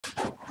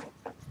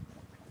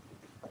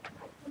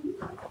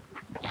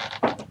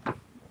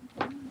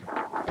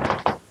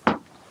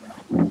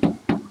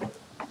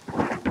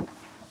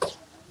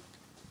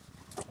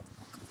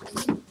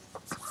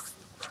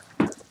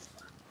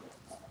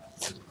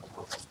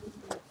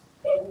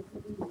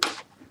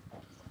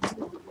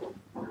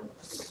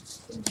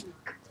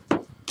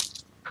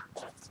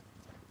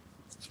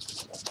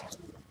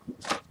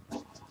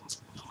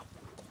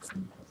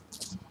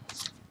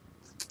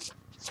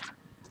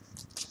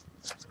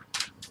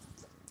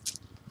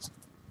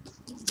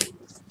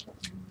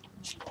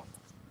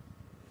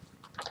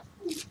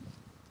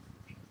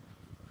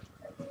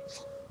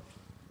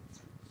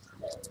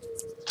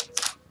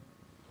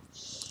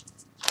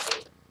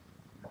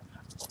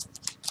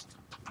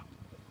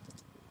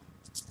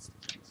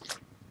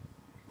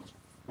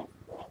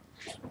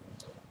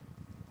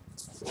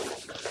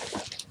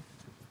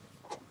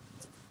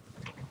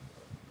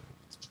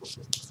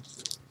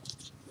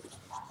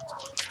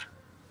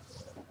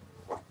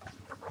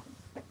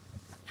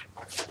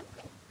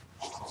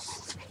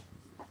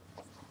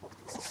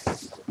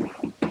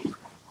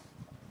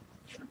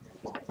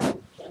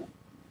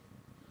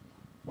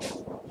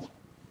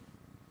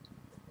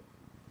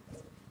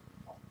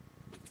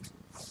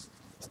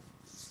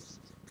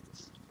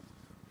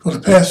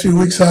past few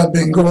weeks I've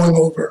been going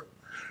over,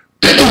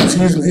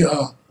 excuse me,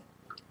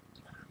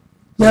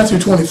 Matthew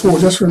 24,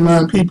 just to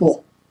remind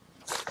people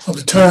of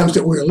the times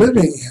that we're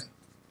living in.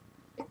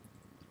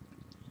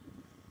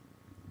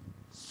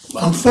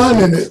 I'm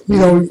finding that,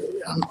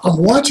 I'm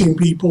watching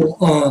people,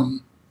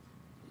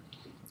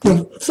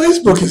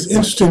 Facebook is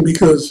interesting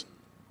because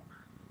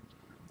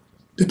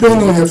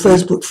depending on your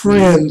Facebook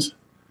friends,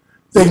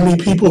 they can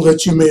be people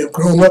that you may have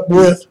grown up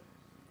with,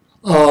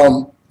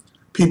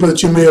 people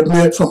that you may have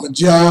met from a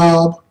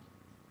job,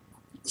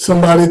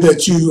 somebody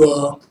that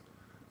you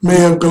may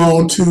have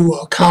gone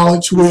to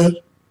college with,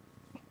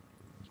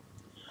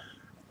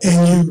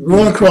 and you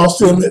run across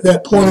them at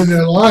that point in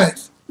their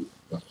life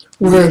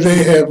where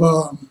they have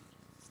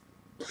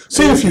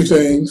seen a few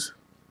things,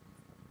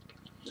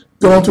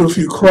 gone through a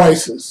few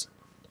crises,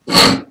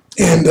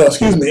 and if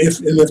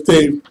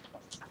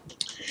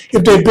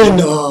they've been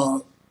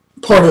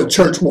part of the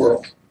church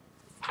world,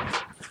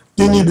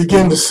 then you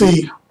begin to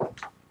see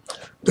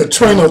the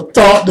train of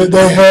thought that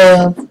they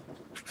have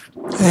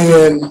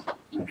and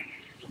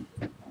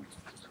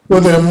where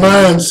their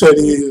mindset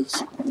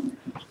is.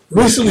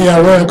 Recently,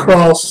 I ran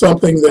across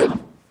something that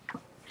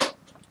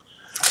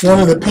one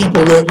of the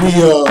people that we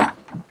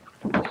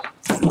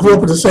grew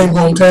up in the same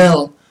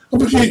hometown.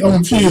 I'm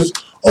a few years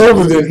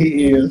older than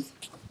he is.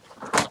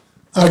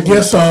 I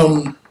guess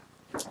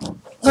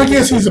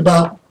he's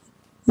about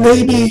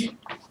maybe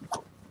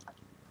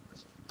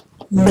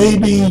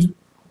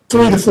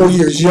 3 to 4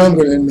 years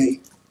younger than me.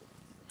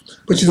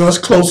 But it's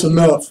close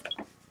enough.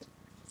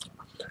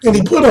 And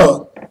he put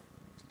a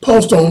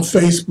post on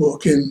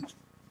Facebook, and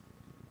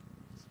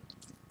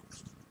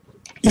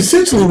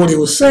essentially what he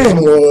was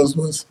saying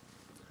was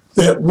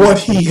that what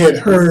he had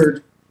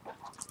heard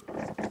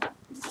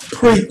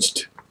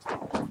preached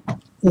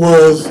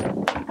was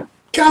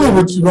kind of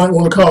what you might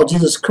want to call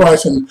Jesus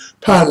Christ and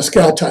pie in the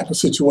sky type of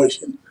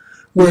situation,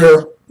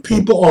 where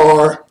people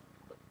are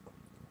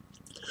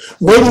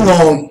waiting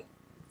on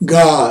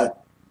God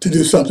to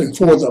do something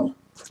for them.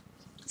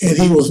 And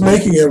he was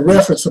making a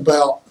reference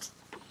about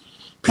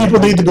people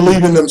need to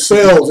believe in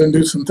themselves and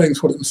do some things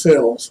for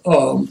themselves.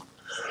 Now,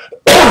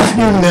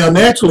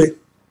 naturally,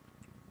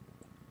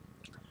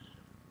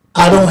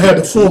 I don't have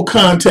the full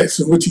context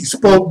in which he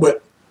spoke,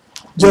 but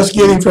just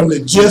getting from the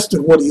gist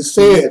of what he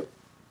said,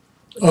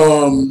 he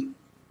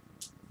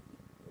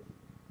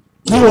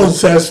wasn't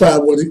satisfied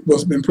with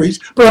what's been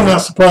preached, but I'm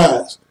not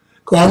surprised,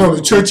 because I know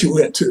the church he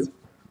went to,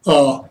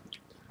 and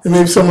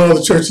maybe some of the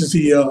other churches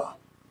he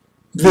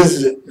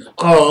visited.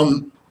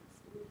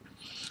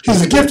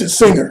 He's a gifted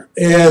singer,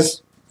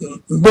 as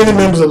many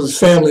members of his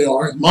family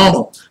are. His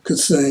mama could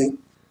sing,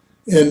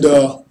 and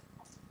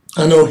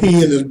I know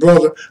he and his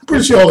brother, I'm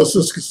pretty sure all his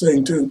sisters could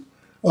sing too.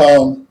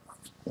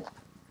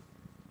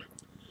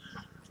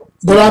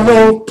 But I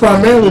know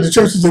primarily the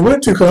churches they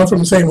went to come from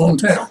the same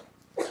hometown.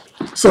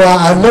 So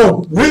I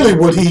know really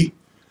what he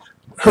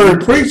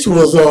heard preached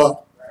was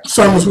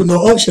sermons with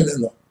no unction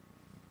in them.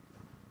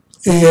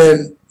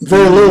 And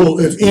very little,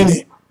 if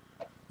any,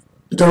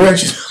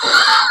 direction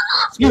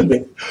excuse me,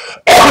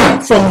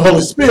 from the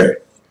Holy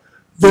Spirit.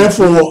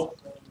 Therefore,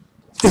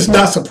 it's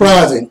not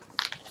surprising.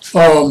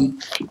 I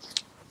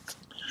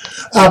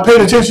paid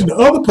attention to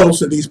other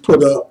posts that he's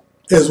put up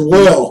as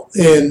well,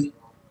 and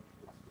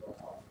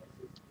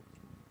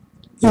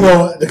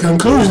the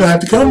conclusion I have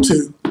to come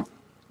to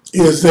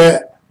is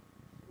that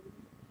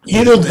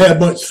he doesn't have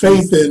much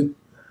faith in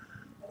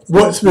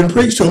what's been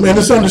preached to him, and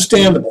it's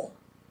understandable.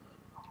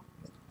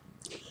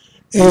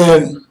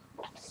 And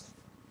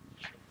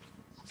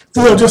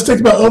just think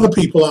about other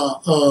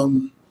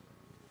people.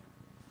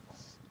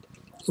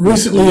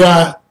 Recently,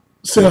 I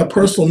sent a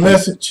personal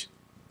message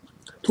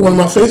to one of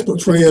my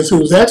Facebook friends who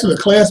was actually a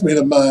classmate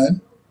of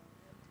mine.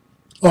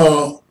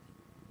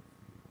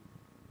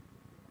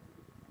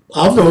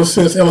 I've known her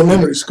since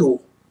elementary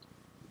school.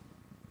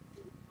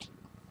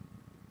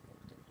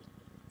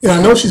 And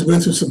I know she's been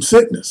through some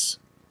sickness.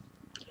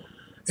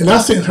 And I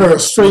sent her a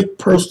straight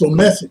personal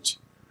message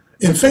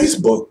in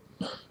Facebook.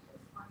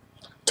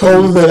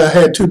 Told her that I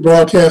had 2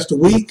 broadcasts a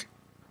week,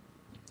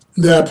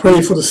 that I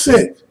prayed for the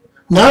sick.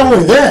 Not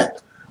only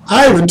that,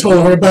 I even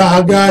told her about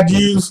how God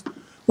used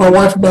my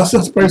wife and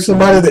myself to pray for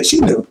somebody that she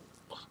knew,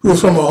 who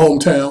was from her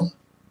hometown.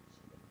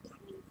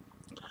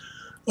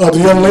 The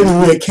young lady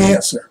who had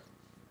cancer.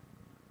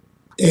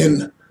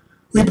 And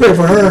we prayed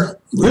for her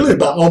really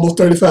about almost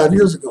 35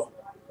 years ago.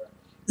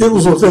 It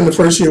was within the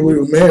first year we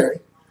were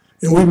married.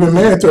 And we've been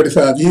married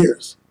 35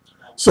 years.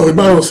 So we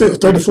might as well say it was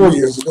 34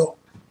 years ago.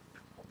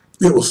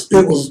 It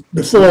was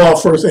before our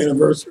first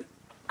anniversary.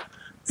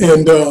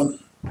 And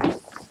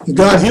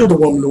God healed the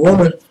woman. The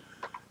woman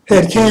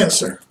had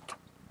cancer.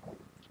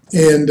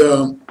 And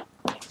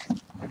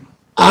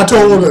I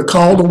told her to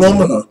call the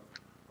woman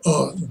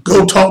or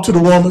go talk to the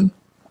woman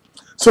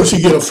so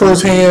she get a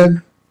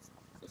first-hand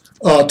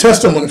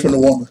testimony from the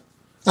woman.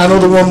 I know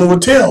the woman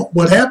would tell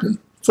what happened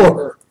for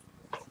her.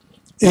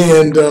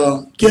 And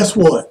guess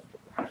what?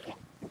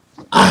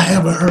 I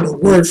haven't heard a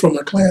word from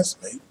a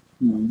classmate.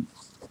 Mm-hmm.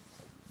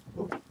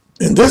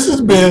 And this has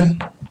been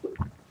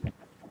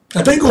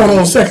I think going on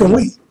the second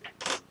week,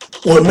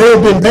 or it may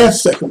have been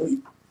past the second week.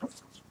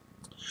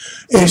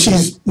 And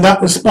she's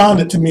not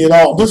responded to me at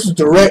all. This is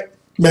direct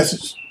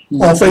message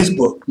on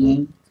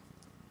Facebook.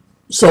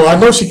 So I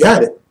know she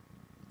got it.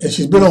 And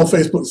she's been on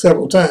Facebook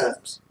several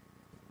times.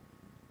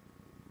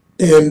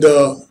 And,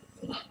 well,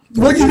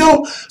 you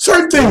know,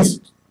 certain things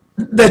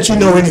that you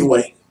know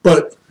anyway.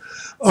 But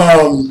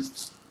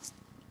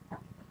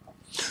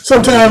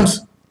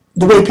sometimes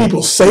the way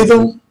people say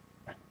them,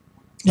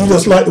 you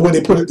just like the way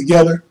they put it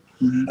together.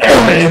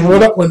 And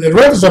what the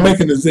reference I'm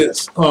making is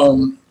this.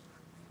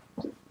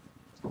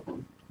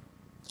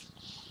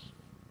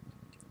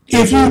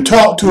 If you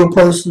talk to a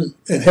person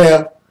and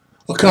have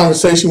a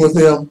conversation with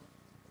them,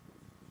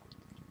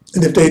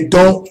 and if they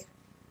don't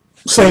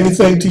say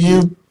anything to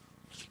you,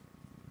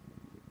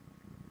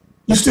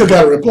 you still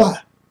got to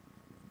reply.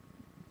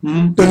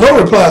 The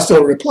no reply is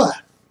still a reply.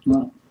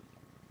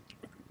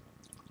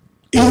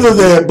 Either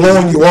they're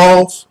blowing you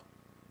off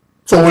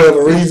for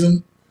whatever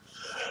reason,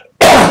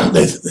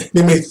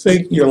 they may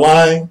think you're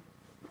lying,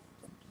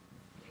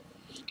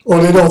 or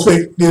they don't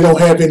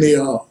have any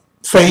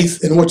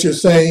faith in what you're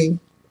saying.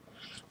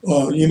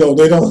 You know,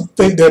 they don't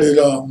think that it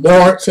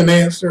warrants an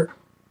answer.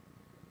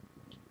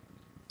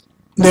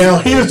 Now,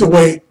 here's the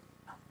way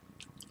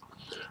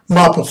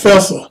my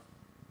professor,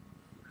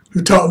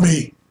 who taught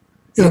me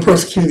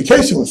interpersonal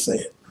communication, would say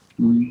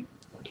it.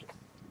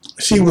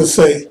 She would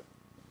say,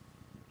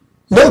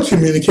 no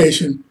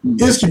communication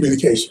is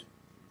communication.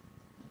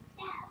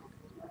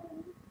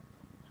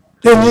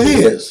 And it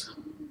is.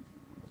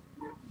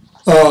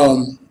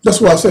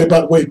 That's what I say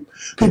about the way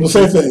people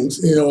say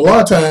things. You know, a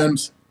lot of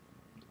times,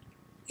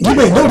 you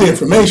may know the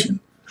information,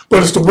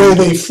 but it's the way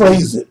they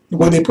phrase it, the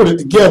way they put it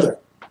together.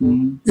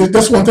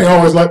 That's one thing I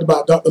always liked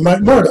about Dr.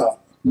 Mike Murdock.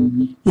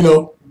 You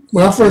know,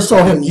 when I first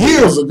saw him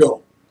years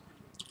ago,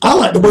 I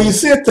like the way he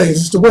said things.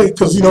 It's the way,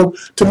 because, you know,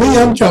 to me,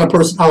 I'm the kind of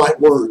person, I like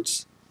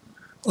words.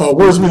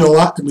 Words mean a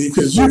lot to me,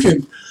 because you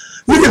can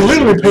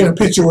literally paint a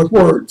picture with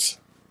words.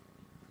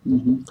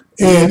 And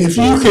if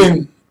you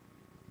can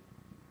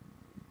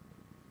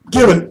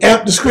give an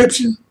apt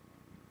description,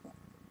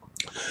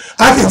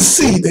 I can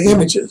see the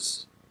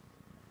images.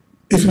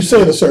 If you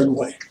say it a certain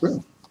way,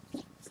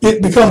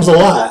 it becomes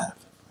alive.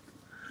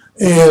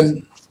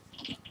 And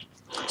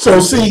so,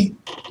 see,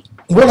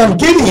 what I'm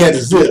getting at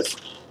is this.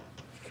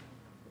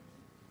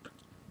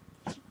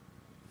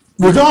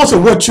 Regardless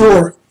of what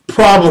your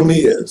problem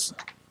is,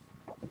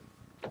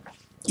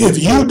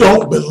 if you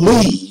don't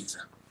believe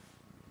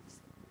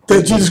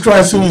that Jesus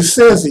Christ is who he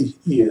says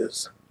he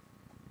is,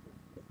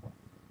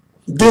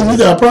 then you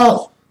got a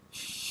problem.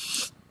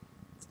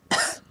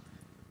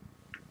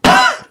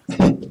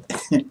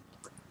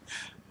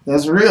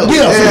 That's real.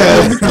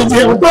 Yeah. You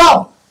have a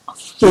problem.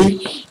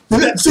 See,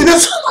 that's see,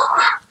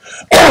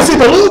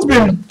 the Lord's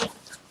been.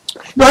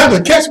 I had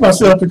to catch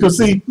myself because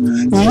see,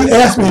 when you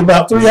asked me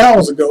about 3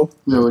 hours ago,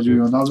 what you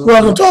gonna talk about? What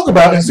I was going to talk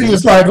about, and see,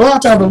 it's like a lot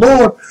of times the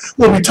Lord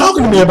will be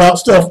talking to me about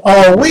stuff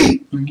all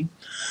week, and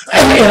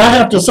I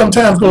have to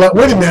sometimes go like,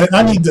 wait a minute,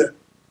 I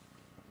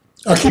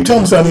keep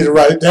telling myself I need to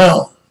write it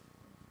down,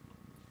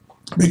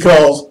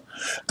 because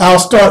I'll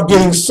start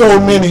getting so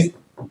many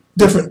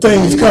different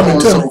things coming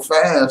to me so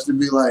fast to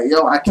be like,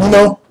 yo, I can't. You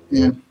know?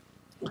 Yeah.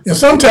 And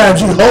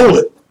sometimes you hold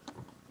it.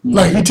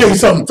 Like he tell you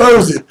something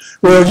Thursday.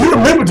 Well, you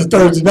remember the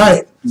Thursday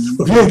night.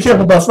 But if you ain't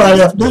careful about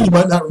Friday afternoon, you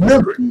might not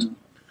remember it. You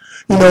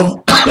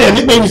know, and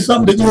it may be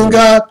something that you and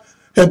God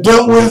have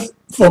dealt with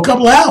for a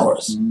couple of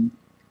hours.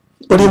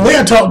 But he may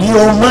have talked to you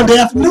on Monday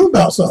afternoon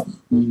about something.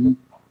 And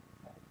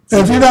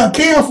if you're not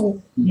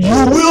careful,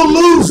 you will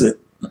lose it.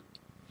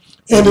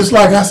 And it's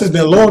like I said,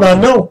 now, Lord, I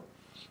know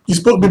you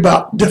spoke to me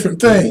about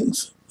different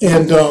things.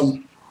 And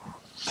well,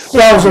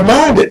 I was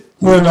reminded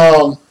when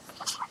I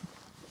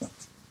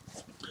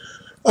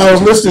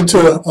was listening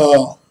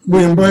to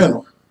William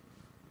Branham,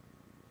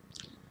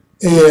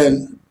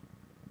 and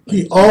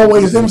he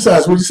always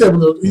emphasized what he said. When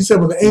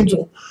the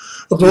angel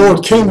of the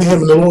Lord came to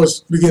him and the Lord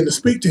began to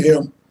speak to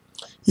him,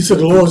 he said,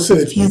 the Lord said,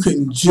 if you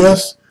can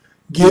just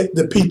get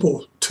the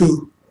people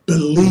to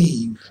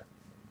believe.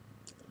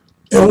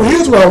 And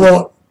here's what I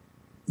want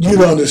you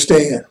to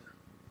understand.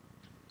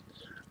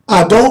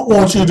 I don't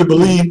want you to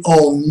believe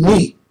on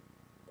me,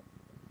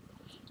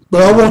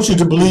 but I want you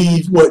to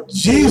believe what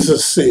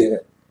Jesus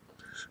said,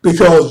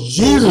 because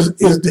Jesus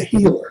is the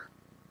healer.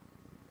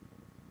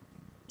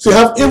 See,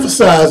 I've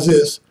emphasized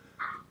this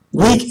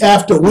week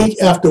after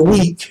week after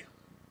week.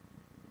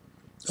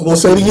 I'm going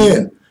to say it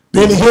again.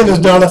 Benny Hinn is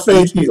down a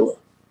faith healer.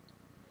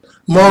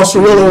 Mars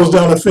Cirillo is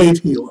down a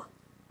faith healer.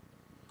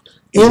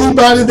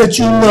 Anybody that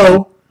you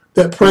know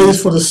that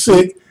prays for the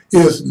sick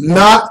is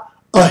not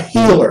a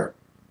healer.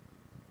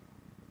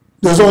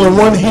 There's only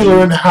one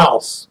healer in the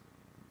house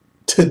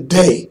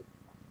today,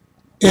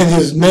 and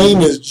his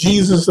name is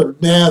Jesus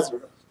of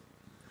Nazareth.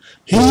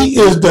 He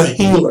is the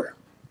healer.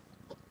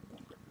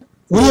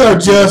 We are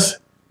just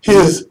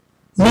his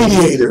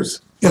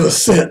mediators in a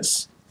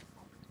sense.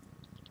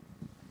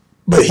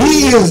 But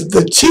he is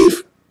the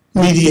chief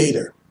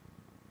mediator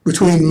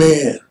between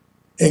man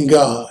and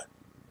God.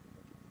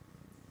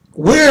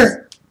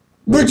 We're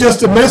just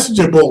the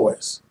messenger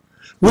boys.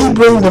 We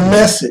bring the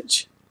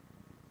message.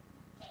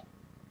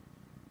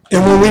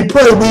 And when we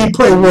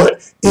pray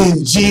what?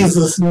 In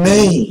Jesus'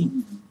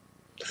 name.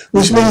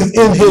 Which means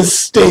in his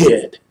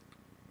stead.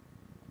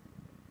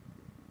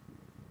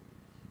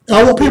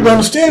 I want people to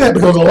understand that,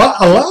 because a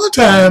lot of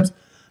times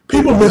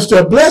people miss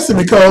their blessing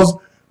because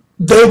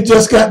they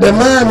just got their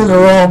mind in the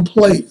wrong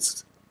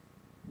place.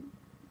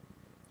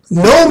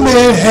 No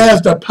man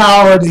has the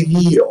power to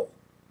heal.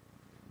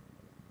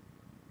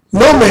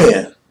 No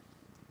man.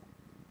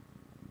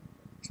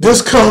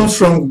 This comes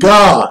from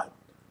God.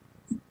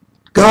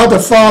 God the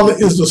Father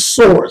is the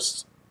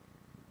source.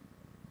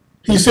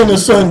 He sent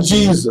his son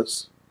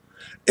Jesus.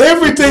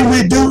 Everything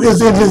we do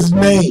is in his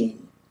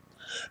name.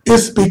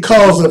 It's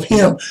because of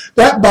him.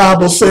 That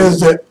Bible says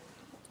that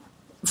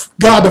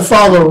God the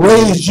Father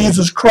raised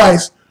Jesus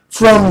Christ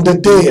from the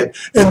dead.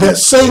 And that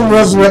same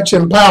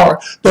resurrection power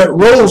that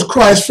rose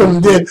Christ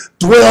from the dead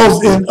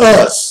dwells in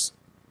us.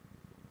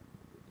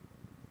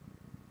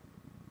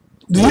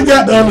 You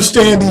got to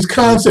understand these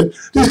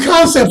concepts. These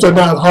concepts are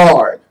not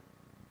hard.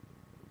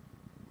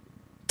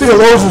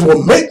 Theologians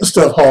will make the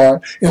stuff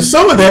hard, and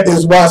some of that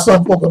is why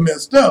some folk are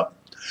messed up,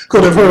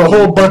 because they've heard a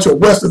whole bunch of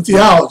Western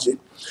theology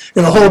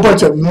and a whole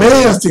bunch of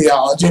man's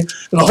theology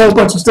and a whole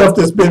bunch of stuff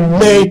that's been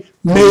made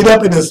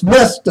up and is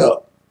messed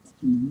up.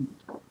 You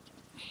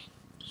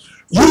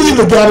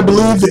either got to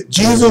believe that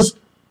Jesus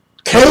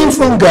came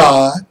from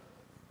God,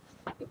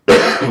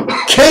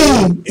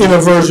 came in a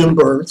virgin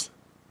birth,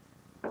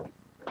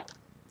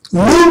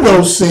 knew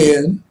no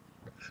sin,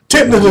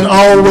 tempted in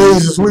all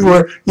ways as we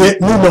were,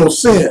 yet knew no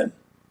sin.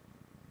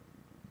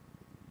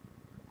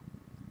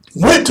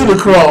 Went to the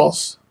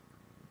cross,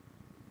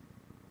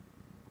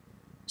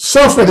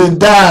 suffered and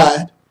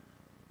died,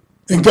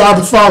 and God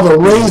the Father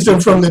raised him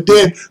from the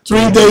dead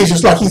 3 days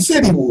just like he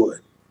said he would.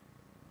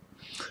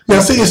 Now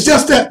see, it's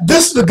just that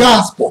this is the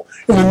gospel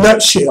in a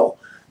nutshell.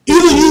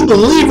 Either you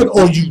believe it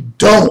or you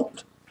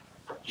don't.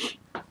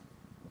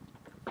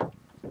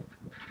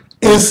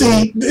 And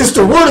see, it's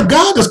the word of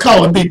God that's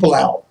calling people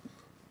out.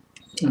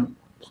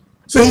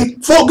 See,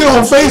 folk get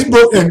on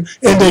Facebook and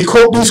they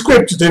quote these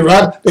scriptures. They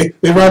write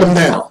them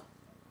down.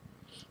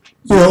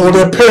 You know, or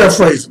they'll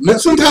paraphrase them.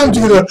 Sometimes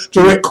you get a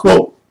direct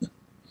quote.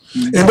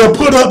 And they'll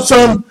put up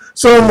some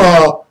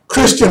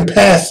Christian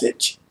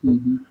passage.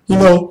 You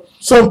know,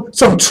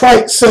 some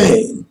trite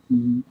saying.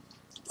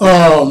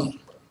 But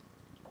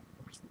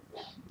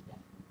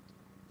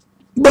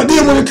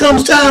then when it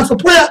comes time for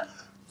prayer,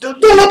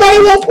 don't nobody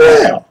want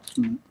prayer.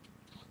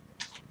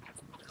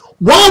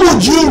 Why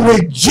would you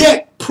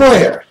reject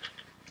prayer?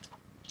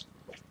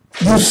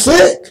 You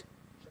sick?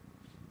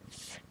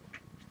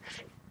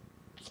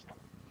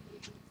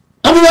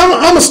 I mean,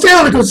 I'm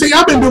astounded because, see,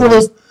 I've been doing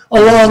this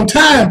a long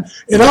time,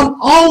 and I'm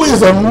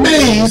always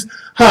amazed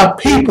how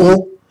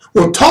people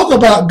will talk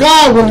about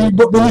God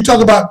when you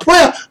talk about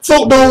prayer.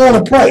 Folk don't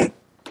want to pray.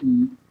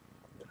 You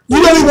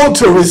really want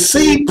to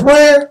receive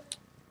prayer?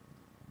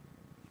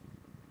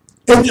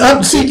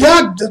 And see,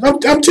 God,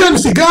 I'm telling you,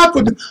 see, God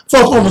put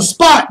folk on the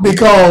spot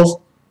because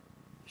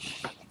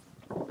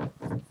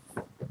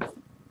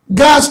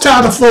God's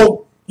tired of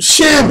folk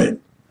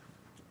shamming.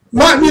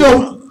 My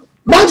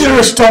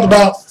generation talked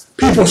about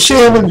people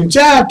shamming and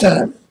jive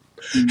timing,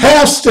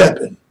 half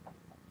stepping.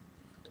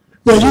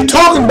 Now you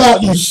talking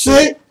about you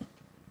sick,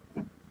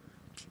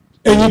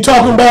 and you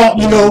talking about,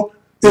 you know,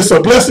 it's a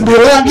blessing to be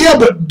alive. Yeah,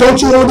 but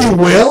don't you want to be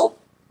well?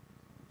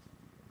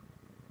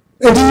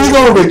 And then you're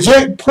going to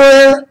reject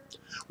prayer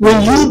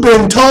when you've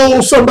been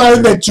told somebody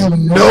that you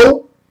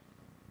know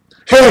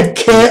had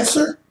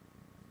cancer,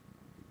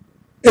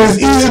 and it's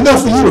easy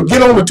enough for you to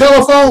get on the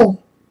telephone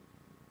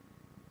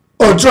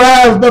or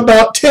drive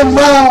about 10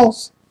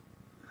 miles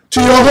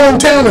to your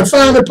hometown and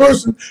find a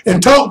person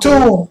and talk to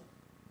them.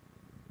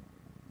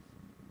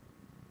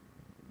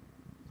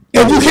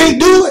 And you can't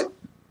do it.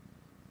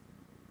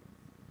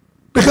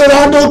 Because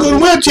I know good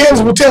and well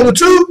Chance will tell the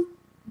truth.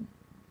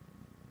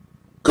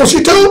 Because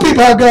she told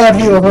people how God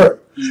healed her.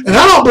 And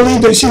I don't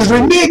believe that she's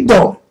reneged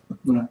on it.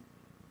 Right.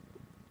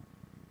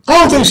 I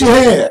don't think she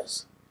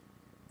has.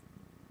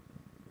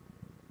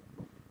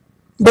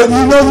 But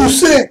you know you're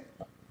sick.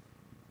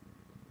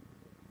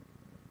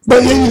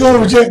 But yet you're going to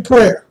reject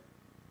prayer.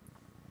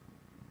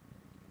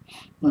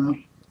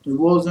 It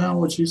boils down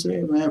what you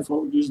said, man.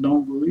 Folks just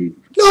don't believe.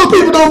 No,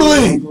 people don't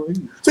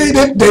believe. See,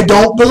 they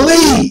don't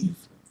believe.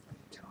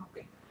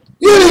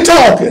 Yeah, they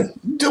talking.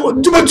 Do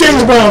what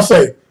James Brown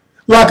say.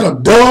 Like a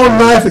dull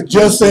knife, it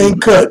just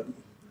ain't cutting.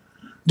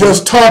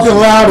 Just talking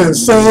loud and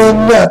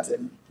saying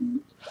nothing.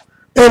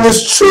 And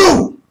it's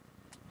true.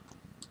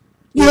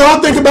 You know, I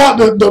think about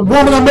the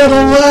woman I met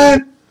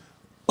online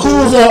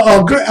who's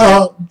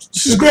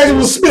she's graduated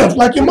with Smith,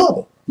 like your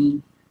mother.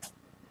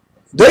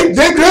 They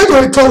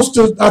graduated close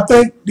to, I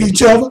think,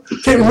 each other.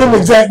 Can't remember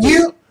the exact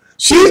year.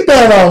 She's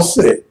bad all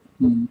sick.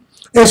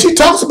 And she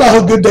talks about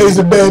her good days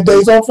and bad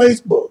days on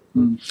Facebook.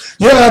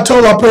 Yeah, I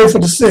told her I prayed for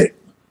the sick.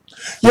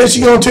 Yeah,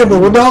 she gonna tell me,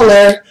 well, no,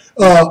 Larry,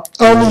 I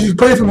don't need you to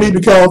pray for me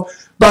because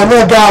by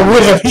now God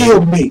would have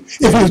healed me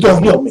if he was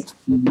going to heal me.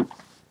 Mm-hmm.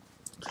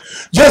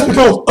 Just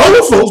because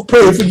other folks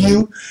pray for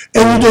you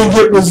and you didn't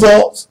get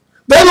results,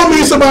 that don't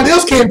mean somebody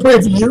else can't pray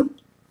for you.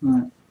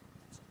 Right.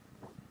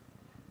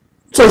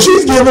 So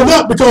she's giving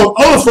up because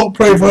other folk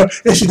prayed for her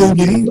and she didn't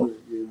get healed.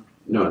 You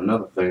know,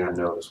 another thing I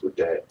noticed with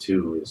that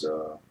too is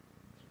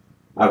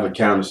I've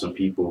encountered some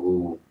people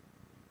who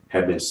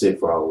have been sick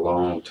for a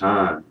long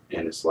time,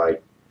 and it's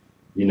like,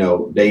 you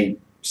know, they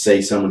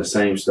say some of the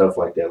same stuff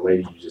like that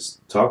lady you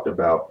just talked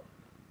about,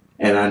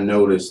 and I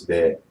noticed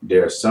that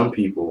there are some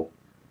people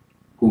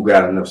who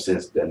got enough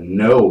sense to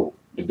know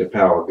that the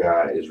power of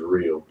God is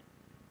real,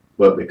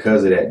 but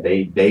because of that,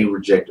 they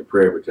reject the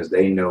prayer because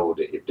they know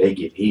that if they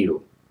get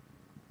healed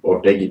or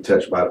if they get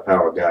touched by the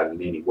power of God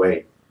in any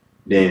way,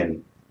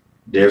 then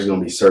there's going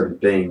to be certain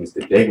things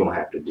that they're going to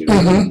have to do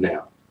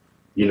now.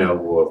 You know,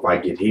 well, if I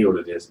get healed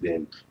of this,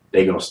 then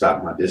they're going to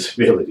stop my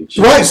disability.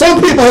 Right.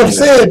 Some people have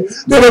said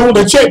they don't want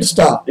the check to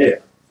stop. Yeah.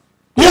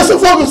 Yes, some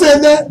folks have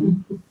said that.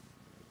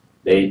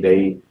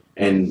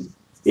 And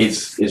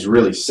it's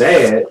really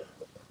sad.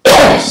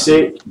 They're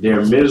sick,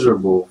 they're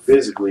miserable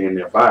physically in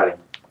their body,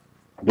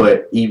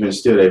 but even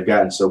still, they've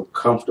gotten so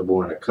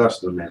comfortable and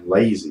accustomed and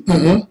lazy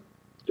to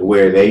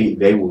where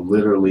they will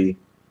literally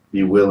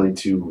be willing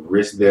to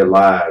risk their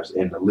lives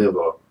and to live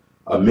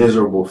a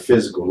miserable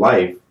physical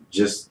life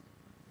just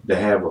to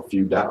have a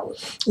few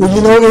dollars. Well,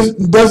 you know,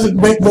 it doesn't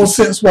make no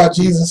sense why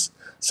Jesus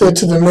said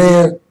to the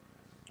man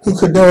who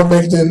could never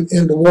make it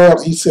in the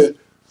world, he said,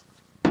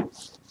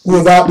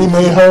 will thou be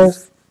made whole?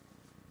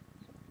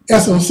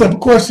 That's a simple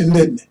question,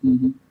 didn't it?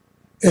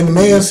 And the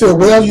man said,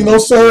 well, you know,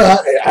 sir,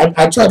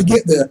 I try to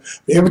get there.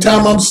 Every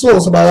time I'm slow,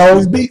 somebody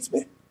always beats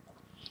me.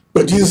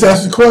 But Jesus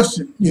asked the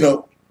question, you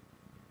know,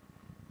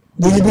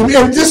 will you be?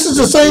 And this is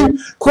the same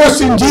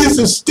question Jesus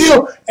is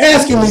still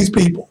asking these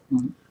people.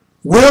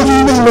 Will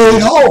you be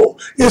made whole?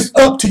 It's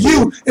up to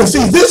you. And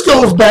see, this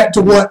goes back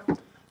to what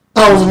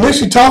I was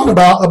initially talking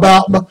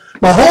about my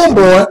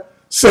homeboy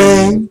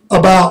saying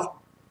about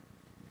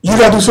you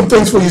got to do some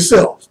things for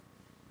yourself.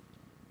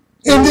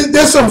 And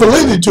there's some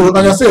validity to it.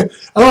 Like I said,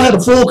 I don't have the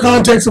full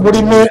context of what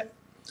he meant.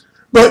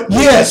 But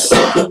yes,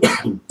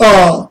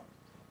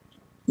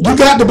 you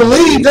got to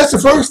believe. That's the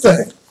first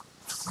thing.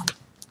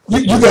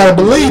 You got to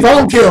believe. I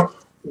don't care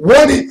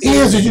what it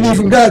is that you need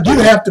from God. You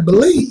have to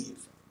believe.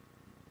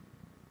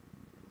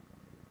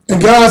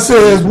 And God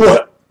says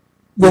what?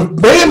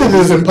 With man it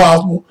is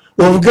impossible.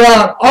 Well, with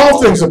God,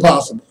 all things are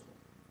possible.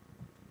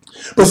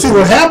 But see,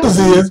 what happens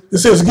is, it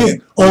says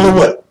again, only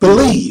what?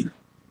 Believe.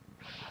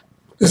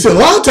 And see, a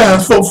lot of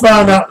times folks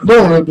find out they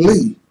don't really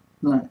believe.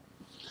 Right.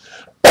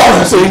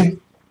 See,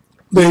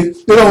 they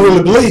don't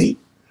really believe.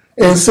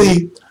 And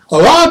see, a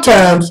lot of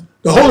times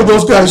the Holy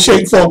Ghost got to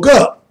shake folk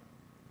up.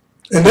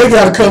 And they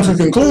got to come to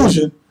the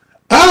conclusion,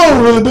 I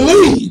don't really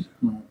believe.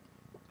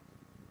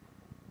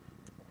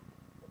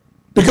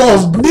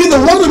 Because neither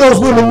one of those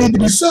women need to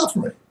be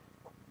suffering.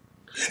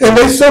 And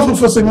they suffered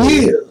for some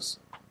years.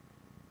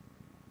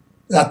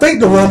 I think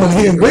the woman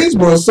here in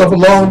Greensboro suffered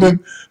longer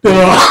than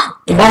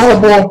my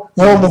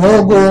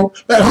homegirl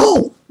at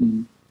home.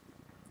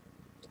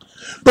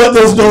 But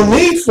there's no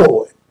need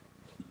for it.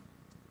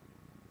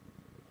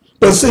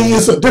 But see,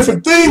 it's a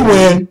different thing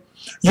when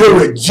you're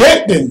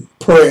rejecting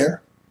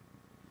prayer.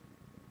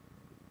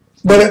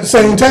 But at the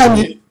same time,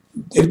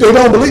 if they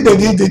don't believe, they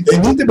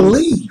need to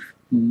believe.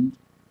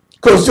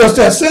 Because it's just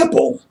that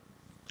simple.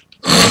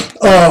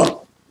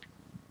 But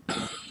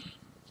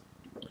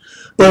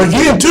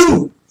again,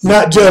 too,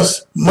 not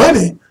just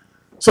money.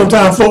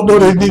 Sometimes folk know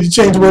they need to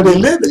change the way they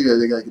live. Yeah,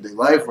 they got to get their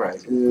life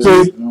right. Yeah,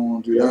 See, they don't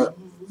want to do that.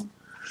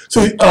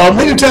 See,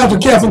 many times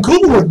when Catherine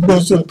Cooper would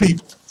minister to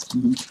people,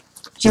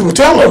 she would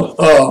tell them,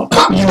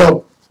 you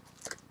know,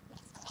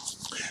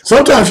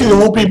 sometimes she didn't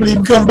want people to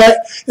even come back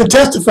and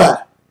testify.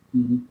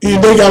 And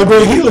they got a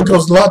great healing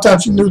because a lot of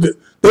times she knew that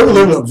they were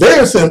living a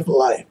very sinful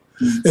life.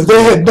 And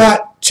they had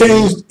not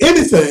changed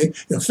anything.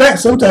 In fact,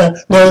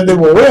 sometimes now that they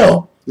were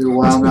well, They were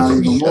wild out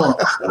even more.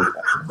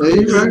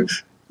 Hey, right?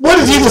 what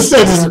did Jesus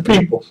say to the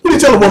people? What did he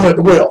tell the woman at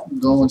the well?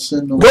 Go and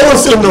sin no Go and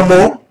sin no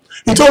more.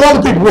 He told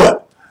other people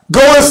what?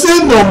 Go and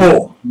sin no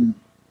more.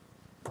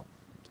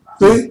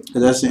 See?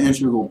 Because that's the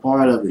integral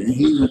part of it. And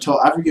he even told,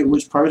 I forget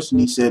which person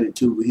he said it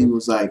to, but he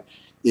was like,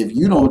 if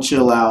you don't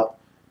chill out,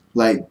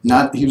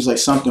 he was like,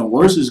 something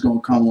worse is going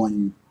to come on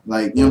you.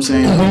 Like, you know what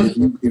I'm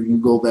saying? If you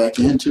go back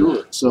into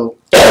it. So,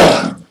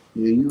 yeah,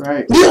 you're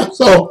right. Yeah,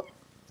 so,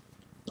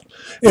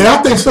 and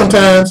I think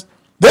sometimes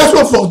that's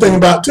what folks think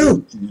about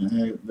too.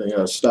 Yeah, they got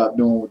to stop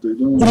doing what they're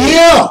doing.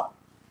 Yeah.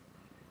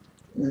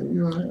 Yeah,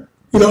 you're right.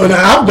 You know, and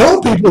I've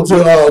known people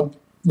to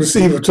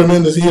receive a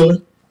tremendous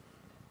healing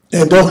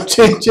and don't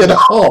change at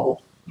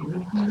all.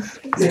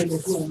 They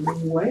was going to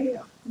be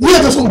well.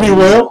 Yeah, this will be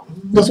well.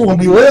 This will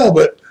be well,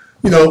 but,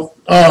 you know,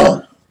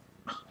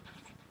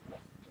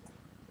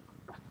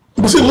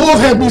 but see, the Lord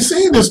had me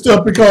seeing this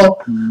stuff because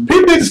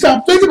people need to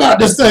stop thinking about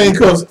this thing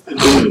because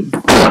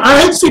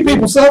I hate to see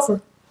people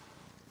suffer.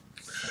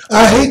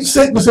 I hate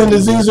sickness and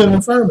disease and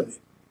infirmity.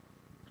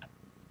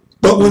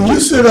 But But when you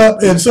sit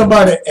up and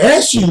somebody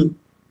asks you,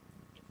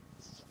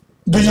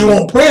 do you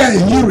want prayer,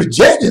 and you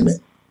rejecting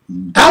it,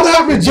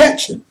 out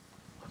rejection,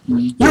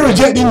 you're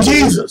rejecting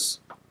Jesus.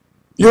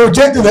 You're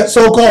rejecting that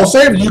so-called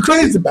Savior you're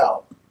crazy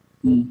about.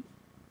 See,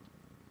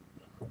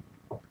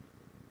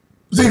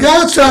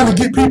 God's trying to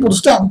get people to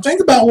stop and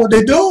think about what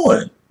they're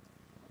doing,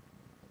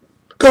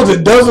 because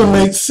it doesn't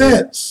make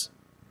sense.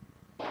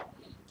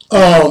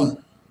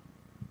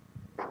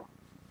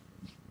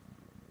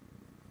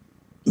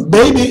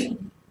 Maybe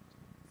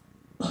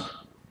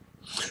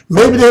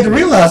they didn't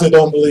realize they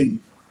don't believe.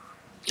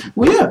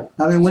 Well, yeah.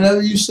 I mean,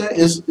 whenever you say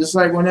it's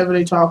like whenever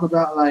they talk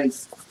about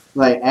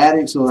like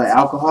addicts or like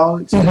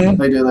alcoholics, Mhm.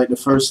 like they're like the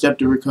first step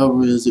to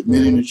recovery is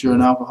admitting that you're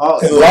an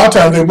alcoholic. And a lot of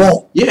times they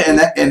won't.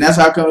 Yeah, and that's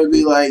how come it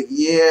be like,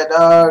 yeah,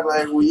 dog,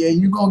 like, well, yeah,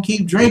 you gonna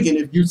keep drinking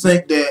if you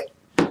think that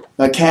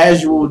a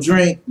casual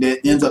drink that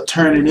ends up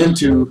turning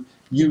into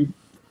you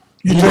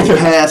drinking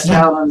pass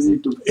out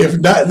underneath the If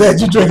not that,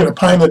 you're drinking a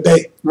pint a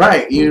day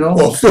right, you know.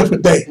 or a fifth a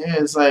day. Yeah,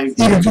 it's like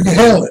Even if you can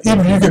handle it, even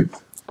if you can,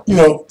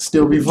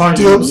 still be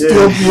functional.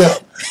 still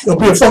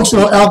be a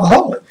functional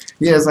alcoholic.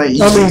 Yeah, it's like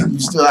you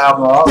still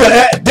alcoholic.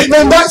 Yeah, Dick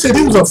Van Dyke said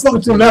he was a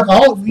functional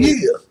alcoholic for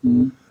years,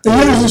 and he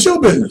was in the show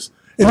business.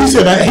 And he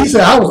said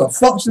I was a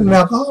functioning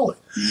alcoholic.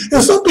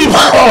 And some people,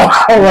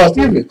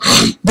 excuse me,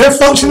 they're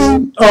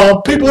functioning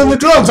people in the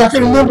drugs. I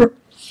can remember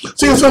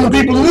seeing some of the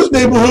people in this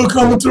neighborhood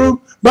coming through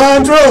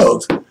buying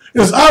drugs.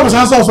 It's obvious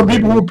I saw some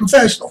people who were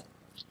professional.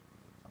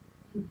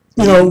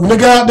 When they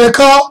got out their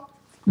car,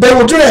 they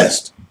were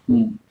dressed.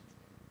 And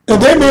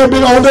they may have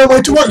been on their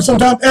way to work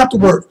sometime after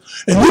work.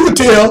 And you could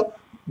tell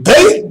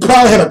they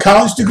probably had a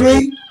college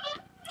degree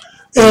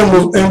and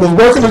was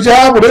working a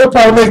job where they were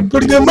probably making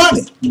pretty good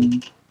money.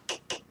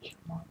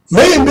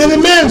 May have been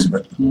in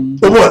management.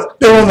 But what?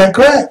 They were on that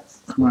crack.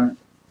 Right.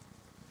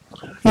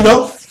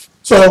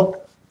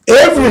 So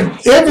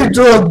every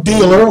drug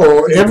dealer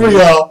or every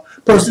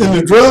person in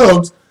the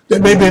drugs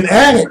that may be an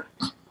addict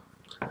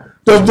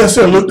doesn't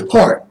necessarily look the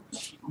part.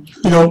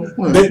 They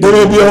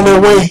may be on their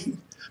way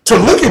to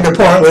looking the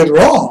part later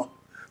on.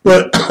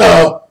 But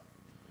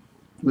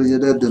yeah,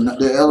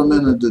 the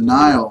element of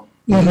denial,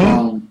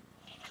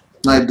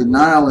 like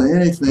denial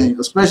in anything,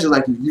 especially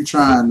like if you're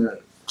trying to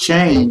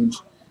change,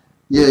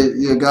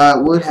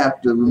 God would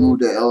have to remove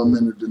that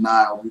element of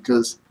denial,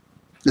 because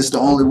it's the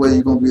only way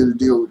you're gonna be able to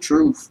deal with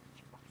truth.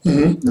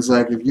 It's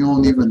like if you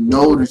don't even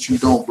know that you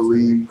don't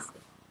believe,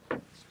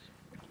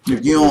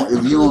 if you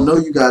don't know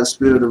you got a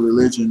spirit of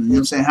religion, you know what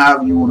I'm saying,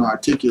 however you want to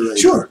articulate.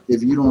 Sure.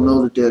 If you don't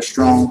know that there's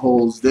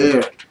strongholds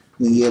there,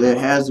 then that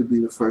has to be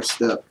the first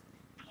step.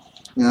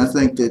 And I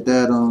think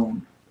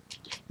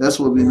that's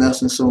what be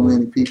messing so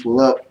many people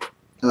up,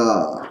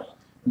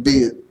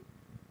 be it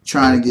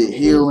trying to get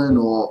healing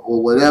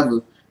or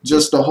whatever,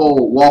 just the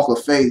whole walk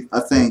of faith, I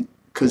think,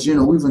 because,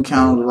 we've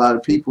encountered a lot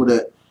of people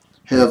that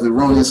have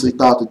erroneously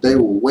thought that they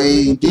were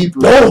way deeper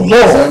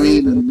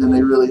than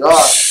they really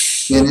are.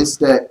 And it's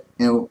that,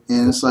 and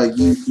it's like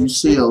you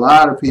see a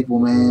lot of people,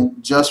 man,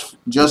 just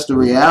the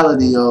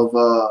reality of,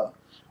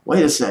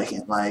 wait a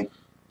second, like,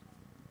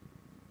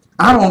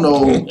 I don't know,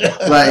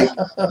 like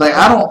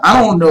I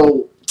don't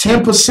know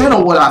 10%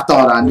 of what I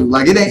thought I knew.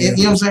 Like, it ain't,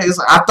 you know what I'm saying? It's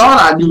like, I thought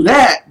I knew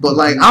that, but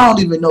like, I don't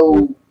even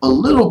know a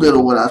little bit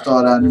of what I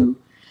thought I knew.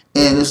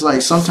 And it's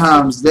like,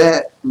 sometimes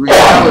that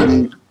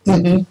reality,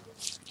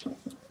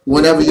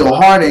 whenever your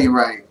heart ain't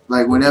right,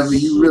 like whenever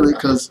you really,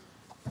 because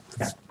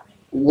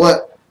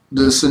what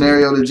the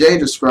scenario that Jay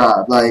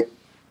described, like,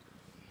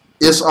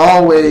 it's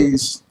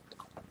always,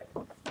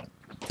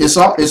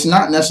 it's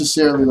not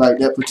necessarily like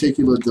that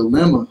particular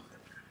dilemma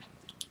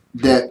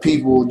that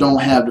people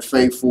don't have the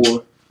faith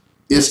for.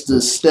 It's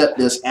the step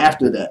that's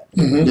after that,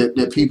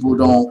 that people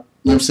don't,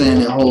 you know what I'm saying,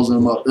 that holds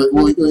them up.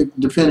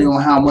 Depending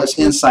on how much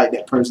insight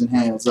that person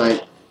has.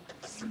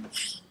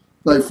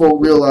 Like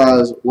folk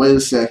realize, wait a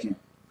second,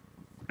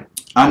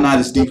 I'm not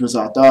as deep as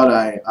I thought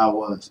I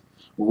was.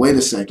 Well, wait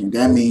a second,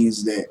 that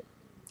means that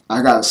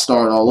I got to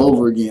start all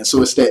over again.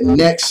 So it's that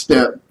next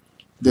step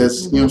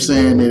that's, you know what I'm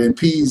saying, that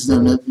impedes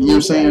them. That, you know what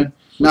I'm saying?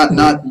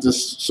 Not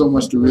just so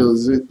much the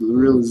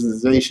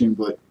realization,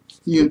 but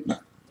you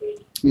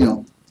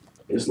know.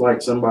 It's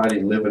like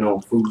somebody living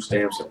on food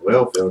stamps and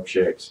welfare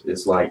checks.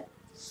 It's like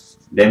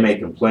they may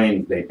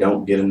complain they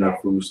don't get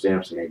enough food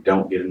stamps and they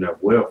don't get enough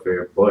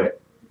welfare, but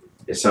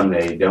it's something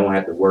they don't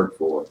have to work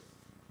for.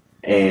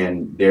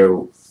 And they're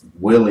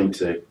willing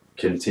to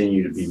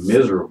continue to be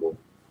miserable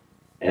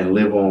and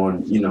live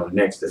on,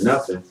 next to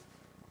nothing,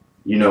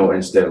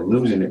 instead of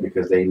losing it,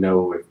 because they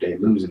know if they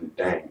losing it,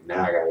 dang,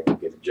 now I got to go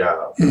get a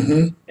job.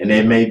 And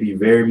they may be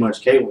very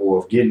much capable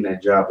of getting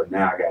that job, but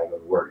now I got to go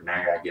to work.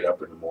 Now I got to get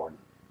up in the morning.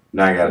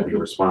 Now I got to be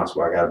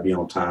responsible. I got to be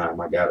on time.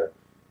 I got to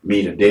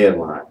meet a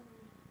deadline.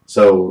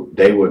 So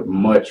they would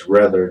much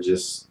rather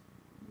just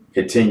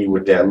continue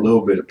with that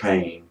little bit of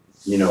pain,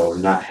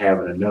 not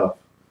having enough,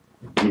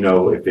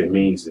 if it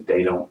means that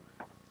they don't,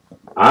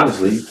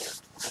 honestly,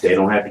 they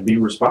don't have to be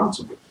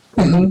responsible.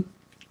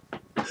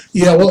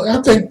 Yeah, well,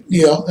 I think,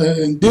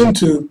 and then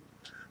to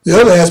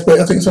the other aspect,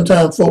 I think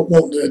sometimes folk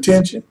want the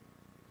attention.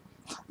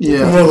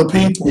 Yeah. from other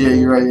people. Yeah,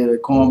 you're right. Yeah, the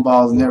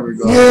cornballs never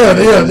go. Yeah,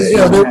 they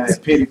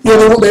Pity.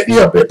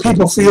 that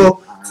people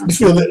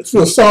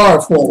feel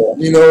sorry for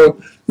them,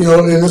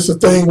 and it's a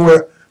thing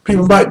where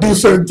people might do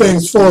certain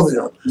things for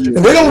them, and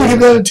they don't get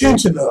that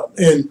attention up,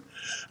 and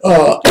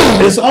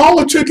it's all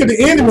a trick of the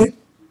enemy,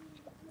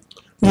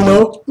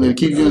 They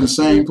keep you in the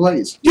same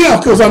place. Yeah,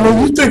 because I mean,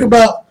 you think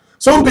about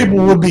some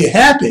people would be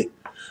happy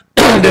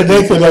that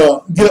they could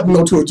get up and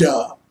go to a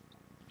job,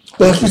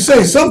 but like you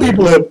say, some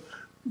people have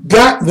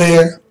got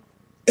there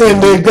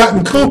and they've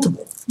gotten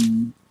comfortable.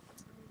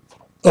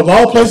 Of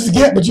all places to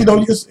get, but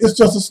it's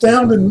just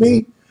astounding to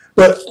me.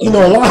 But a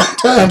lot of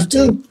times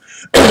too,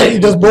 it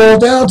just boils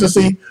down to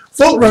see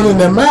folk running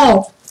their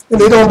mouth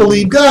and they don't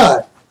believe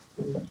God.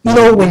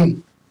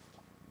 When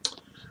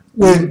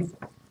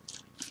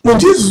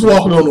Jesus was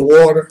walking on the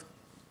water,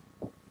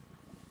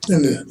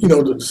 and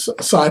the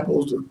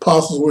disciples, the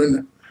apostles were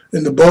in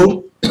the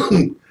boat,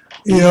 and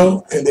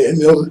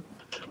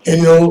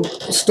the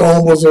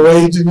storm was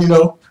raging, and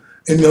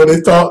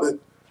they thought that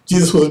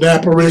Jesus was an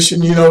apparition,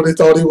 they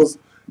thought he was,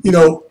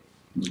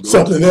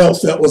 something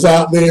else that was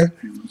out there,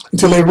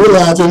 until they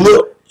realized they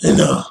looked and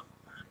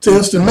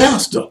it's the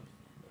master.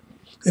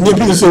 And then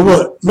Peter said,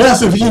 "What?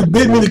 Master, if you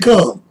bid me to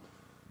come."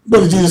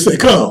 What did Jesus say?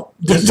 "Come."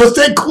 Just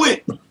that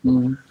quick.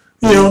 And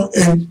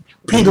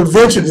Peter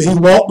ventured and he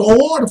walked on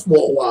water for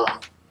a while.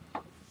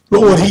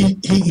 But when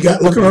he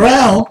got looking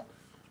around,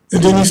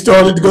 and then he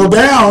started to go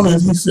down, and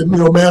he said,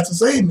 "Master,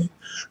 save me."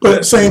 But at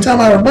the same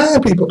time, I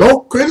remind people,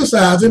 don't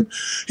criticize him.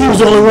 He was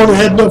the only one who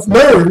had enough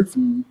nerve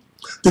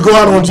to go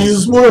out on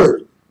Jesus'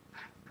 word.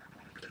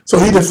 So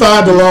he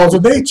defied the laws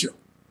of nature.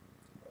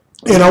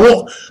 And I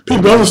want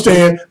people to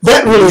understand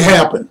that really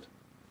happened.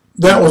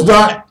 That was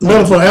not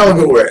metaphor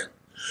allegory.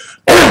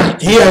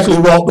 He actually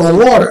walked on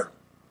water.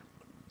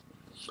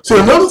 See,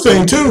 another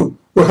thing too,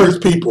 what hurts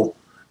people,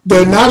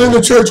 they're not in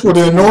the church where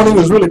the anointing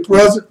is really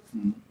present,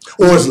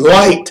 or is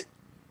light,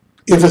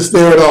 if it's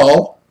there at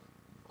all.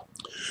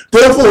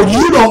 Therefore,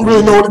 you don't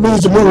really know what it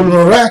means to move in the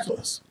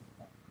miraculous.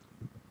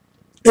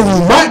 And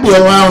you might be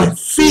allowing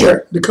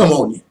fear to come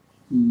on you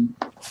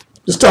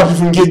to stop you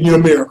from getting your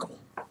miracle.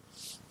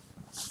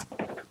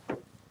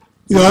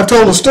 I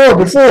told a story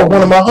before,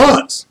 one of my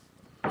aunts,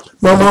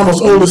 my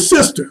mama's oldest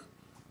sister.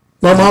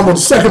 My mom was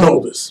the second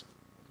oldest.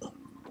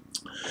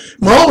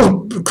 My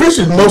mom was a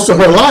Christian most of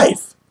her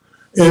life.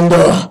 And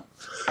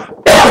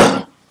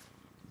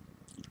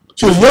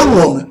she was a young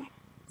woman,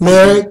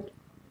 married.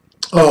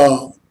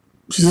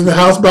 She's in the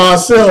house by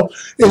herself.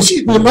 And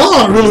my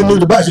aunt really knew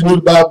the Bible. She knew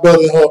the Bible better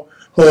than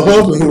her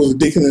husband, who was a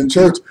deacon in the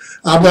church.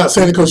 I'm not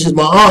saying it because she's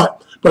my aunt,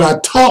 but I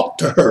talked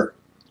to her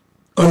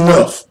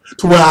enough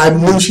to where I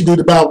knew she knew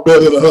the Bible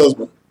better than her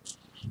husband.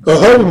 Her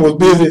husband was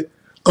busy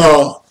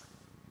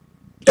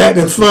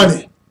acting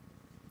funny.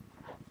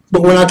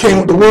 But when I came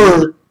with the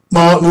word,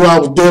 my aunt knew I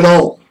was dead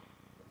on.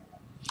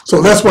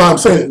 So that's why I'm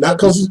saying it. Not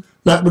because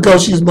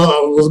was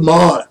my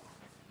aunt.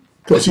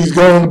 Because she's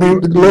going to be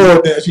with the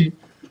Lord now.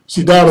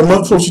 She died a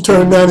month before she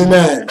turned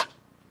 99.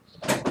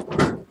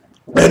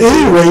 At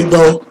any rate,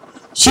 though,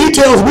 she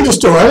tells me the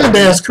story. I didn't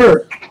ask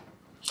her.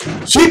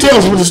 She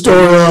tells me the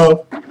story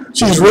of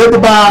she's read the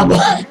Bible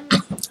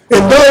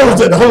and knows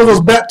that the Holy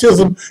Ghost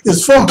baptism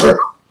is from her.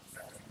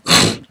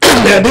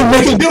 Now, didn't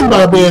make it different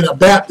by being a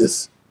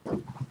Baptist.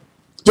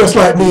 Just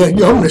like me,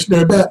 I'm a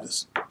missionary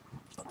Baptist.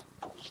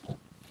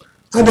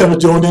 I never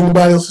joined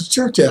anybody else's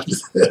church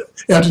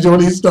after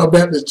joining Eastern Star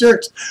Baptist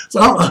Church.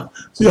 So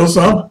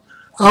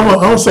I'm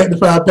a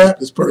sanctified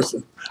Baptist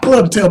person. I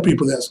love to tell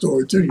people that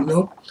story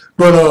too,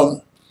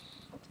 But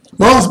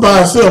Mom's by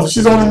herself.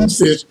 She's on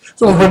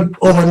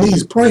her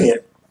knees praying.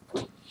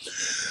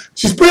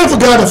 She's praying for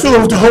God to fill her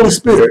with the Holy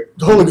Spirit,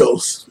 the Holy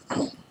Ghost.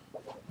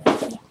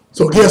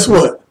 So guess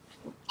what?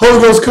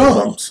 Holy Ghost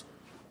comes.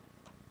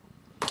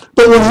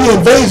 But when he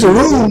invades the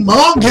room,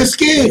 Mom gets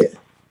scared.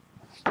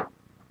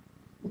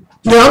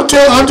 Now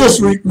I'm just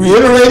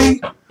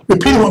repeating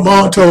what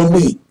Mom told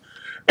me.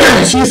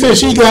 She said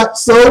she got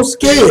so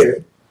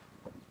scared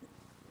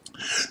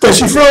that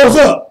she froze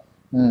up.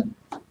 And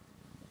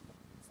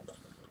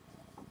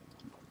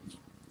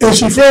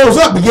she froze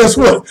up, but guess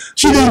what?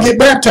 She didn't get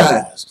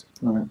baptized.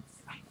 Right.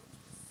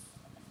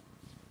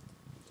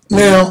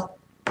 Now,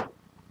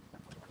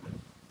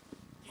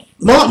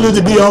 Mom lived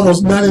to be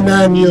almost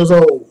 99 years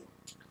old.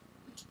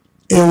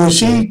 And when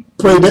she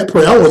prayed that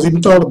prayer, I wasn't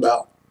even thought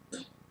about.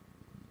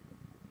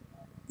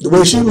 The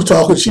way she was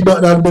talking, she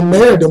might not have been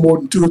married in more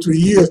than 2 or 3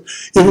 years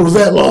if it was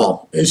that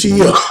long. And she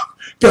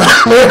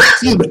got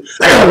married,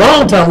 a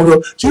long time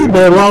ago. She was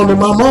married longer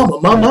than my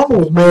mama. My mama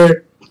was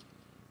married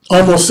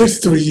almost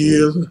 63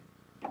 years. And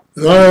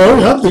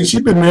I think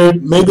she'd been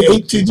married maybe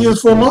 18 years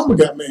before Mama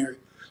got married.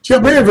 She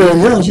got married very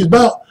young. She was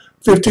about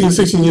 15,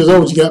 16 years old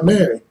when she got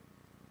married.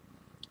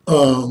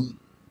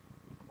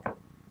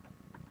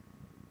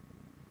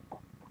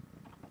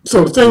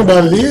 So the thing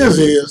about it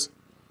is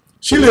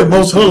she lived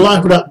most of her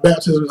life without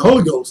baptism of the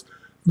Holy Ghost.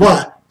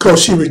 Why?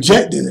 Because she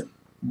rejected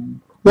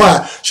him.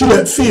 Why? She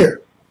let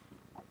fear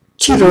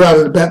cheat her out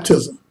of the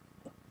baptism.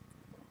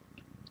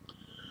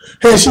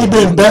 Had she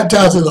been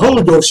baptized in the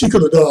Holy Ghost, she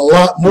could have done a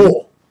lot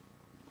more.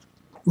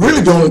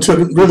 Really going into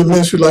the really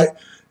ministry like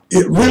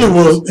it really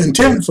was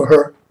intended for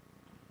her,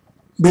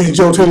 being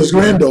Joe Taylor's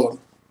granddaughter.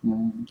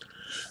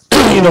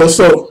 You know,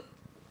 so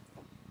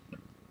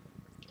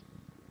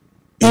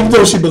even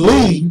though she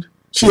believed,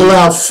 she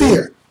allowed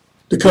fear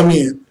to come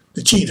in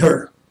to cheat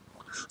her.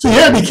 So you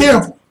have to be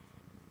careful.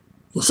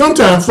 Well,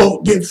 sometimes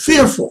folk get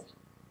fearful.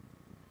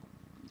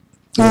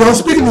 You know, I'm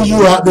speaking to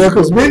you out there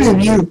because many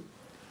of you,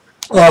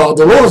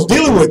 the Lord's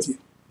dealing with you.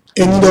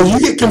 And, you know, you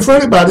get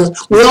confronted by this.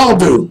 We all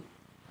do.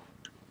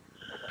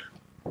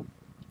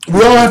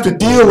 We all have to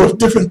deal with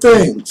different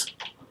things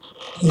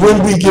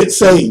when we get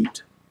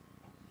saved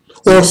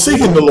or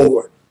seeking the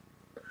Lord.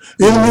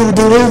 The enemy will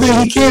do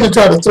anything he can to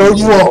try to throw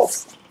you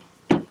off,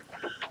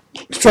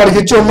 to try to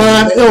get your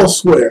mind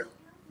elsewhere.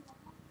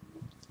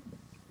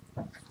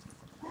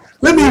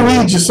 Let me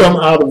read you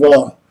something out of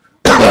out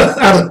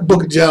of the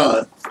book of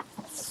John.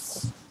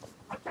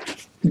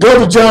 Go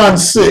to John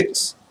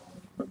 6,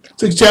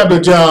 6th chapter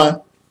of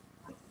John,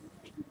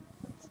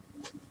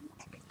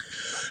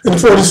 in the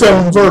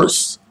 47th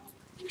verse.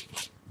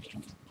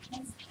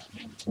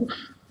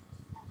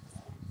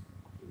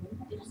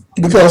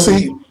 Because,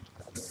 see,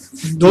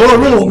 the Lord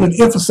really wants me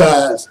to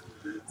emphasize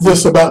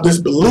this about this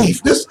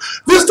belief. This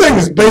thing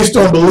is based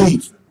on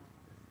belief.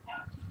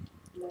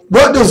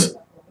 What does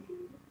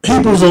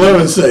Hebrews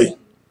 11 say?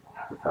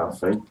 Without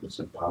faith, it's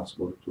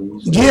impossible to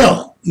please.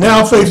 Yeah.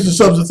 Now faith is the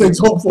substance of things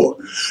hoped for.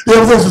 The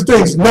evidence of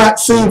things not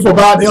seen, for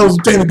by the elders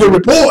obtain a good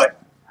report.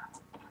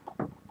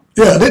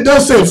 Yeah, it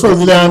does say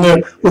further down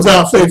there,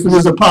 without faith it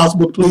is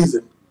impossible to please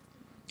him.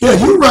 Yeah,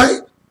 you're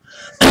right.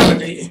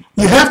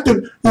 You have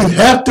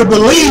to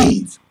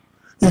believe.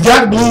 You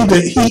got to believe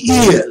that he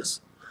is.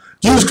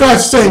 Jesus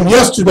Christ is the same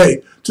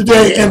yesterday,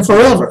 today, and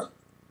forever.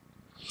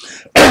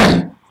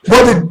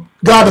 What did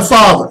God the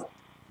Father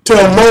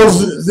tell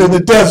Moses in the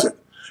desert?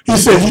 He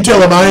said, you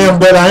tell him I am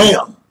that I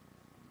am.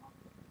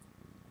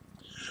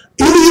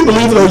 Either you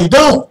believe it or you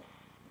don't.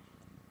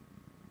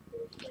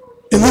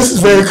 And this is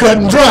very cut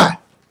and dry.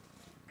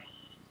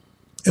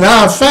 And I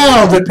have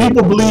found that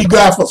people believe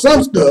God for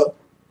some stuff,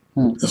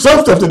 and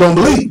some stuff they don't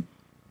believe.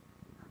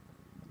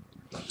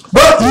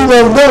 But you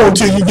won't know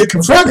until you get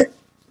confronted.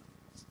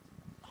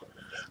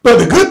 But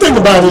the good thing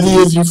about it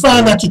is you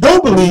find out you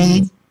don't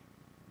believe,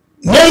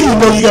 now you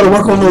know you got to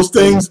work on those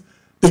things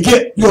to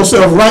get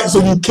yourself right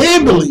so you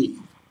can believe.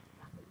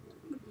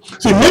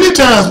 See, many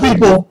times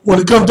people, when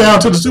it comes down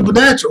to the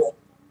supernatural,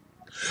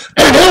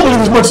 and they don't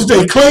believe as much as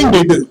they claim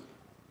they do.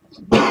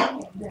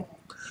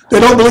 They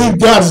don't believe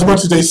God as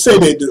much as they say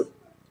they do.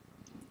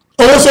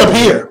 Oh, what's up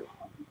here?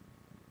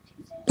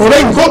 Well,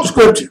 they can quote the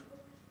scripture.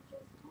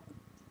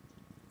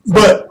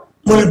 But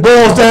when it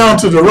boils down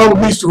to the rubber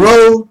meets the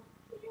road,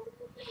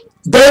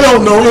 they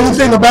don't know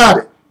anything about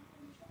it.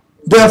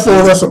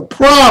 Therefore, that's a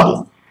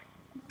problem.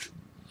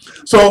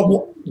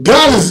 So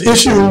God is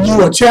issuing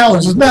you a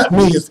challenge. It's not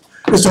me.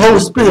 It's the Holy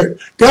Spirit.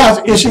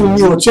 God's issuing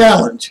you a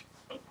challenge.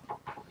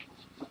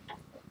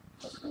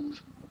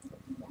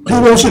 He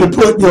wants you to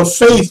put your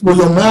faith where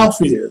your mouth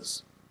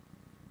is.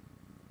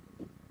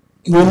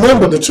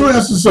 Remember, the true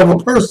essence of a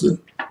person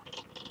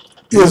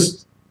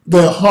is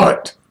their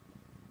heart,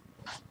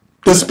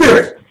 the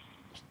spirit.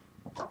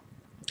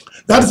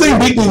 Not the thing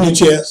beating in your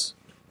chest,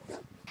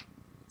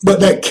 but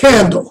that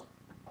candle.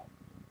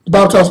 The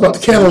Bible talks about the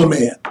candle of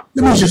man.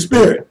 That means your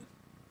spirit,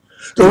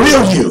 the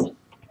real you,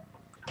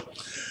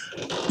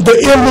 the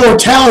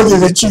immortality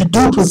that you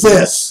do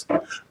possess.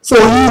 For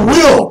you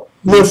will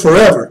live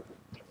forever,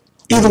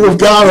 either with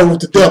God or with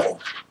the devil.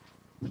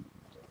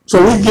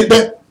 So we get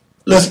that.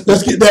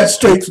 Let's get that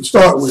straight to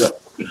start with.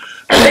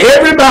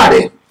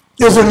 Everybody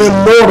is an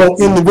immortal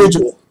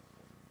individual.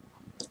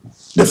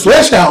 The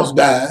flesh house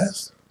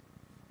dies,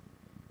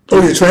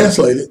 or you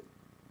translate it,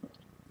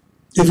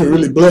 if you're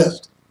really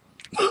blessed.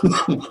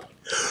 Because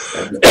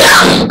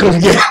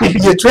if you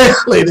get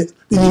translated,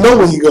 then you know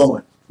where you're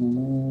going.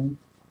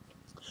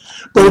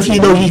 But if you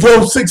know you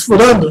go 6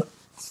 foot under,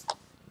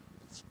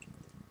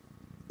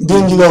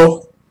 then you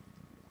know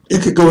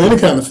it could go any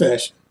kind of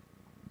fashion.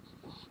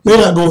 May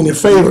not go in your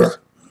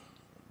favor.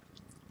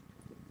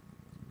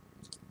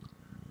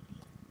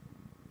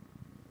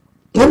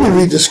 Let me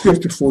read the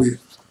scripture for you. It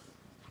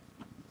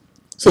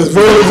says,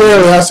 verily,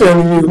 verily, I say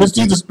unto you, and this is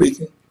Jesus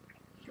speaking,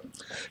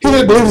 he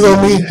that believes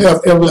on me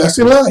have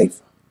everlasting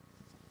life.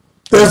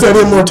 There's that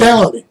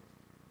immortality.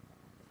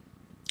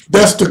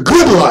 That's the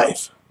good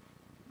life.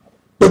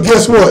 But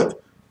guess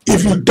what?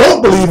 If you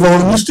don't believe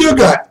on him, you still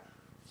got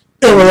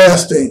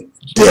everlasting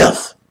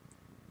death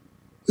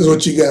is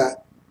what you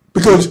got.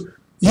 Because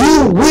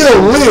you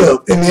will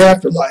live in the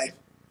afterlife.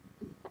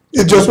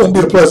 It just won't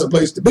be a pleasant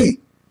place to be.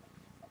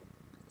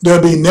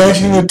 There'll be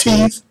gnashing of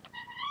teeth,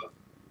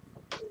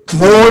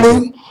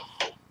 mourning,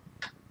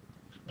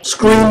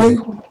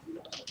 screaming,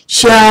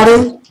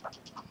 shouting,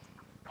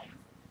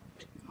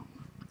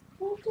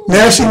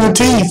 gnashing of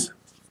teeth,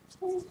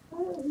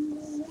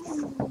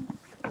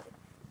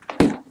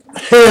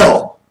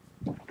 hell,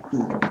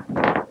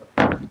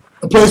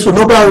 a place where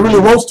nobody really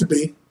wants to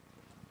be,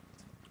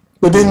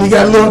 but then you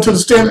got to live up to the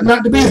standard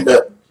not to be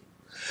there.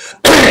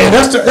 And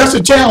that's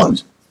the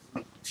challenge.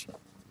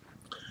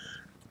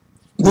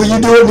 Will you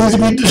do it needs to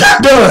be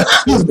done?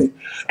 Excuse me.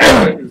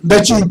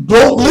 That you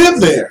don't live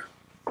there.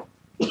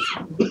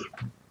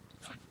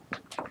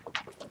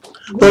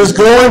 But it's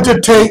going to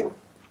take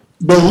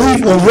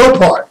belief on your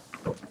part.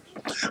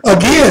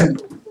 Again,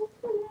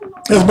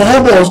 as my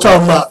homeboy was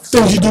talking about,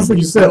 things you do for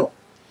yourself.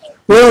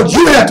 Well,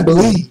 you have to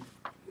believe.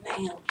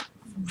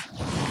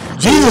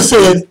 Jesus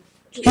said,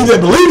 he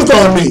that believeth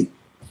on me.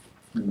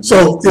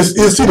 So,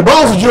 see, the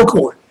balls is your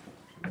court.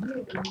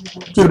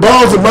 See, the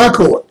balls in my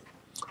court.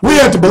 We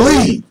have to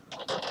believe.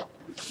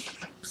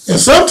 And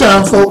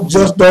sometimes folks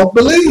just don't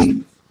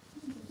believe.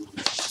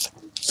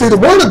 See, the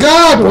word of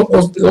God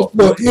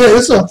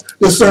it's a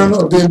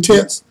discernment of the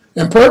intents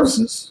and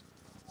purposes.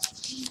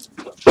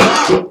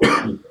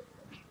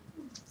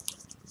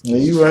 Yeah,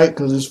 you're right,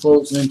 because it's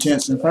folks'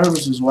 intents and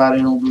purposes why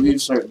they don't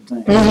believe certain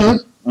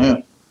things.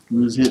 Yeah,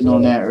 we was hitting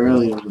on that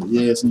earlier, but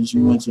yeah, since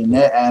you mentioned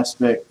that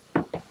aspect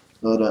of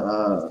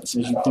the,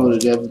 since you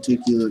quoted that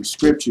particular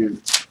scripture,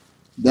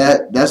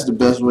 that's the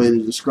best way to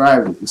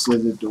describe it. It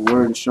says that the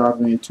word is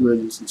sharper than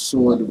two-edged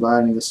sword,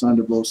 dividing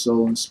asunder both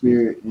soul and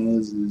spirit, and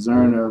is the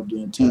discerner of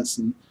the intents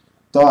and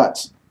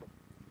thoughts.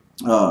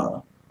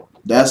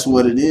 That's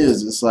what it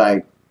is. It's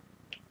like,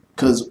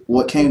 because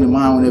what came to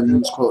mind whenever you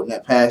was quoting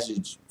that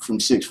passage from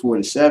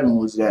 647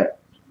 was that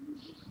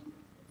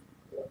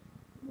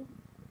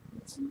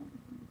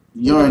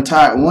your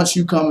entire, once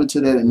you come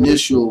into that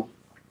initial,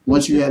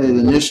 once you had that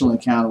initial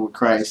encounter with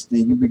Christ,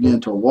 then you begin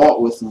to walk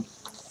with him.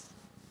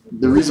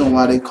 The reason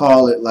why they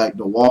call it like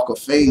the walk of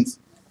faith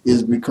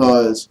is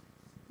because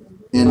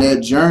in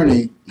that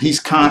journey, he's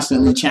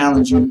constantly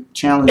challenging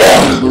you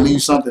to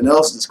believe something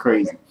else is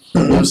crazy.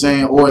 You know what I'm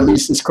saying? Or at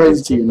least it's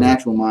crazy to your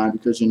natural mind,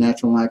 because your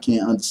natural mind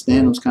can't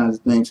understand those kinds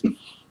of things.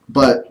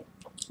 But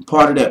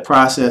part of that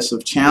process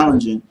of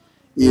challenging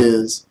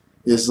is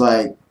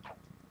like,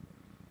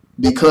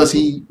 because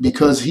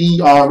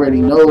he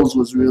already knows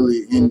what's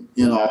really in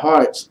our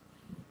hearts,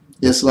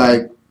 it's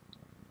like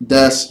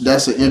that's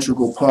an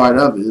integral part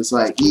of it. It's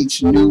like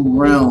each new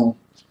realm,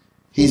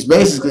 he's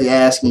basically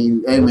asking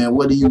you, hey man,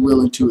 what are you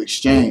willing to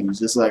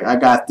exchange? It's like, I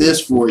got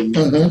this for you,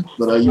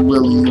 but are you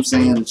willing, you know what I'm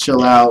saying, to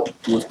chill out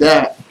with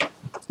that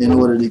in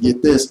order to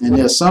get this? And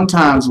there's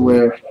sometimes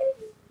whenever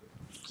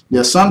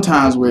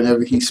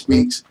he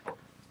speaks,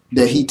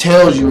 that he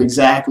tells you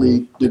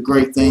exactly the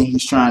great thing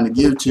he's trying to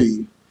give to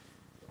you.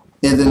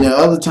 And then there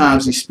are other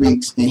times he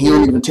speaks and he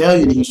don't even tell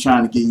you that he's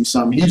trying to give you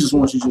something. He just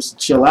wants you just to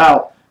chill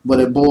out. But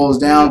it boils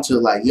down to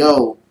like,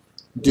 yo,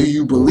 do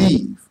you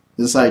believe?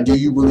 It's like, do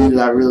you believe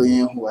that I really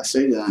am who I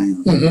say that I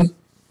am?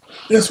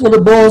 That's what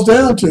it boils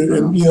down to.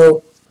 And you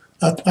know,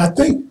 I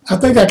think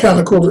I kind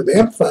of quoted the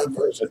Amplified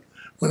version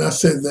when I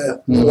said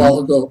that a while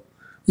ago.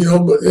 You know,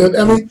 but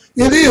I mean,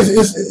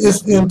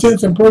 it's the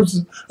intents and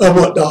purposes of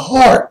what the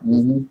heart.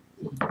 You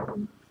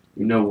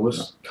know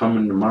what's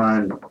coming to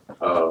mind?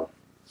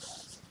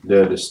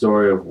 The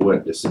story of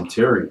what the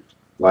centurion,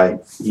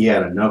 like, he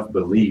had enough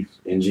belief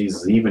in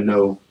Jesus, even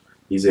though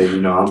he said, you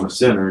know, I'm a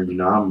sinner, you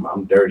know,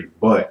 I'm dirty,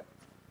 but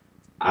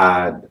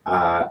I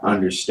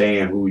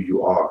understand who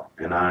you are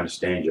and I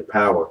understand your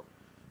power.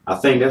 I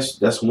think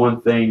that's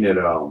one thing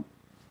that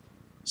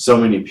so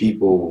many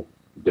people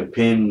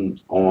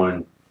depend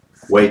on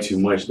way too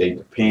much. They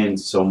depend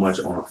so much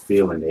on a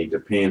feeling. They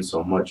depend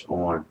so much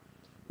on,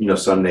 you know,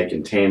 something they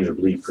can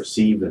tangibly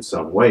perceive in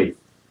some way,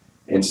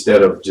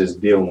 instead of just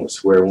dealing with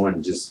square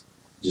one, just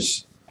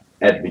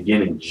at the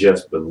beginning,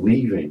 just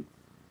believing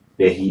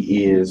that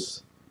he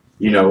is,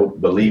 you know,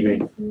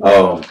 believing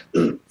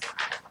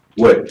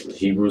what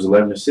Hebrews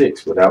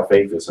 11:6, without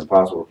faith it's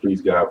impossible to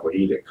please God, for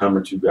he that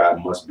cometh to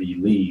God must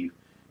believe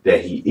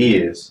that he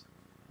is.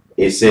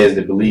 It says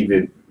to believe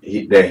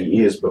that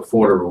he is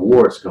before the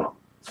rewards come,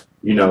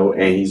 you know,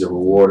 and he's a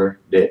rewarder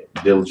that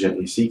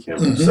diligently seek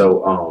him.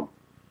 So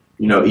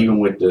you know, even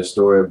with the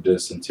story of the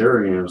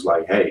centurion, it was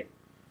like, hey,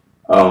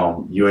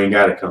 you ain't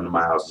got to come to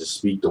my house. Just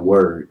speak the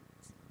word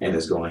and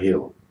it's going to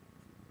heal him.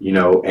 You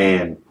know,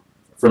 and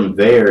from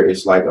there,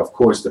 it's like, of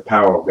course, the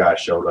power of God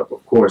showed up.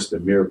 Of course, the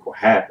miracle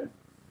happened.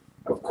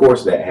 Of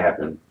course, that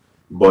happened.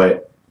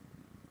 But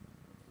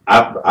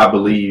I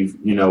believe,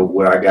 you know,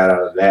 what I got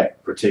out of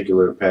that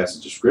particular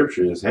passage of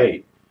scripture is,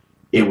 hey,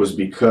 it was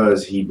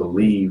because he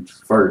believed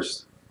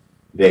first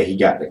that he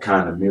got the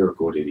kind of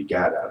miracle that he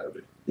got out of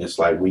it. It's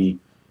like we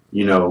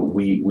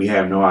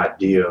have no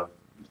idea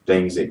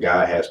things that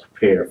God has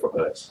prepared for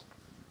us.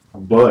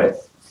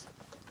 But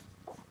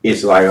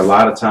it's like a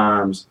lot of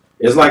times,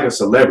 it's like a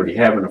celebrity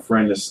having a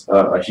friend that's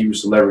a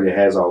huge celebrity that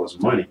has all this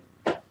money.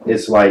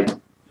 It's like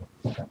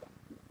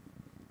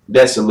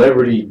that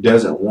celebrity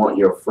doesn't want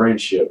your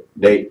friendship.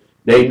 They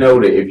know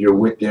that if you're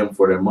with them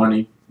for their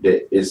money,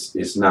 that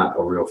it's not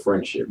a real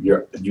friendship.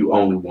 You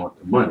only want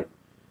the money.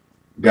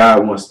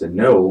 God wants to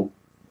know,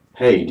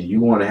 hey, do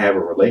you want to have a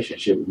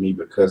relationship with me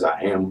because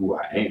I am who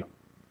I am?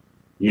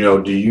 You know,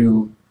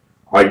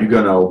 are you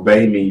going to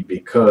obey me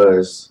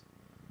because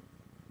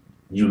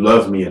you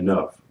love me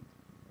enough?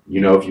 You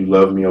know, if you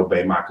love me,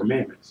 obey my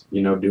commandments.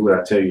 You know, do what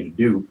I tell you to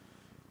do.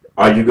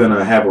 Are you going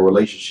to have a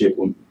relationship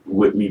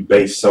with me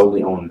based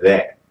solely on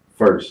that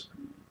first?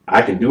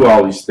 I can do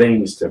all these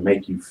things to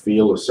make you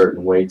feel a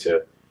certain way,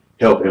 to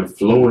help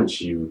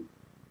influence you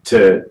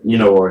to, you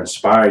know, or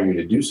inspire you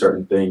to do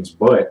certain things.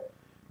 But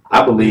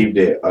I believe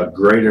that a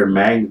greater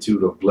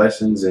magnitude of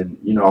blessings and,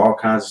 you know, all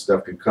kinds of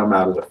stuff can come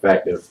out of the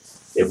fact of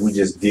if we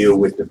just deal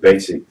with the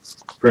basic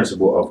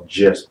principle of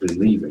just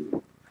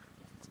believing,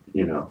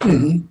 you know.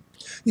 Mm-hmm.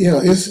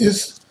 Yeah,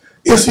 it's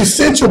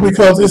essential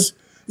because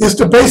it's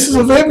the basis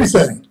of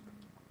everything.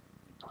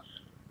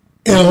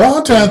 And a lot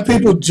of times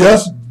people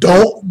just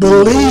don't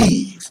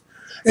believe.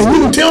 And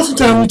you can tell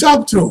sometimes when you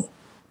talk to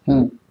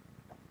them.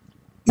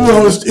 You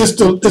know, it's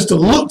the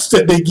looks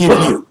that they give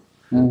you.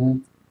 Mm-hmm.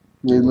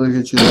 They look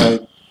at you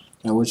like,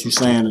 and what you're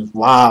saying is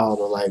wild,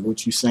 or like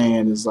what you're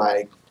saying is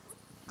like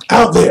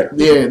Out there.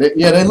 Yeah,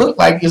 they look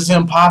like it's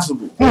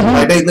impossible. Mm-hmm.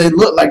 Like they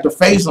look like the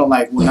face on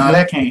like, well, nah,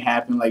 that can't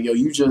happen. Like, yo,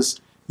 you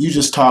just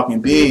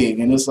talking big,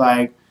 and it's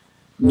like,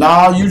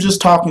 nah, you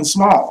just talking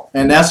small,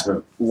 and that's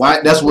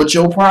why. That's what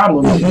your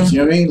problem is. Mm-hmm. You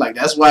know what I mean? Like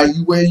that's why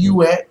you where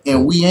you at,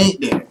 and we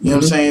ain't there. You know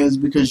what I'm saying? It's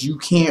because you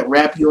can't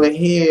wrap your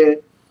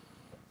head.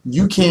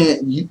 You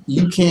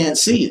can't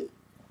see it.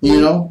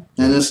 You know,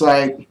 and it's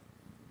like,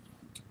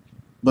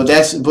 but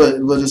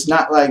it's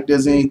not like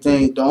there's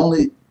anything.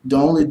 The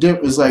only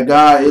difference is like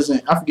God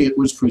isn't. I forget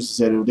which priest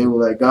said it. They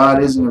were like,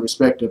 God isn't a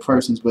respecter of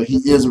persons, but He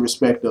is a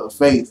respecter of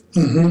faith.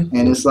 Mm-hmm.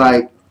 And it's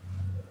like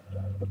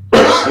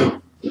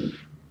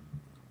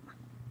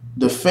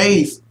the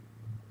faith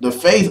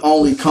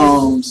only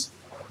comes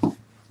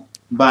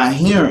by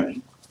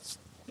hearing,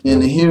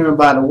 and the hearing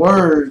by the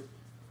word.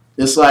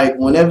 It's like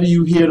whenever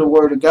you hear the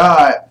word of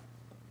God,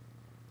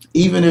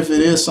 even if it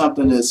is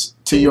something that's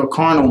to your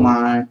carnal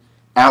mind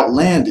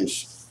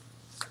outlandish,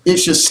 it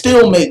should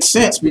still make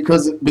sense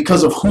because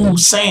of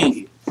who's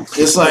saying it.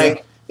 It's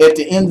like at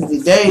the end of the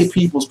day,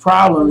 people's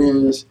problem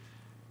is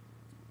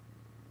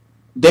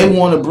they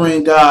want to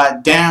bring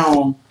God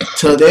down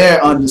to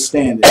their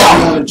understanding.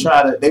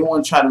 They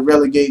want to try to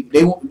relegate.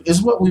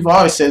 It's what we've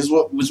always said. It's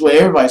what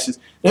everybody says.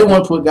 They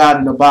want to put God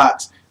in a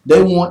box.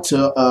 They want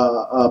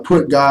to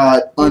put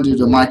God under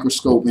the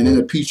microscope and in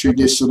a petri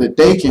dish so that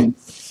they can,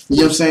 you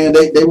know what I'm saying?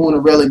 They want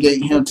to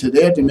relegate Him to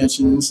their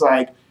dimension. It's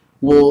like,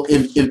 well,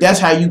 if that's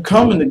how you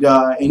come into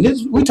God, and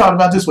we talked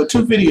about this 2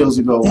 videos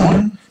ago.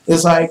 Mm-hmm.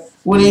 It's like,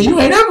 well, then you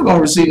ain't ever gonna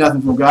receive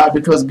nothing from God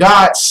because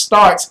God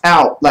starts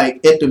out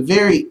like at the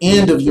very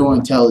end of your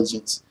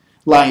intelligence.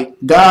 Like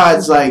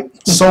God's like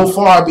so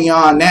far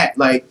beyond that.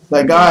 Like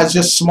God's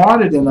just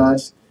smarter than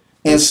us,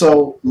 and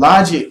so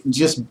logic,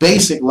 just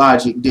basic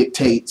logic,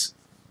 dictates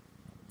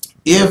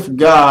if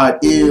God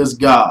is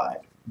God,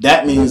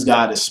 that means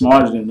God is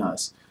smarter than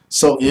us.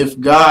 So if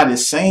God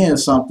is saying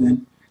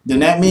something, then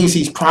that means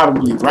He's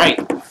probably right.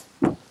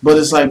 But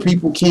it's like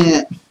people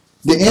can't.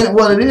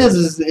 What it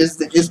is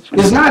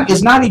it's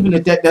not even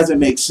that doesn't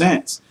make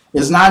sense.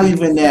 It's not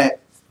even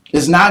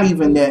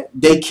that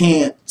they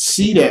can't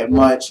see that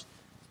much.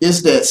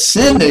 It's that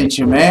sin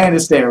nature, man.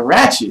 It's that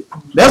ratchet.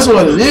 That's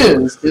what it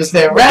is. It's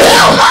that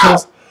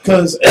ratchet.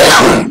 Because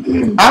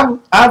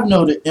I've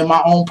noted in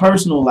my own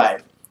personal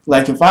life,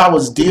 like if I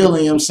was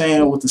dealing, you know what I'm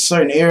saying, with a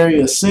certain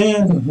area of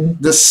sin,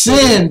 Mm-hmm. the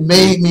sin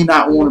made me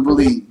not want to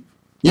believe.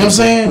 You know what I'm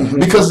saying? Mm-hmm.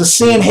 Because the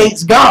sin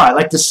hates God.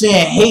 Like the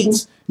sin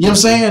hates, you know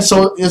what I'm saying?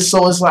 So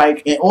it's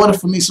like in order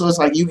for me, so it's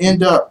like you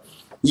end up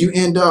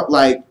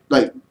like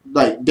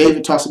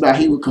David talks about,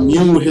 he would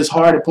commune with his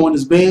heart upon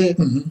his bed.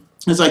 Mm-hmm.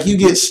 It's like you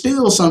get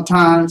still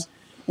sometimes,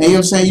 and you know what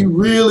I'm saying, you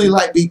really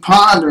like be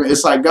pondering.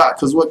 It's like God,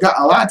 because what God,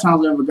 a lot of times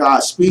whenever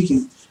God's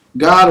speaking,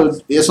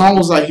 it's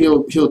almost like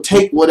he'll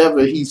take whatever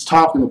He's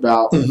talking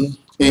about, Mm-hmm.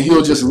 and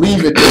He'll just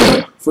leave it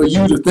there for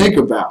you to think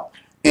about.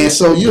 And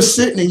so you're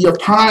sitting and you're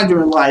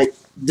pondering like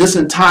this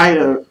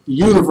entire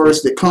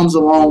universe that comes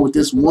along with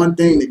this one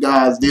thing that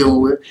God's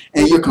dealing with,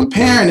 and you're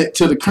comparing it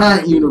to the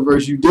current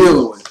universe you're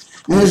dealing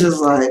with. And it's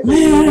just like,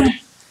 man,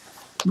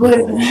 but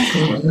it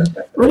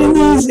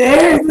means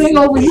everything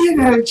over here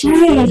gotta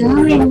change.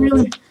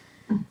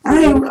 I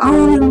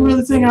don't even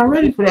really think I'm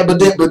ready for that. But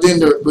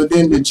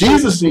then the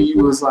Jesus in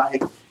you is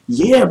like,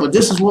 yeah, but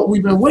this is what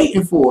we've been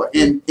waiting for.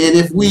 And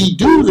if we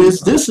do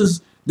this, this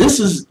is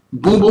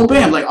boom, boom,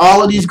 bam. Like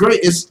all of these great,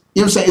 it's,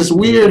 you know what I'm saying? It's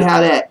weird how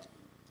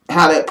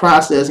that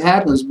process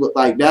happens, but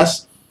like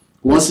that's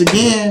once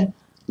again,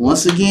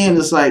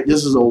 it's like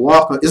this is a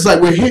walk. It's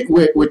like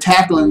we're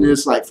tackling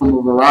this like from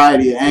a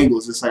variety of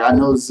angles. It's like I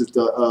noticed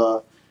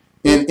that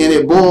and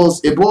it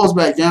boils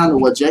back down to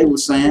what Jay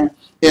was saying,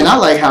 and I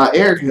like how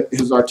Eric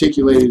has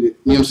articulated it.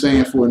 You know what I'm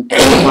saying, for a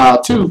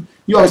while too.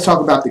 You always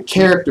talk about the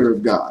character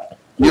of God.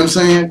 You know what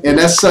I'm saying, and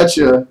that's such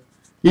a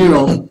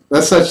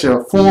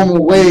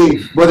formal way,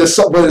 but it's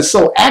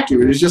so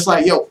accurate. It's just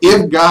like, yo,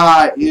 if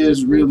God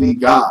is really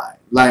God,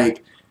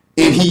 like,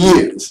 and He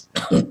is,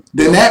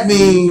 then that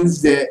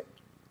means that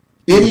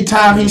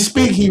anytime He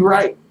speaks, He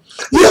right.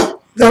 Yeah,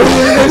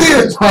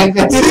 it is. Like,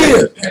 It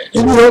is.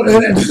 And,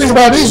 and the thing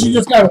about this, you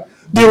just gotta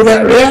deal with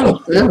that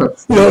reality. Yeah.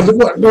 You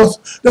know,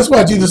 that's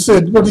why Jesus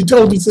said, what he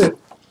told, he said,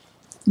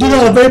 "Do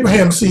not of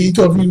Abraham's seed,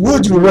 because if you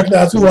would, you would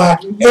recognize who I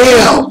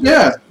am."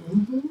 Yeah.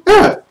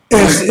 Yeah.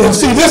 And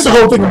see, that's the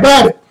whole thing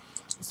about it.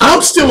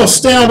 I'm still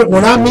astounded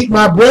when I meet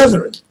my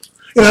brethren.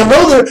 And I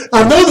know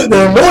that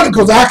they're anointed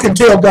because I can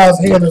tell God's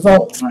hand is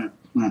on.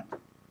 Right.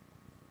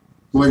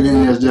 Well,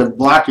 then there's just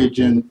blockage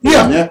in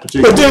that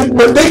particular.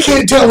 But they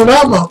can't tell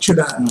that I'm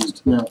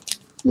Monctonized. Yeah.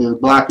 There's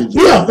blockage.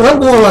 Yeah, and I'm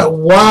going like,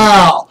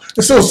 wow.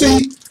 And so,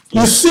 see,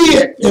 you see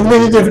it in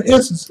many different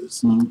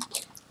instances. And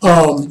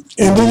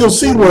then you'll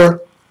see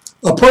where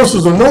a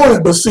person's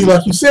anointed, but see,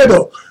 like you said,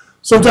 though,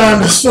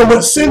 sometimes there's so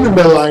much sin in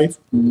their life,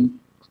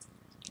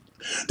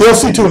 they'll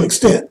see to an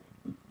extent.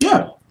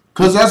 Yeah.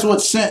 Because that's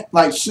what sin,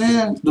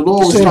 the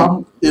Lord was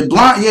talking, it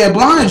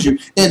blinds you,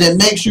 and it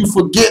makes you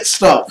forget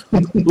stuff,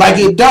 like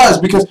it does.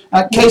 Because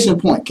case in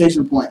point,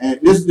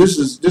 and this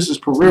is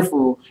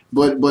peripheral,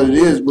 but it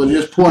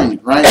is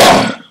poignant,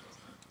 right?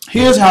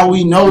 Here's how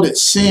we know that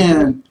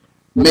sin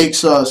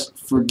makes us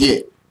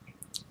forget,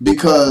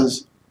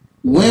 because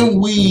when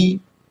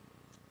we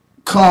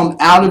come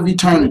out of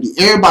eternity,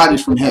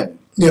 everybody's from heaven.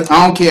 Yeah.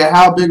 I don't care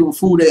how big of a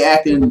fool they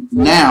acting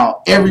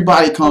now,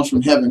 everybody comes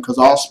from heaven because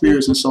all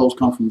spirits and souls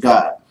come from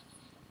God.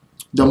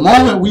 The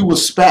moment we were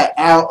spat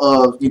out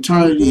of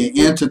eternity and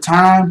into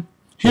time,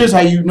 here's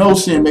how you know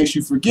sin makes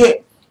you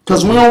forget,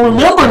 because we don't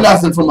remember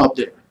nothing from up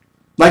there.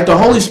 Like the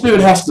Holy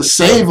Spirit has to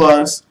save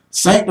us,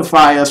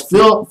 sanctify us,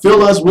 fill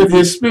us with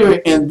His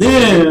Spirit, and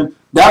then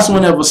that's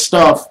whenever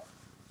stuff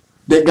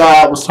that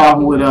God was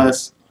talking with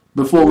us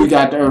before we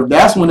got to earth,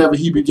 that's whenever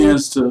He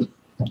begins to, you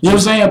know what I'm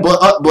saying?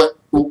 But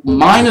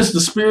minus the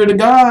Spirit of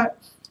God,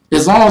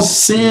 as long as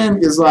sin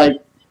is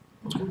like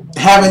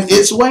having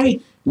its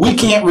way, we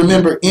can't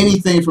remember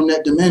anything from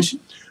that dimension.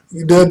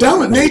 The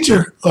Adamic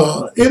nature,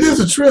 it is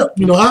a trip.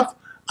 You know,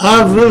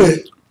 I've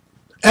really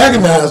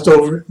agonized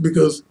over it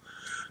because,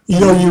 you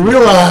know, you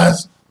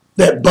realize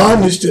that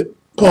bondage that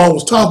Paul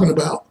was talking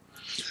about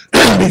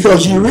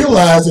because you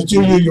realize that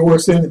you're your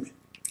worst enemy.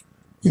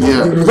 You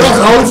know, because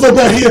all the folk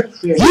out here,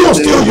 you're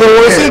still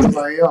your worst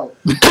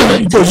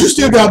enemy because you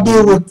still got to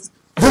deal with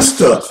this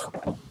stuff,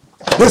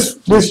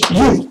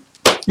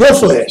 your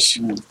flesh.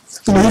 You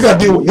know, you got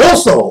to deal with your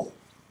soul.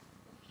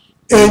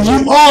 And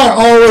you are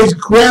always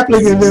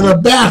grappling and in a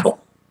battle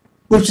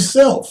with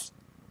yourself.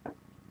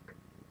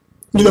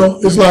 You know,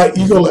 it's like,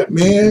 you go like,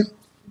 man,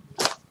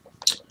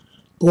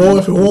 boy,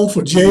 if it weren't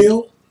for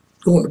jail,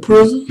 going to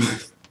prison,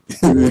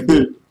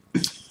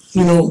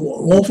 you know,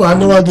 won't for I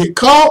know I get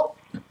caught,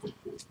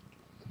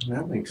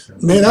 That makes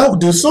sense. man, I would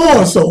do so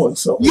and so and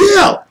so.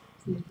 Yeah,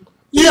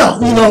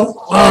 you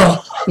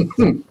know,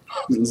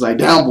 It's like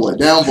down boy.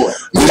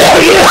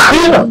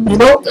 yeah, you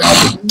know,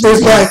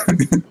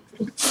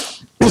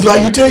 it's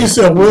like you tell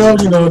yourself,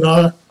 well, you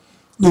know,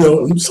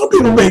 some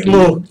people make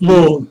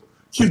little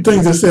cute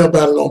things they say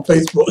about it on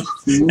Facebook,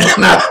 and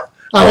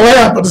I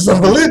laugh, but there's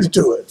some validity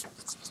to it.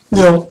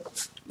 You know,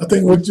 I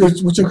think what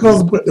your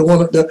cousin put the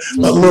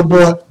little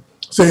boy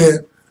saying,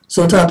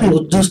 sometimes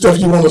people do stuff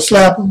you want to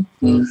slap them,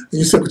 and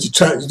you said, but you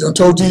done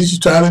told Jesus you're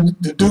trying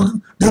to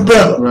do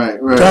better, Right.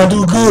 trying to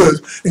do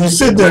good, and you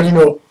sit there, you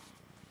know,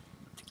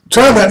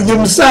 trying not to give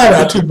them the side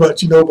eye too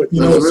much, you know, but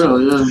you know,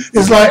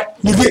 it's like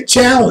you get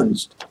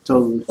challenged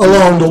Totally.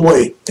 along the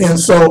way, and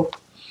so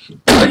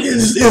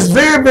it's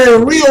very,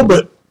 very real.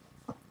 But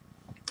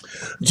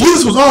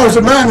Jesus was always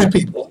reminding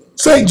people.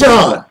 St.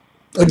 John,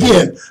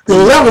 again, the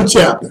 11th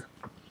chapter,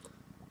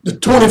 the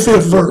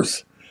 25th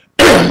verse.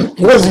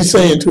 What is he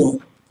saying to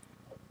him?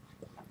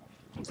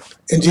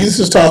 And Jesus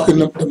is talking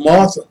to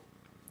Martha,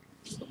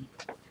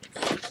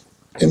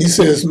 and he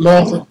says,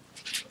 Martha.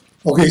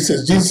 Okay, he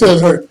says, Jesus says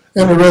to her,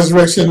 "And the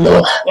resurrection and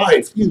the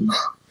life. He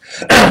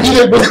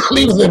that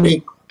believes in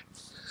me,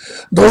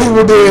 though he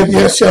were dead,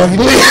 yet shall he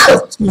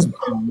live." Excuse me.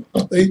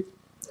 Okay.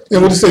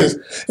 And what it says,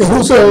 "And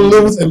whosoever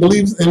liveth and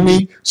believes in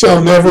me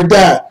shall never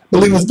die."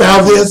 Believest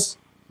thou this?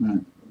 Right.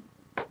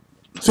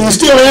 So you're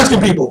still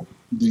asking people,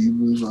 Do you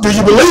believe? do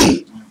you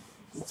believe?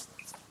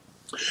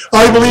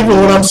 Are you believing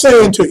what I'm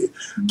saying to you?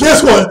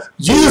 Guess what?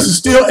 Jesus is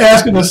still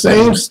asking the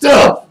same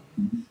stuff.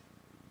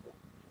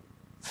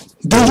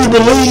 Do you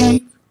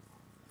believe?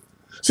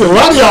 See, a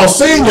lot of y'all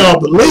saying y'all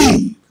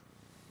believe,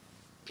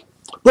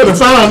 but the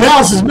final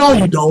analysis, no,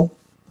 you don't.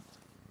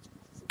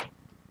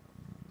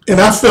 And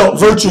I felt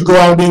virtue go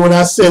out of me when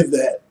I said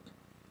that.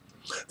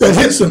 That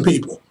hit some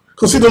people.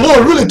 Because see, the Lord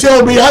really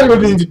told me I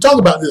really need to talk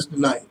about this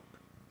tonight.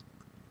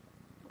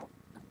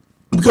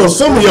 Because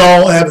some of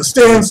y'all at a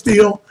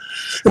standstill.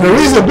 And the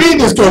reason being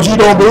is because you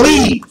don't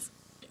believe.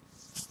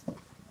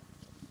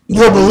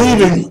 You're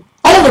believing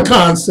on the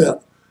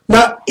concept,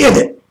 not in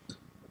it.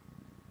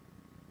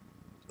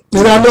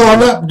 And I know I'm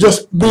not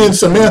just being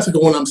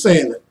semantical when I'm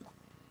saying it.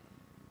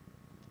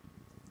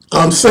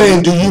 I'm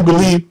saying, do you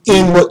believe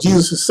in what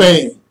Jesus is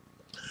saying?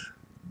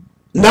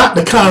 Not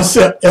the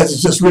concept as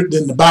it's just written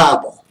in the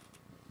Bible.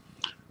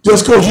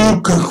 Just because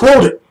you can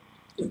quote it,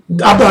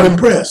 I'm not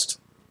impressed.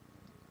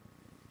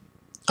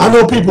 I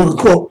know people can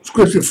quote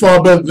scripture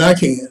far better than I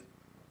can.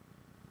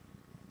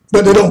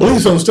 but they don't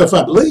believe some of the stuff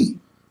I believe.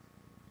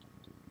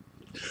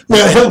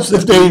 Now, it helps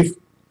if they've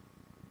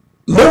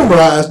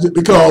memorized it,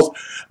 because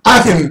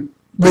I can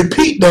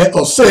repeat that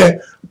or say,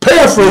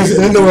 paraphrase it,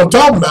 and they know what I'm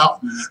talking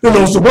about. They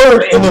know it's the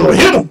word, and it'll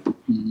hit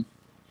them.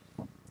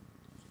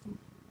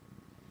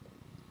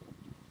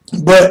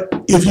 But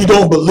if you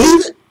don't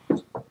believe it,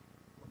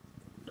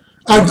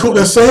 I can quote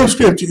that same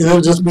scripture, and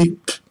it'll just be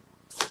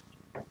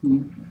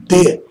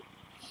dead.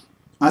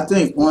 I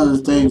think one of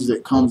the things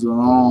that comes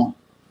along,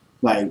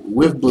 like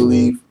with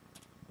belief,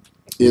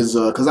 is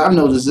because I've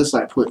noticed this,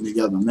 like putting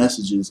together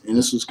messages, and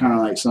this was kind of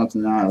like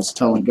something that I was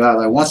telling God.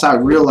 Like once I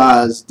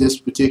realized this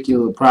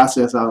particular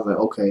process, I was like,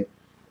 okay,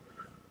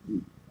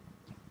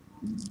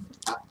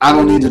 I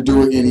don't need to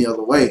do it any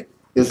other way.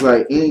 It's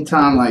like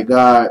anytime like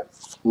God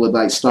would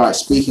like start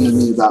speaking to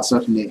me about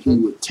something that He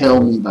would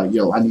tell me like,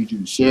 yo, I need you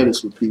to share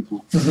this with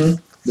people.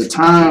 The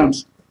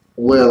times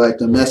where like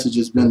the message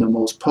has been the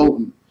most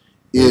potent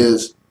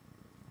is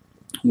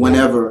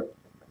whenever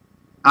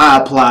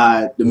I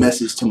applied the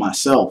message to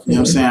myself. You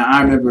know what I'm saying?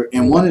 I remember,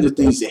 and one of the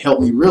things that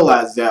helped me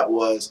realize that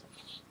was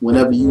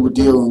whenever you were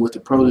dealing with the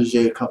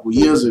protege a couple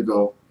years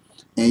ago,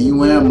 and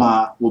you and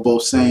Ma were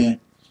both saying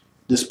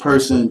this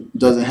person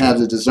doesn't have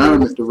the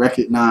discernment to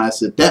recognize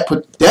that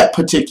that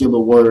particular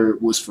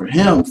word was for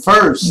him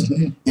first,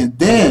 and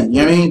then, you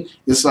know what I mean?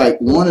 It's like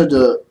one of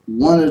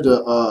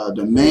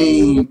the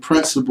main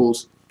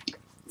principles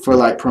for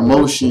like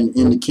promotion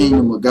in the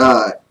kingdom of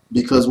God.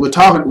 Because we're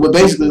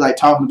basically like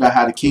talking about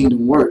how the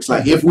kingdom works.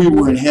 Like if we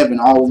were in heaven,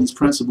 all of these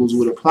principles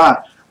would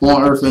apply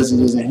on earth as it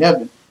is in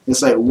heaven.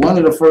 It's like one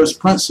of the first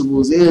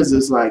principles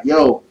is like,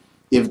 yo,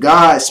 if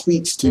God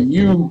speaks to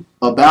you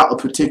about a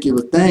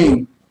particular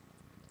thing,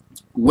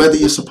 whether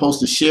you're supposed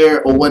to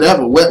share or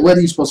whatever, whether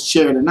you're supposed to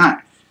share it or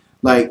not,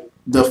 like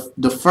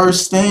the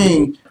first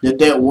thing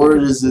that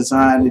word is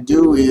designed to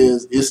do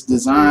is it's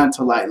designed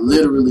to like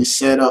literally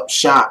set up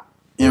shop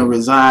and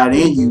reside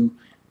in you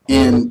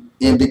and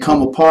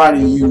become a part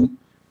of you,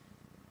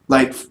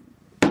 like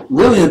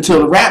really until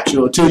the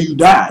rapture, until you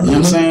die. You know what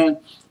I'm saying?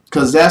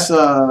 Because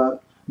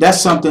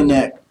that's something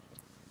that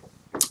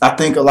I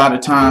think a lot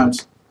of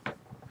times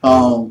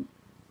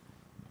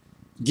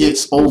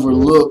gets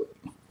overlooked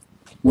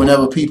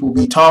whenever people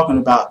be talking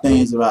about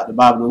things about the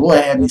Bible. The Lord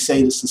had me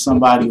say this to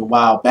somebody a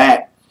while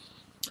back,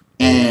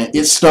 and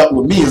it stuck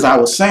with me as I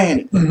was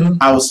saying it.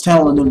 I was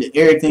telling them that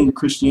everything in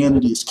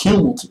Christianity is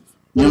cumulative.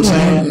 You know what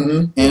I'm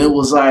saying? And it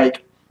was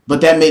like, but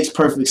that makes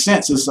perfect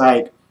sense. It's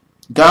like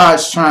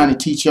God's trying to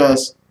teach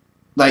us,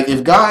 like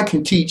if God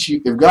can teach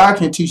you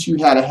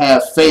how to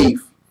have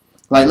faith,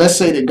 like let's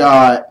say that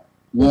God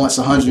wants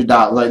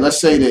 $100. Like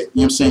let's say that, you know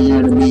what I'm saying, you're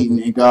in a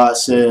meeting and God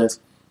says,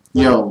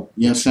 yo, you know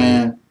what I'm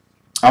saying,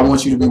 I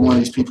want you to be one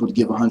of these people to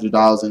give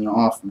 $100 in your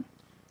offering.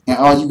 And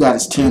all you got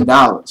is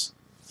 $10.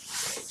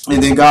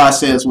 And then God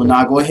says, well,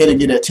 now go ahead and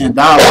get that $10.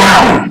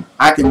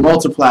 I can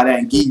multiply that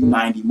and give you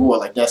 90 more.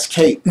 Like, that's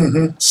cake.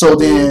 So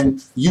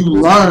then you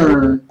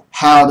learn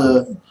how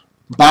to,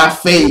 by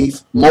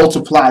faith,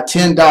 multiply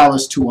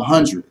 $10 to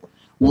 100.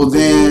 Well,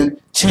 then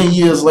 10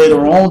 years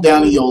later on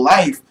down in your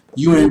life,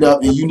 you end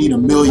up and you need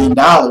 $1 million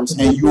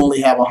and you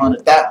only have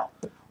 100,000.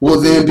 Well,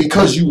 then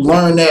because you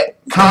learned that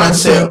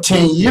concept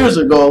 10 years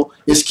ago,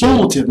 it's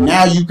cumulative.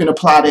 Now you can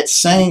apply that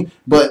same,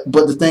 but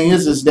the thing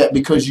is that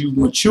because you've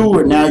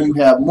matured, now you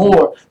have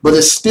more, but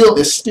it's still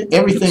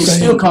everything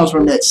still comes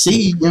from that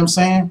seed, you know what I'm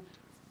saying?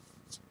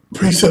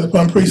 Precept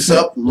upon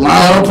precept,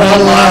 line upon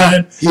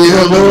line, here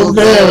a little,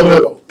 there a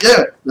little.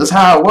 Yeah, that's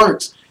how it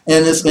works.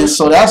 And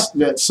so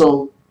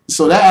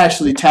that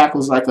actually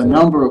tackles like a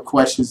number of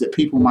questions that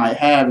people might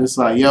have. It's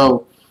like,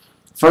 yo,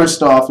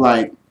 first off,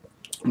 like,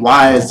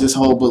 why is this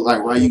whole book,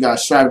 like, why you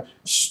guys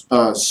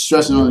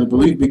stressing on the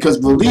belief? Because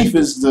belief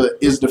is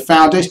the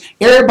foundation.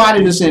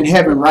 Everybody that's in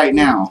heaven right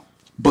now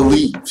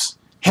believes.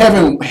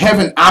 Heaven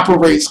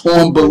operates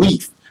on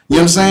belief. You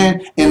know what I'm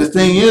saying? And the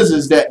thing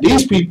is that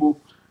these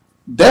people,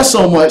 they're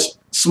so much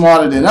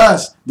smarter than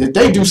us that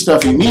they do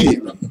stuff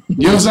immediately.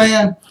 You know what I'm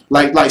saying?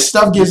 Like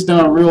stuff gets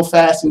done real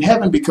fast in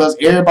heaven because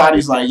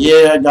everybody's like,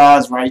 yeah,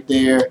 God's right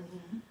there.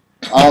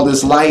 All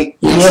this light,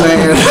 you know what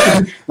I'm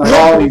saying? Like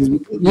all these, you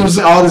know what I'm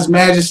saying? All this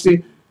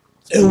majesty.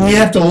 And we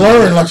have to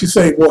learn, like you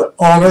say, what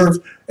on earth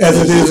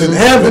as it is in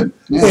heaven.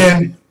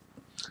 And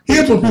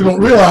here's what people don't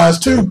realize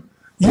too.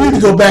 You need to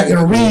go back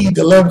and read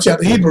the 11th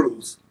chapter of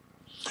Hebrews,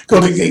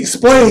 because it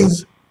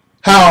explains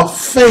how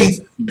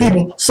faith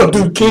people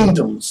subdued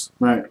kingdoms.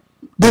 Right.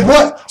 Did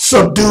what?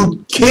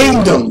 Subdued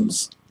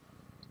kingdoms.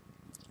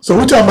 So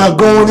we're talking about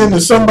going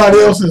into somebody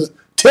else's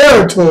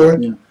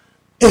territory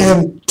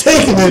and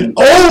taking it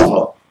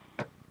over.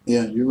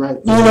 Yeah, you're right.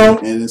 You know,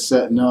 and it's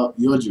setting up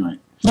your joint.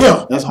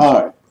 Yeah, that's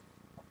hard.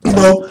 You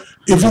know,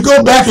 if you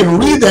go back and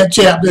read that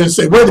chapter and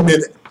say, "Wait a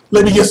minute,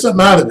 let me get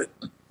something out of it,"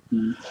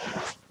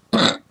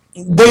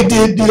 they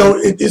did. You know,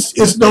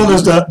 it's known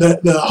as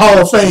the Hall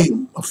of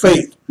Fame of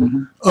Faith.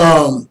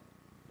 Go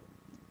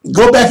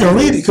back and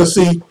read it, because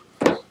see,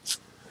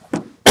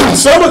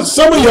 some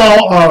of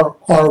y'all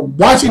are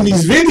watching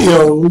these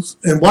videos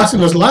and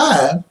watching us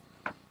live,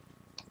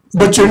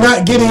 but you're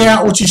not getting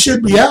out what you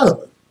should be out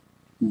of it.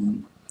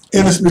 Mhm.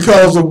 And it's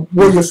because of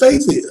where your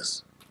faith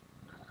is.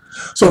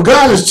 So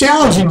God is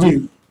challenging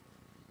you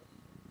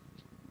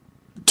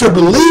to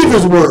believe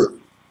His word.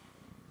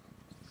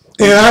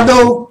 And I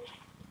know,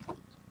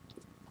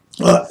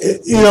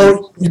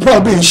 you're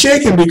probably being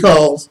shaken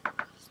because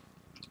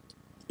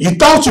you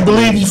thought you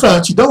believed, you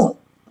found you don't.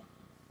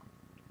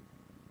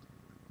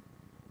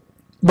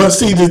 But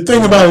see, the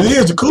thing about it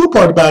is, the cool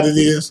part about it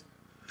is,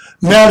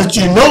 now that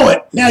you know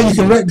it, now you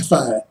can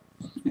rectify it.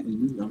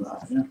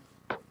 Yeah.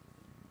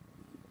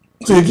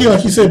 So again,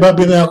 like you said about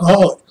being an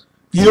alcoholic,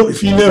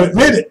 if you never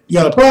admit it, you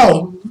got a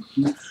problem.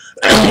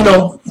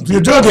 If you're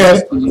a drug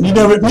addict, and you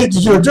never admit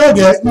that you're a drug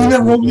addict, you're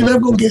never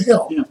gonna get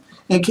help. Yeah.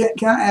 And can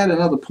I add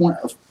another point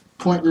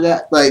to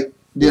that? Like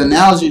the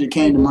analogy that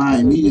came to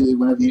mind immediately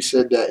whenever you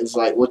said that is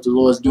like what the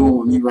Lord's doing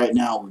with me right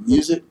now with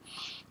music.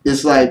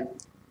 It's like,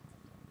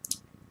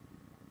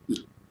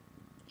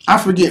 I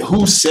forget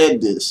who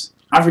said this.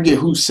 I forget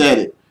who said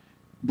it.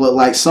 But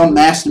like some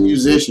master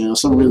musician or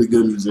some really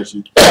good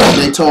musician,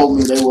 they told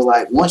me, they were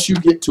like, once you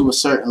get to a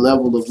certain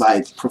level of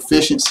like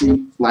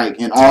proficiency, like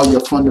in all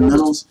your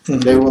fundamentals,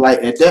 they were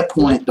like, at that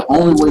point, the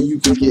only way you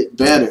can get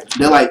better,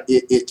 they're like,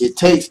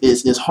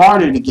 it's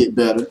harder to get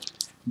better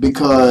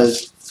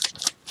because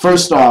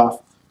first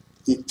off,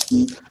 it's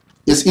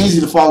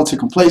easy to fall into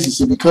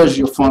complacency because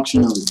you're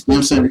functionally, you know what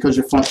I'm saying? Because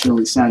you're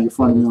functionally sound, you're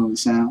fundamentally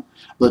sound.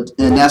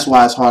 And that's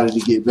why it's harder to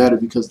get better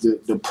because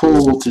the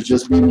pull to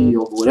just be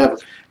mediocre, whatever.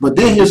 But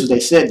then here's what they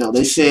said though.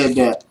 They said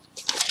that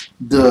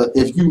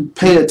if you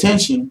pay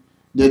attention,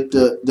 that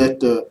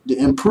the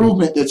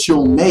improvement that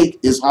you'll make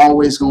is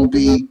always going to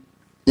be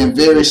in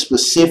very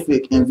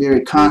specific and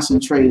very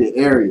concentrated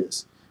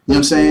areas. You know what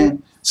I'm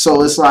saying?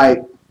 So it's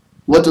like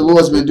what the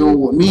Lord's been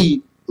doing with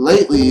me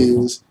lately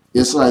is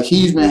it's like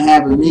He's been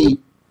having me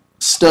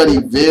study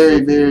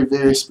very, very,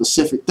 very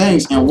specific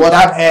things. And what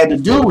I've had to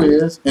do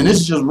is, and this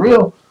is just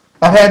real,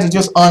 I've had to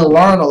just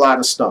unlearn a lot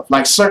of stuff,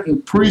 like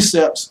certain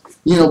precepts,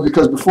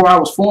 because before I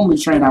was formally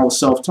trained, I was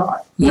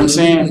self-taught. You know what I'm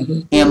saying?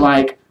 Mm-hmm. And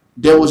like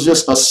there were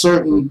just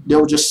certain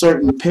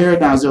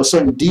paradigms, there were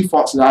certain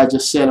defaults that I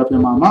just set up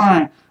in my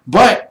mind.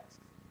 But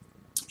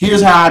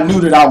here's how I knew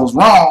that I was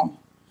wrong,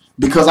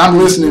 because I'm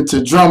listening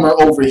to drummer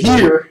over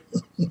here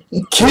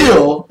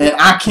kill, and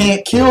I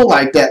can't kill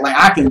like that. Like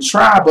I can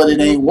try, but it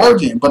ain't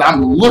working. But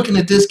I'm looking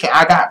at this cat.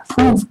 I got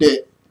proof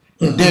that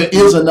there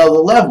is another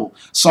level.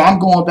 So I'm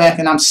going back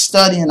and I'm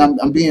studying.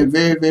 I'm being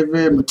very, very,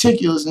 very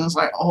meticulous. And it's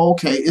like, oh,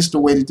 okay, it's the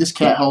way that this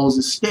cat holds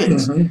his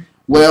sticks. Mm-hmm.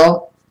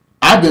 Well,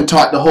 I've been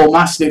taught to hold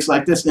my sticks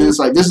like this, and it's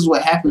like this is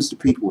what happens to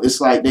people.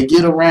 It's like they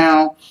get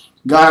around.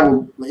 God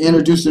will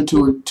introduce them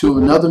to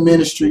another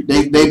ministry.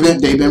 They've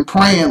been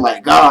praying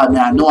like, God,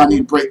 now I know I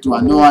need a breakthrough.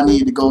 I know I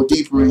need to go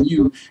deeper in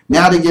you.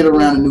 Now they get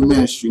around a new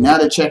ministry. Now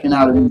they're checking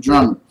out a new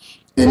drummer.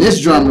 And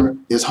this drummer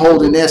is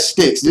holding their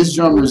sticks. This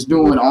drummer is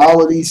doing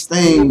all of these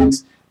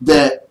things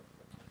that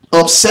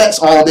upsets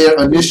all their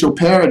initial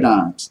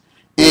paradigms.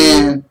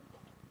 And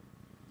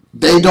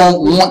they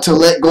don't want to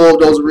let go of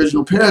those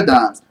original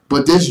paradigms.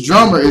 But this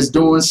drummer is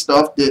doing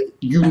stuff that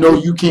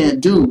you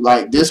can't do.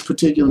 Like this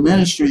particular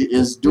ministry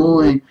is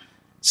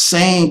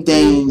saying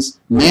things,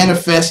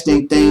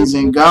 manifesting things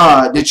in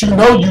God that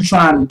you're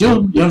trying to do. You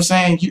know what I'm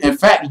saying? In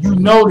fact, you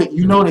know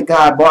that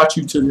God brought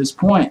you to this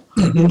point.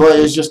 Mm-hmm. But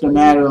it's just a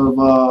matter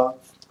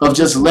of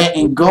just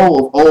letting go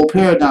of old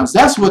paradigms.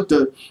 That's what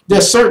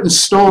there's certain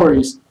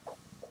stories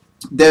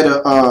that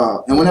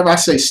are, and whenever I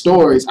say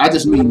stories, I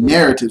just mean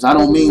narratives. I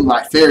don't mean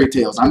like fairy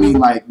tales. I mean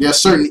like there are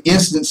certain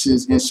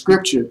instances in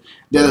Scripture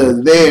that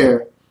are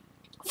there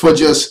for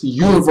just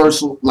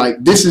universal, like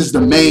this is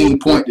the main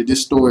point that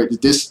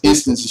this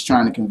instance is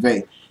trying to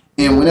convey.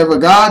 And whenever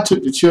God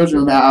took the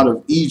children out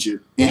of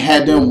Egypt and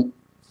had them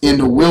in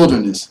the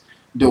wilderness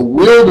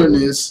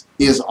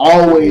is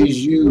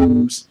always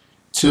used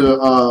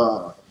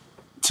to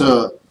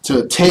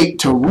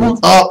root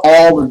up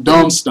all the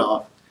dumb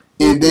stuff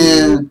and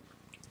then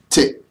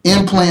to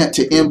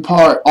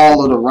impart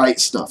all of the right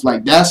stuff.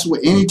 Like that's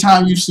what,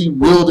 anytime you see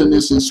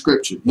wilderness in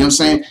Scripture, you know what I'm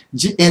saying?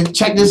 And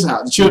check this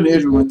out, the children of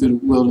Israel went through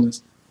the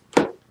wilderness.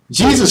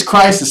 Jesus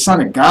Christ, the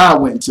Son of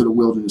God, went into the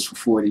wilderness for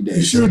 40 days.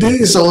 He sure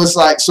did. So it's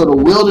like, so the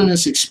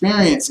wilderness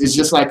experience is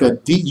just like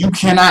you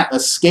cannot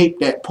escape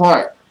that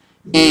part.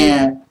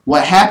 And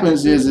what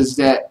happens is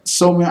that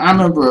I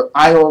remember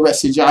Io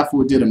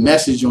Resijafu did a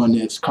message on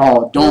this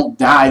called "Don't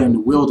Die in the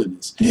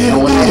Wilderness." Yeah,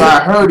 and whenever I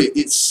heard it,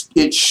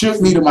 it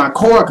shook me to my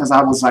core because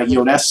I was like,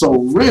 "Yo, that's so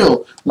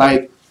real."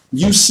 Like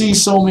you see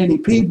so many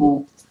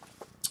people,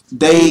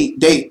 they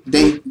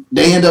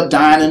end up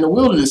dying in the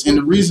wilderness, and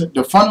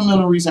the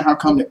fundamental reason how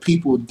come that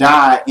people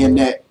die in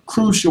that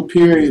crucial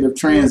period of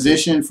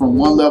transition from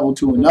one level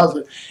to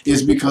another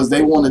is because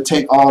they want to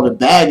take all the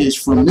baggage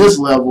from this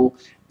level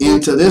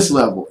into this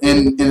level.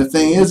 And the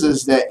thing is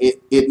that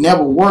it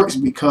never works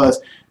because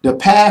the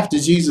path to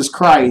Jesus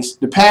Christ,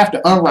 the path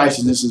to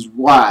unrighteousness is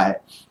wide,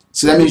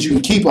 So that means you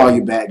can keep all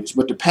your baggage.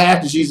 But the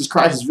path to Jesus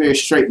Christ is very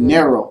straight and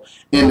narrow.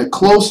 And the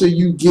closer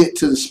you get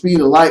to the speed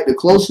of light, the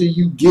closer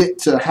you get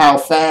to how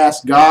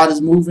fast God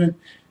is moving,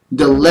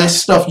 the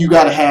less stuff you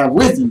got to have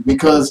with you,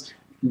 because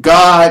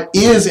God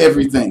is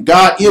everything.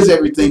 God is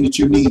everything that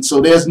you need. So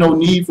there's no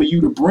need for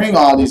you to bring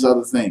all these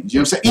other things. You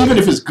know what I'm saying? Even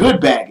if it's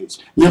good baggage.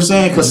 You know what I'm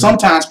saying? Because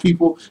sometimes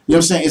people, you know what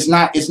I'm saying,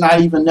 it's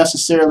not even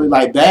necessarily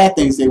like bad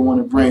things they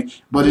want to bring,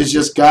 but it's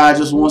just God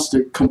just wants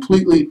to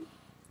completely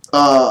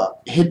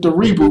hit the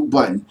reboot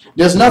button.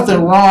 There's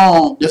nothing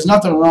wrong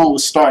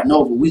with starting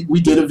over.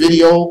 We did a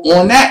video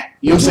on that.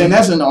 You know what I'm saying?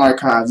 That's in the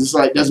archives. It's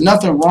like there's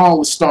nothing wrong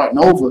with starting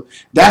over.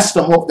 That's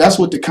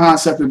what the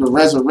concept of the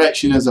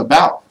resurrection is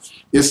about.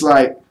 It's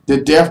like the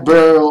death,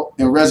 burial,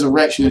 and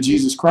resurrection of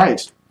Jesus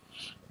Christ.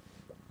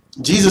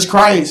 Jesus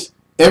Christ,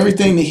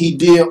 everything that he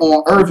did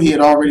on earth, he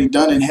had already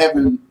done in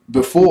heaven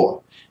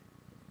before.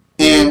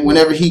 And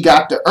whenever he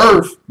got to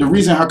earth, the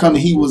reason how come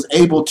that he was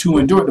able to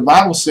endure it, the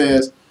Bible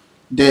says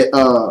that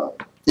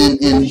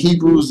in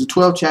Hebrews, the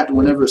 12th chapter,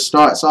 whenever it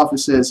starts off, it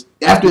says,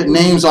 after it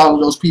names all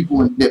of those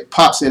people that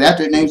Pop said,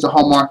 after it names the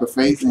hallmark of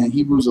faith in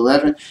Hebrews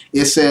 11,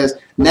 it says,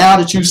 now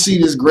that you see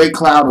this great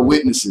cloud of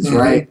witnesses,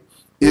 right?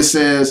 It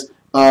says,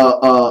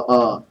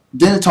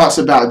 then it talks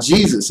about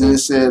Jesus, and it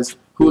says,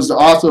 who is the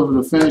author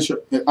and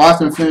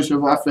finisher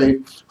of our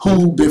faith,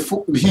 who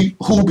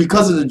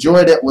because of the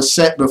joy that was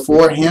set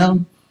before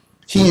him,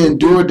 he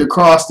endured the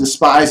cross,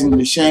 despising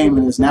the shame,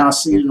 and is now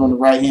seated on the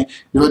right hand.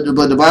 But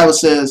the Bible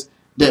says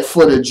that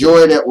for the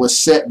joy that was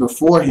set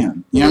before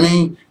him. You know what I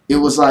mean? It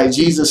was like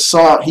Jesus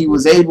saw it. He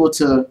was able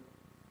to.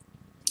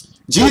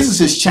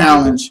 Jesus'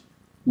 challenge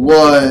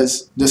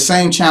was the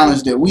same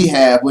challenge that we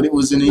have, but it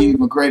was in an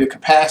even greater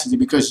capacity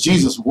because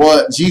Jesus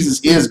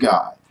is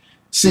God.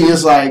 See,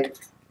 it's like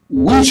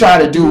we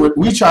try to do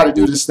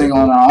this thing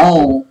on our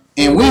own,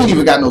 and we ain't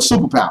even got no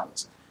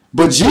superpowers.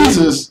 But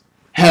Jesus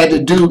had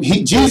to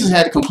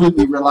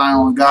completely rely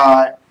on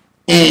God,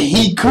 and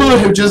he could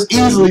have just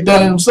easily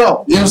done it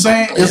himself. You know what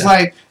I'm saying? It's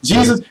like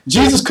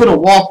Jesus could have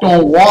walked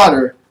on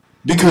water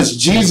because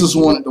Jesus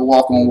wanted to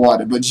walk on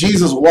water, but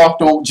Jesus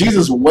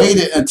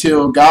waited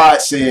until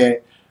God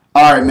said,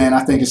 all right, man,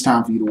 I think it's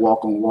time for you to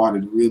walk on water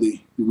to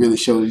really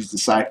show these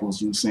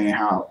disciples, you know what I'm saying,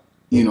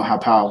 how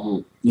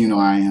powerful,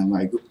 I am.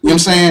 Like, you know what I'm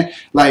saying?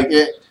 Like,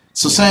 if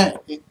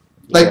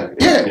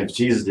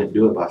Jesus didn't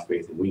do it by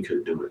faith, then we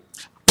could do it.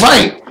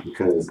 Right.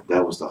 Because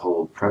that was the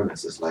whole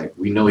premise. It's like,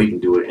 we know he can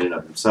do it in and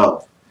of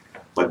himself,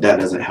 but that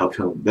doesn't help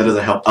him. That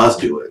doesn't help us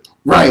do it.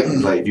 Right.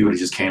 Like, if you would have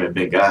just came and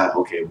been God,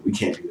 okay, we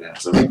can't do that.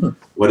 So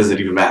what does it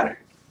even matter?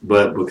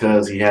 But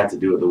because he had to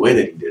do it the way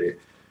that he did it,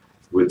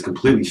 would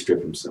completely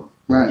strip himself.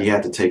 Right. He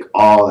had to take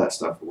all that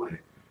stuff away.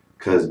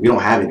 Because we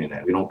don't have any of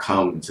that. We don't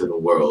come into the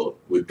world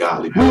with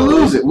godly power. We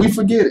lose it. We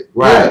forget it.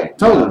 Right. Yeah, totally.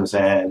 You know what I'm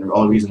saying? And the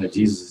only reason that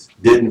Jesus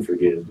didn't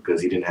forget is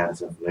because he didn't have the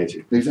sinful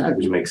nature. Exactly.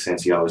 Which makes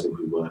sense. He always knew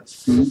who he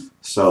was. Mm-hmm.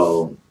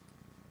 So,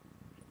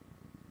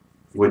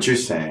 what you're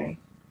saying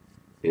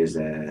is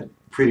that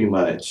pretty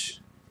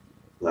much,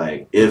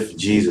 like, if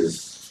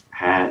Jesus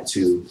had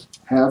to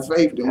have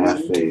faith,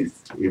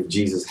 if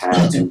Jesus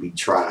had to be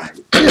tried,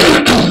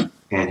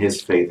 and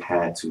his faith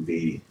had to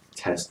be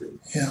tested,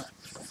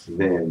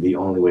 then the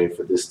only way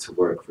for this to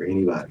work for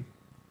anybody,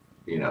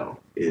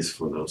 is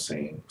for those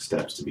same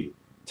steps to be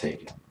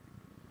taken.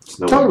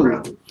 No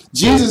totally.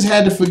 Jesus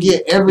had to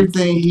forget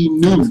everything he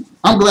knew.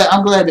 I'm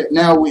glad that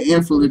now we're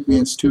in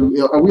Philippians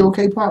 2. Are we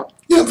okay, Pop?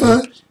 Yeah,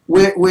 fine.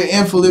 We're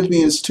in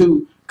Philippians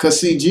 2. Because,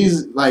 see,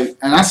 Jesus, like,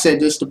 and I said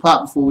this to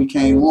Pop before we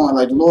came on,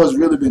 like, the Lord's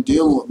really been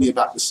dealing with me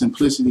about the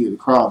simplicity of the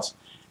cross.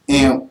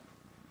 And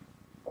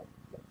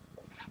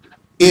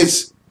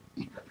it's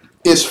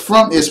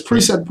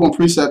precept upon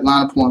precept,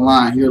 line upon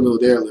line, here a little,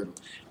 there a little.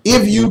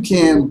 If you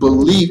can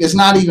believe, it's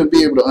not even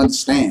be able to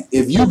understand.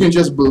 If you can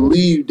just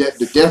believe that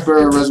the death,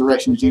 burial, and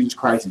resurrection of Jesus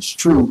Christ is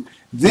true,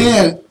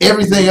 then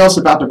everything else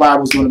about the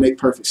Bible is going to make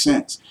perfect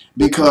sense.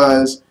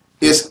 Because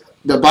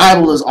the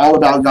Bible is all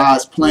about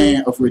God's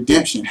plan of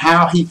redemption.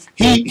 How he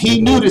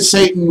knew that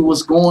Satan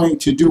was going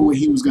to do what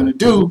he was going to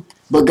do,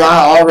 but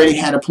God already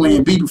had a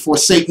plan B before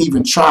Satan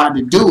even tried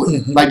to do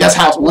it. Like, that's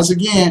how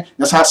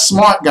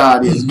smart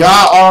God is.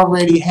 God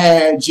already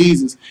had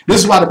Jesus.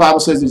 This is why the Bible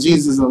says that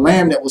Jesus is the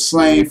lamb that was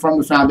slain from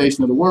the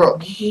foundation of the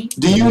world.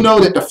 Do you know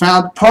that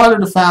part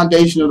of the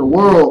foundation of the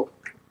world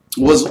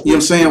was,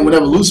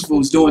 whenever Lucifer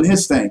was doing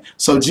his thing?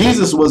 So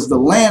Jesus was the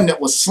lamb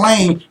that was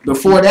slain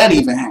before that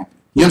even happened.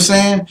 You know what I'm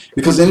saying?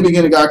 Because in the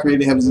beginning, God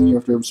created the heavens and the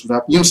earth. You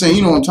know what I'm saying?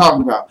 You know what I'm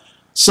talking about.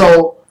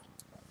 So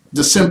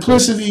the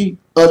simplicity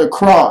of the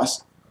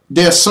cross,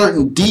 there are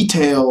certain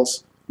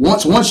details.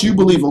 Once you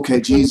believe, okay,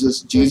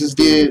 Jesus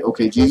did,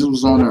 okay, Jesus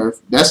was on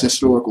earth, that's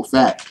historical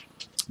fact.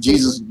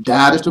 Jesus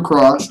died at the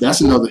cross,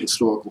 that's another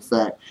historical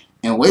fact.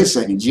 And wait a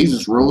second,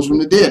 Jesus rose from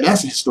the dead,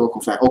 that's a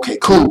historical fact. Okay,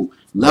 cool.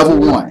 Level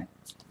 1.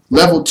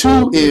 Level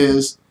 2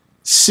 is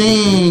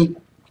seeing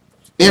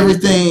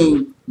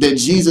everything that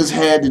Jesus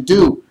had to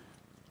do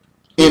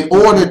in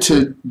order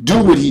to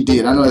do what he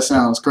did. I know that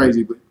sounds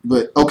crazy,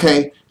 but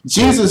okay,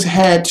 Jesus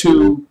had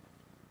to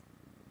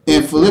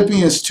in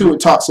Philippians 2, it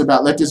talks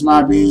about, let this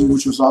mind be in you,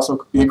 which was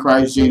also in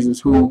Christ Jesus,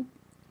 who,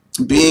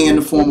 being in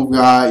the form of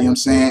God, you know what I'm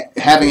saying,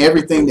 having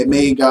everything that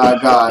made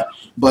God, God,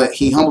 but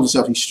he humbled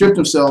himself. He stripped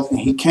himself, and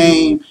he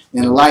came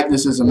in the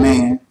likeness as a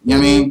man. You know what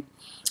I mean?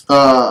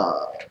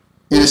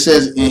 And it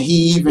says,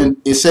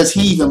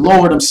 he even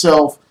lowered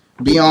himself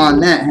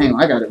beyond that. Hang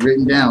on, I got it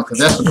written down because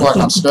that's the part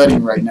I'm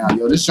studying right now.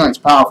 Yo, this joint's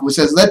powerful. It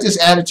says, let this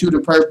attitude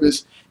of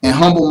purpose and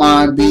humble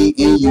mind be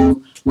in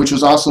you, which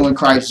was also in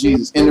Christ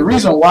Jesus. And the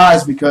reason why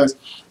is because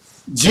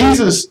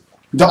Jesus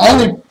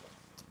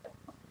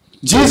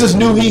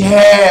knew he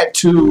had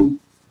to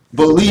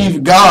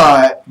believe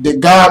God, that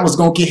God was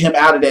going to get him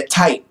out of that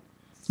tight.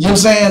 You know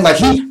what I'm saying? Like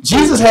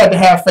Jesus had to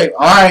have faith.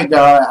 All right,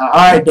 God. All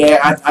right,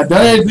 Dad. I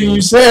done everything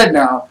you said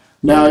now.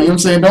 Now, you know what I'm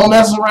saying? Don't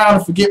mess around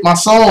and forget my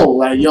soul.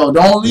 Like, yo,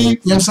 don't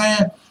leave. You know what I'm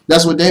saying?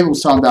 That's what David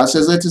was talking about. It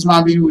says, let this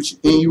mind be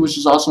in you, which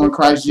is also in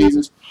Christ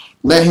Jesus.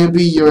 Let him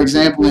be your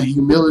example in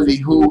humility,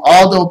 who,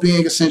 although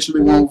being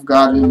essentially one with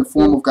God and in the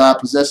form of God,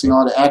 possessing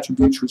all the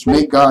attributes which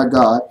make God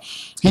God,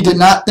 he did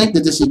not think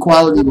that this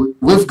equality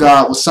with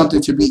God was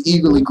something to be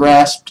eagerly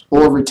grasped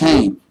or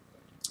retained.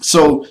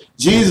 So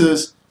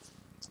Jesus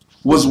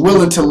was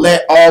willing to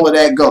let all of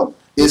that go.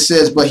 It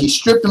says, but he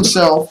stripped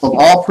himself of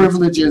all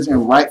privileges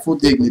and rightful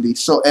dignity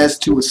so as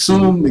to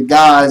assume the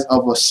guise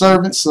of a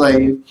servant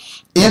slave,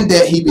 in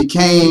that he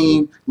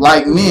became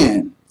like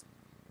men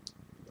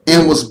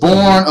and was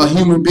born a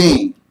human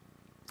being.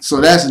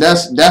 So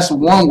that's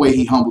one way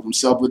he humbled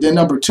himself. But then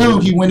number two,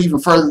 he went even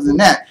further than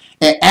that.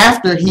 And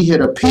after he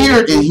had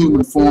appeared in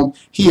human form,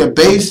 he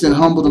abased and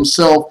humbled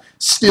himself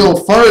still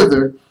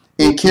further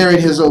and carried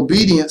his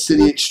obedience to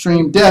the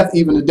extreme death,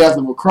 even the death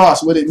of a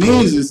cross. What it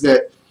means is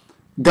that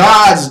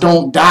gods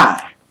don't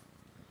die.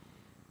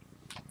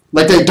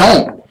 Like they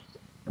don't.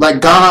 Like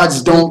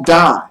gods don't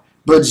die.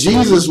 But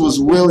Jesus was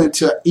willing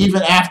to,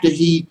 even after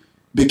he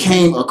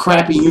became a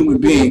crappy human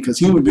being, because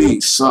human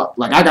beings suck.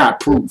 Like, I got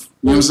proof.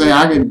 You know what I'm saying?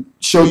 I can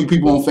show you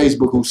people on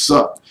Facebook who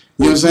suck.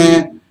 You know what I'm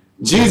saying?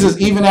 Jesus,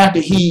 even after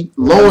he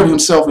lowered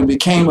himself and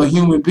became a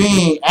human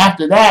being,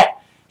 after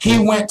that, he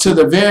went to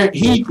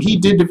he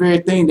did the very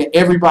thing that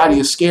everybody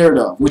is scared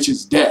of, which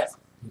is death.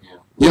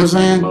 You know what I'm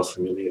saying? The most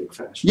humiliating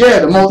fashion.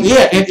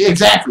 Yeah,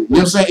 exactly. You know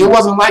what I'm saying? It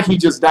wasn't like he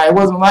just died. It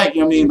wasn't like,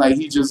 you know what I mean, like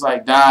he just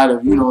like died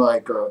of, you know,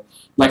 like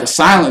a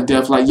silent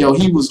death. Like, yo,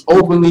 he was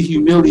openly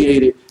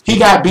humiliated. He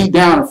got beat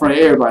down in front of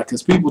everybody,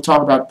 because people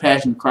talk about the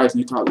Passion of Christ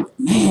and they talk like,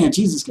 man,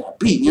 Jesus got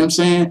beat. You know what I'm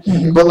saying?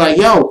 Mm-hmm. But like,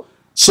 yo,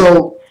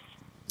 so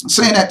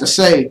saying that to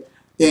say,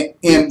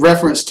 in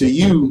reference to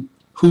you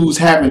who's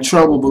having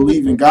trouble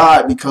believing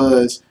God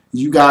because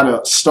you got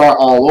to start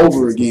all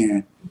over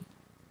again,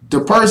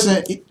 the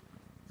person,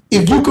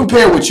 if you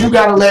compare what you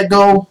got to let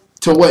go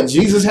to what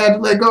Jesus had to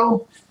let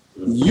go,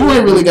 you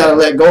ain't really got to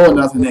let go of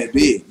nothing that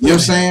big. You know what I'm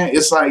saying?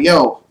 It's like,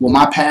 yo, well,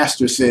 my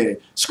pastor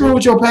said, screw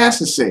what your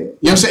pastor said. You know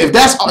what I'm saying? If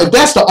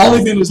that's the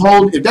only thing that's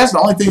holding, if that's the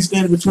only thing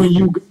standing between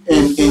you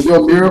and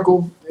your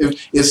miracle,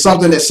 if it's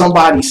something that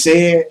somebody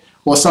said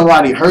or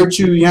somebody hurt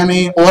you, you know what I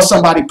mean? Or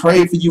somebody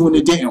prayed for you and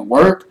it didn't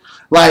work.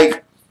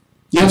 Like,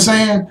 you know what I'm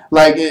saying?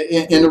 Like,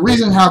 and the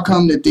reason how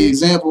come that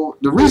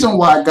the reason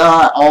why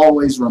God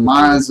always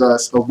reminds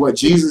us of what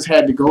Jesus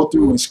had to go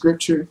through in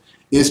Scripture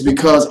is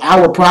because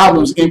our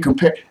problems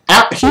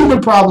human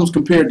problems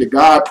compared to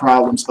God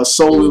problems are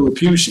so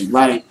Lilliputian.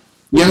 Like,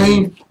 you know what I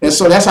mean? And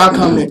so that's how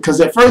come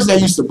because at first that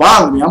used to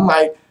bother me. I'm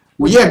like,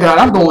 well, yeah, God,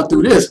 I'm going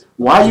through this.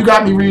 Why you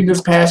got me reading this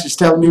passage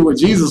telling me what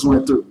Jesus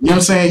went through? You know what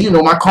I'm saying? You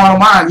know, my carnal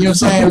mind, you know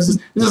what I'm saying?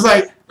 It's just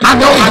like,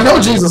 I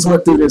know Jesus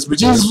went through this, but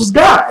Jesus was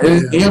God. You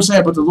know what I'm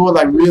saying? But the Lord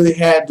like really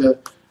had to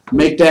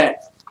make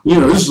that, you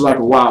know, this was like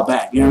a while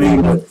back, you know what I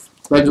mean? But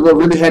like the Lord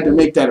really had to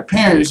make that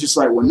apparent. It's just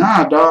like, well,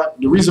 nah, dog.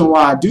 The reason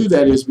why I do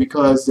that is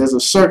because there's a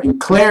certain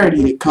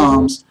clarity that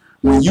comes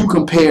when you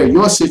compare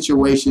your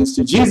situations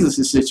to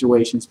Jesus'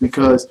 situations,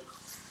 because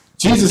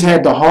Jesus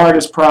had the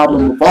hardest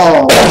problem of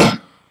all,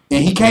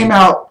 and he came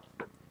out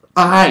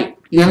all right.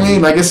 You know what I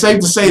mean? Like, it's safe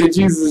to say that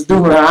Jesus is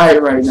doing all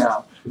right right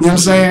now. You know what I'm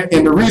saying?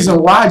 And the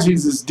reason why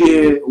Jesus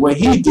did what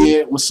he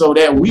did was so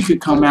that we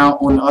could come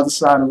out on the other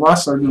side of our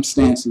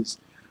circumstances,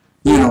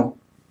 you know,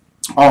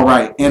 all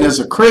right. And as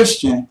a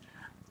Christian,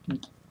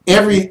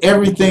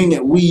 everything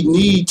that we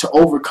need to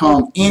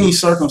overcome any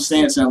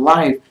circumstance in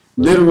life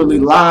literally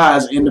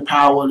lies in the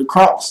power of the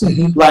cross.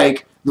 Mm-hmm.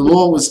 Like, the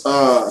Lord was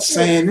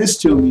saying this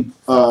to me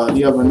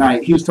the other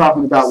night. He was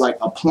talking about like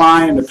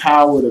applying the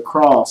power of the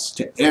cross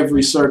to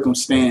every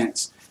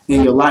circumstance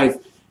in your life.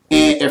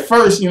 And at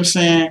first, you know what I'm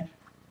saying,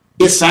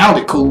 it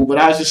sounded cool, but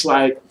I was just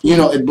like, you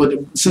know, but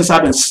since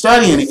I've been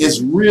studying it, it's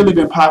really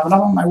been popping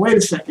up. I'm like, wait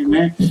a second,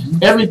 man.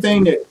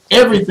 Mm-hmm.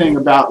 Everything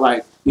about,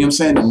 like, you know what I'm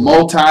saying, the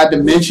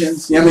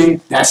multi-dimensions, you know what I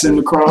mean, that's in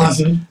the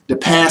cross. Mm-hmm. The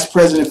past,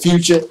 present, and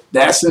future,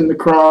 that's in the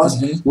cross.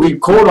 Mm-hmm. We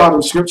quote all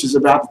those scriptures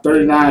about the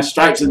 39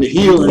 stripes and the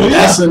healing,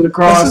 that's in the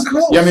cross. You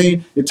know what I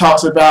mean? It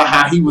talks about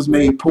how he was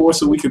made poor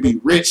so we could be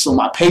rich, so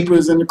my paper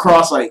is in the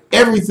cross. Like,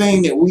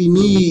 everything that we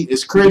need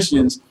as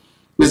Christians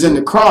is in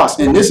the cross.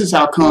 And this is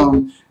how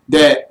come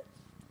that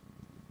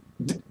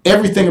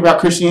everything about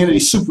Christianity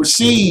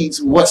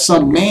supersedes what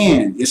some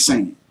man is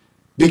saying,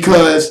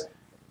 because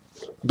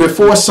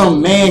before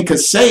some man could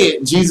say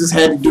it, Jesus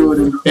had to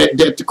do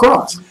it at the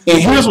cross.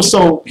 And here's what's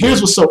so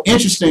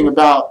interesting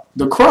about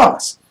the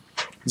cross.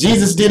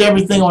 Jesus did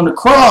everything on the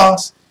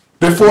cross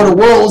before the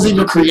world was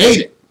even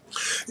created.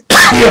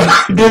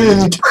 Yeah, did it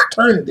in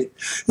eternity.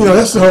 You know,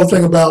 that's the whole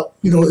thing about,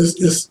 you know,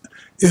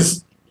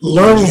 is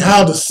learning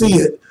how to see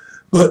it.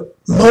 But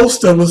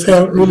most of us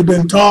haven't really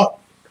been taught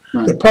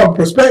the proper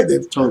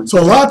perspective. Totally.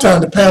 So a lot of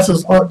times the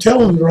pastors aren't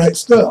telling the right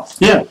stuff.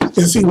 Yeah.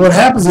 And see, what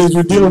happens is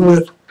you're dealing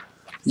with,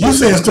 you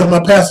saying stuff my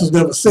pastors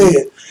never said,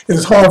 and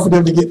it's hard for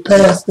them to get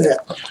past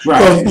that.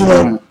 Right. You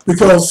know,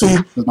 because see,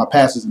 Because my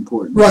past is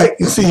important. right,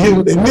 you see, here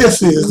what they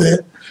miss is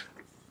that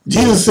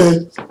Jesus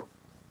said,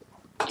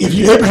 if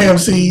you're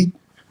Abraham's seed,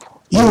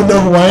 you will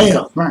know who I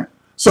am. Right.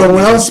 So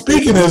when I'm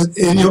speaking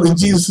in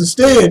Jesus'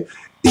 stead,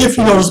 if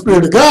you know the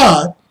Spirit of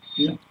God,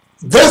 Yeah.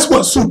 that's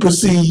what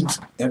supersedes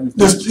Everything.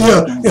 this.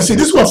 Yeah, and see,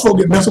 this is why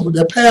folks get messed up with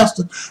their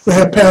pastor. They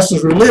have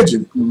pastor's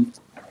religion. Mm-hmm.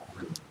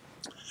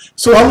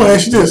 So I'm gonna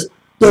ask you this: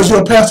 does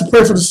your pastor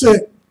pray for the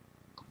sick?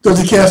 Does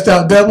he cast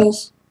out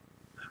devils?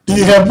 Do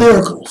you have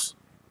miracles?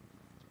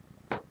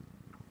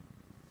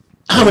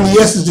 How many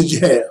yeses did you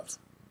have?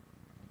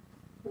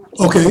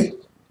 Okay.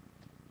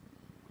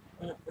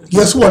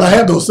 Guess what? I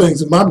have those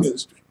things in my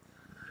ministry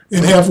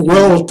and have for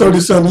well over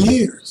 30-some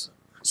years.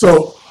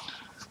 So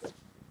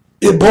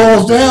it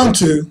boils down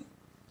to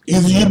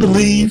either you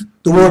believe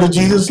the word of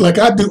Jesus like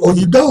I do or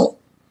you don't.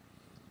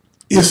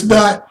 It's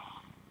not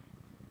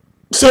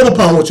set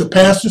upon what your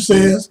pastor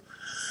says.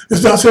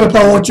 It's not set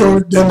upon what your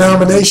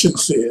denomination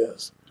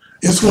says.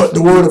 It's what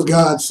the word of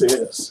God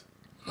says.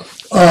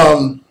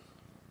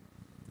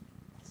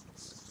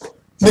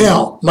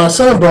 Now, my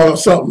son brought up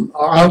something.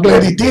 I'm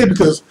glad he did,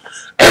 because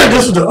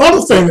this is the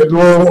other thing that the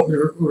Lord wants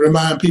to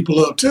remind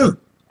people of too.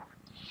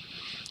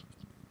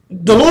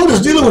 The Lord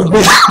is dealing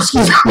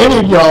with many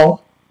of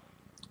y'all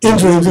in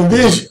dreams and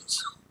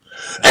visions.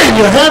 And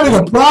you're having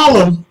a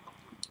problem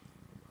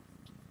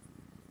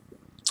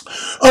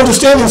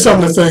understanding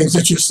some of the things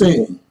that you're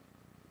seeing.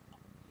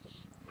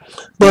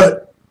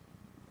 But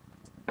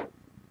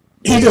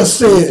he just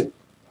said,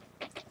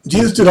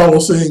 Jesus did all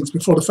those things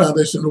before the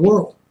foundation of the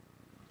world.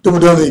 They were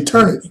done in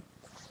eternity.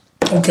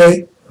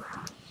 Okay?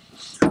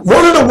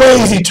 One of the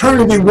ways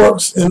eternity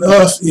works in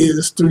us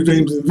is through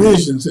dreams and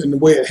visions, and the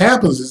way it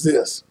happens is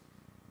this.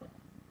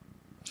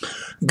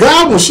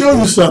 God will show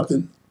you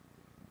something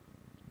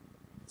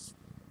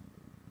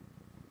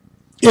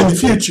in the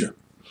future.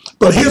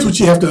 But here's what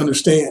you have to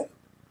understand.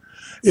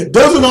 It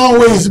doesn't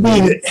always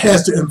mean it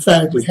has to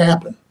emphatically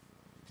happen.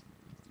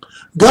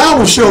 God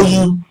will show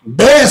you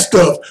bad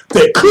stuff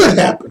that could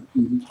happen.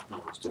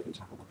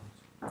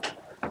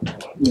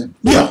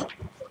 Yeah.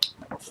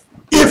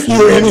 If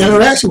you're in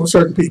interaction with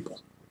certain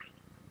people.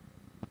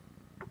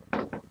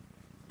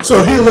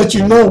 So he'll let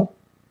you know,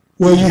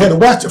 well, you had to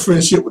watch the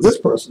friendship with this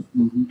person.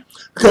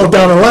 Because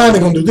down the line,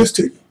 they're going to do this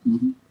to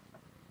you.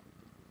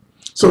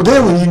 So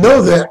then when you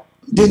know that,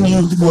 then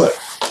you do what?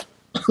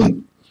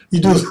 You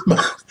do,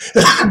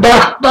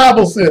 the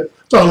Bible says,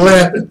 start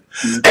laughing.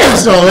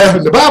 Start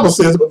laughing. The Bible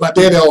says, but my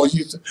daddy always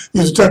used to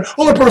use the term.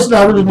 Only person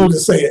I really knew to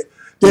say it,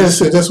 daddy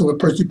said, that's what a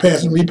person you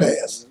pass and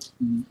repass.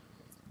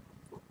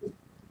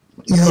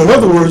 You know, in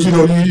other words, you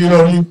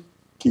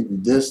Keep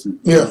it distant.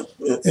 yeah,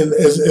 and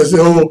as the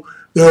old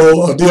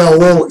Dionne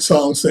Warwick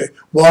song say,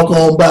 walk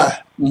on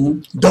by,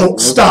 don't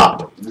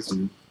stop.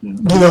 You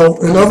know,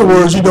 in other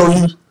words,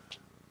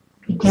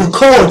 you're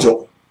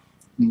cordial,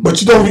 but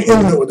you don't get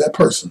intimate with that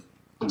person,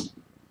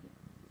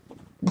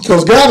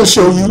 because God will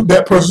show you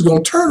that person's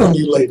going to turn on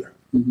you later,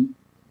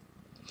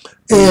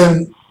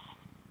 and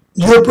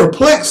you're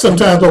perplexed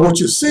sometimes by what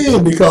you're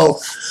seeing,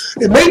 because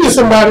it may be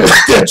somebody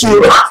that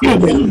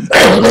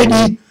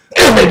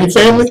maybe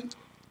family,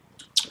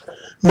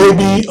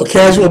 maybe a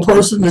casual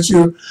person that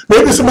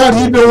maybe somebody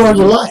you've known all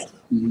your life.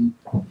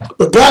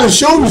 But God has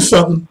shown you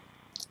something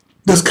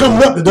that's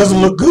coming up that doesn't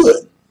look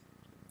good.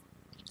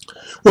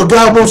 What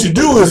God wants you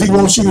to do is he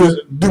wants you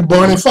to do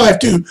Barney Fife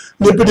too,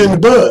 nip it in the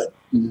bud.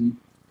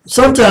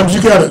 Sometimes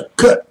you got to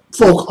cut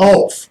folk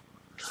off,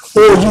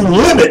 or you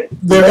limit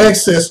their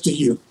access to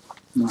you.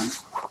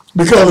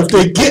 Because if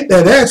they get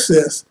that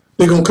access,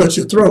 they're going to cut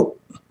your throat.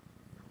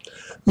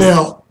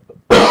 Now,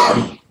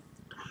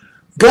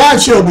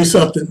 God showed me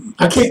something.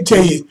 I can't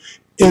tell you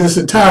in its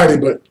entirety,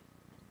 but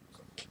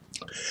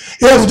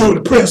it has to do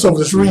with the prince of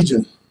this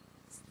region.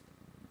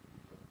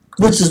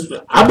 Which is,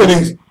 I've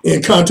been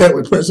in contact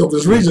with the prince of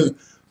this region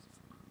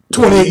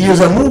 28 years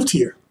I moved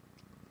here.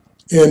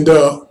 And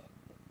there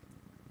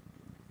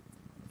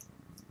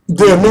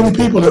are many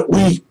people that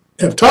we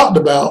have talked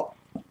about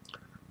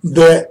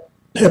that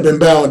have been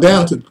bowing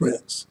down to the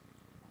prince.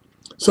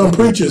 Some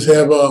preachers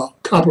have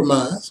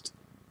compromised.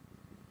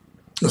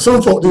 And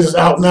some folk just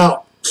out and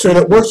out straight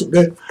up worship.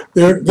 They're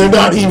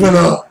not even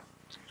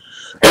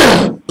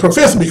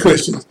profess to be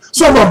Christians.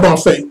 Some of them are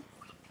fake,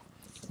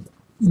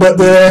 but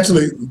they're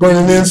actually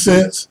burning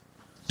incense,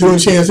 doing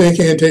chants,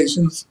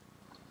 incantations,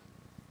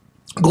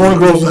 going to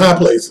groves and high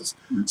places,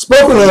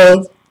 spoken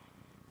of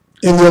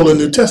in the Old and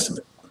New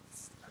Testament.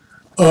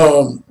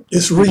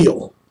 It's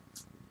real.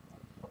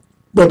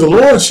 But the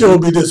Lord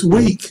showed me this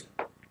week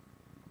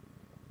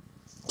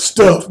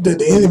stuff that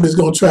the enemy is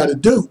going to try to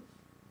do.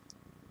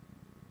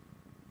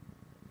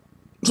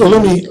 So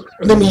let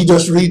me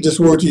just read this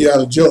word to you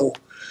out of Job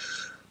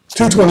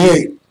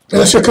 2:28.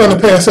 And it shall come to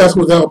pass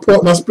afterwards, I will pour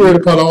out my spirit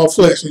upon all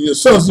flesh, and your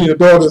sons and your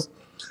daughters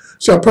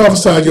shall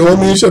prophesy, your old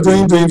men shall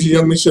dream dreams, your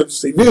young men shall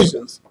see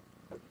visions.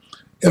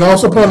 And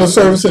also upon the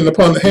servants and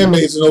upon the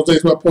handmaids in those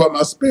days will I pour out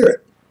my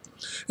spirit.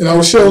 And I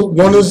will show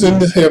wonders in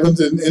the heavens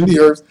and in the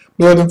earth,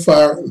 blood and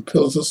fire and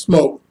pillars of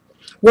smoke.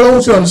 What I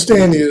want you to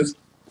understand is,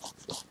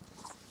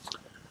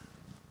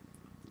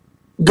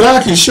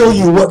 God can show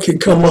you what can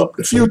come up in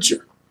the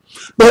future.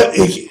 But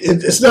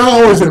it's not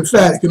always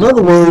emphatic. In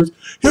other words,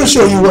 he'll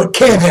show you what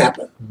can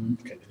happen.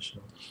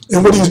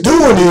 And what he's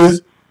doing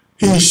is,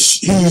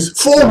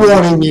 he's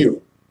forewarning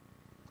you.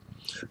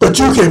 But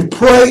you can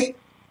pray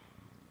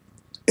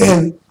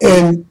and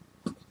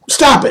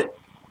stop it.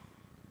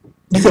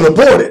 You can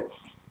abort it.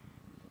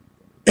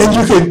 And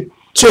you can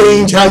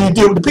change how you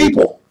deal with the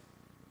people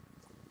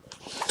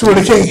to where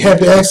they can't have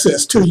the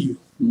access to you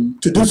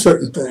to do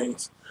certain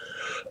things.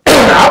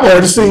 I've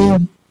already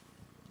seen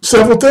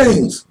several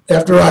things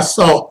after I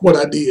saw what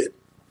I did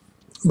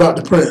about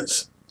the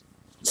prince,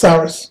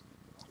 Cyrus.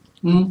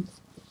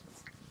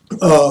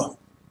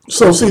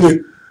 So see,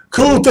 the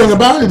cool thing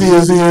about it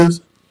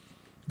is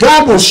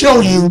God will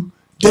show you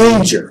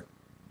danger.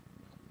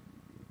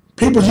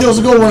 People years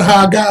ago went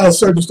how I got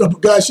certain stuff,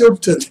 but God showed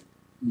it to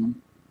me.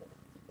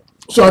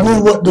 So I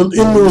knew what the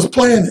enemy was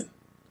planning.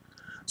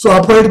 So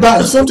I prayed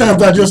about it.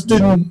 Sometimes I just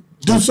didn't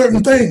do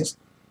certain things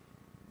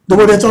the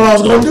way they thought I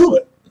was going to do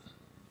it.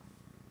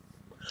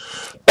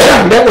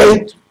 That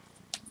way,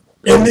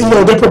 and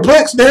they're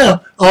perplexed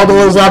now.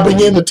 Although as I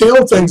begin to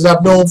tell things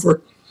I've known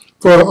for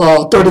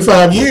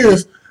 35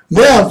 years,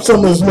 now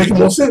something is making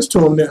more sense to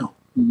them now.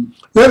 Then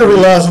they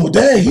realize, well,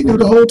 dang, he knew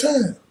the whole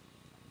time.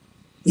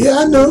 Yeah,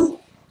 I knew.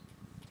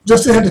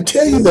 Just had to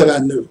tell you that I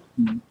knew.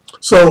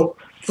 So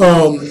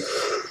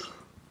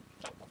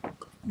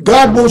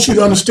God wants you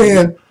to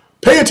understand,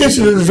 pay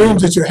attention to the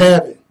dreams that you're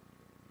having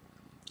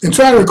and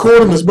try to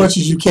record them as much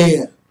as you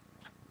can.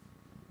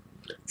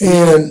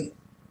 And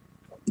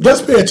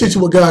just pay attention to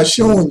what God's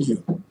showing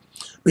you.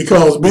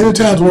 Because many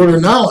times the word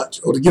of knowledge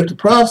or the gift of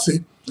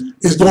prophecy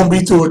is going to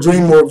be through a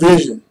dream or a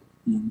vision.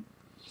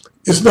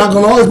 It's not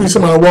going to always be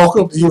somebody walk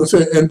up to you and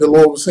say, and the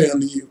Lord will say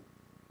unto you.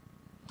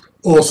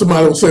 Or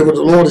somebody will say, well,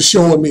 the Lord is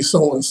showing me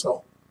so and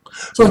so.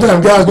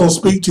 Sometimes God's going to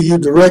speak to you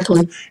directly,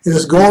 and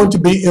it's going to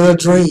be in a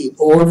dream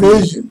or a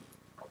vision.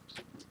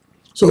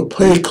 So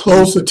pay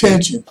close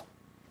attention.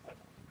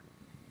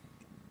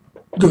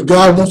 Because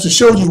God wants to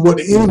show you what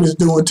the enemy is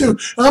doing too.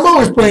 And I'm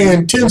always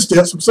praying 10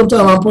 steps, but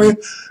sometimes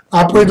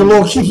I pray the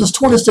Lord keeps us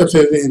 20 steps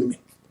ahead of the enemy.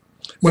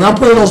 When I'm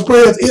praying those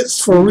prayers, it's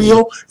for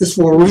real, it's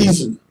for a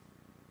reason.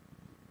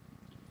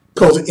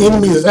 Because the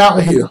enemy is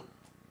out here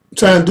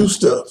trying to do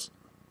stuff.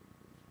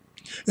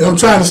 And I'm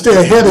trying to stay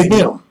ahead of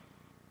him.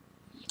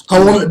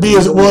 I want it to be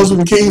as it was when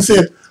the king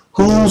said,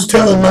 who's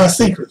telling my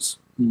secrets?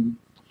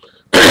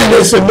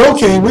 They said, no,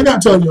 king, we're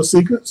not telling your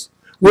secrets.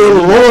 We're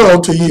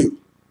loyal to you.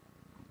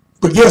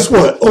 But guess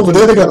what? Over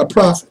there, they got a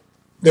prophet.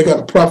 They got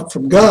a prophet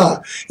from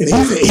God. And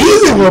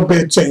he's in your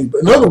bedchamber.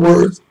 In other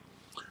words,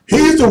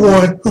 he's the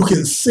one who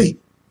can see.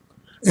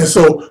 And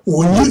so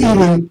when you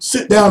even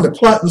sit down to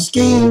plot and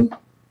scheme,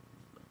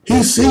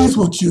 he sees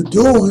what you're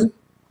doing.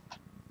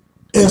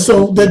 And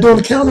so they're doing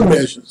the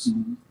countermeasures.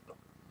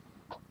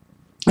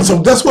 And so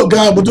that's what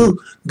God will do.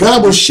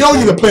 God will show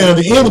you the plan of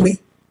the enemy.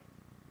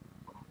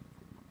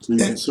 So you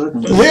can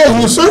circumvent. Yeah, you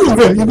can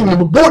circumvent it. You can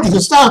abort, you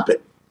can stop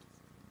it.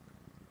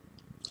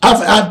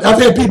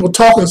 I've had people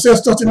talk and say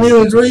stuff to me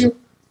in a dream.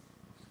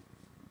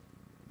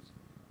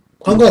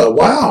 I'm like,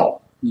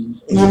 wow. You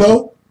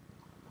know?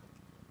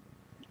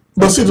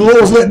 But see, the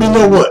Lord's letting me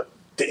know what?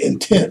 The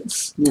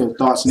intents. Yeah,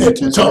 thoughts and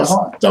intents of their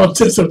heart. The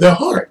intents of their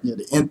heart. Yeah,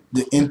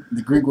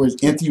 the Greek word is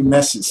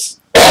entheumesis.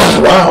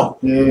 Wow.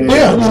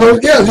 Yeah,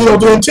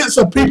 The intents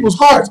of people's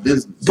hearts.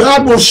 Business.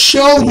 God will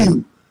show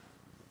you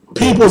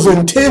people's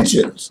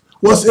intentions,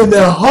 what's in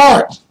their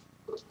heart.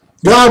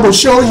 God will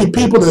show you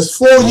people that's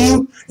for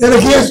you and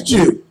against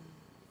you.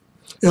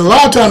 And a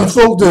lot of times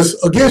the folk that's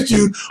against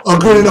you are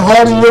good in the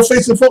heart and your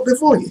face and folk that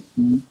for you.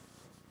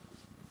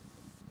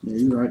 Yeah,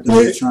 you're right.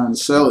 They're trying to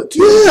sell it to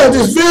you. Yeah,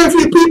 there's very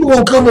few people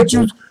gonna come at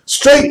you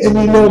straight and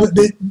you know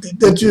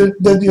that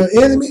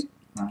you're enemy.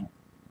 Right.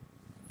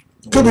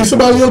 Could be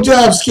somebody in your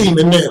job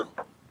scheming now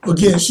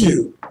against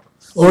you.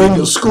 Or in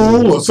your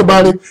school or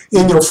somebody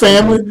in your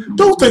family.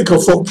 Don't think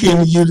of folk kin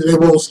to you that they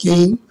won't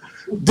scheme.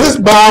 This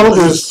Bible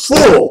is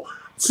full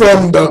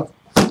from the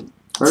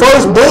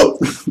first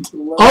book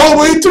all the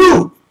way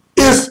through.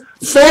 It's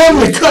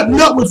family cutting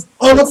up with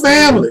other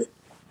family.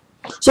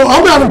 So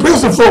I'm not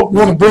impressed if folk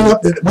want to bring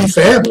up that we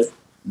family.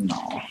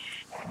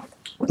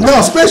 No,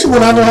 especially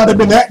when I know how they've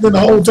been acting the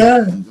whole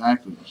time.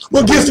 Exactly.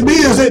 What gets to me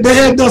is that they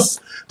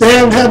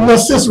haven't had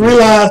enough sense to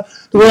realize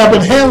the way I've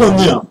been handling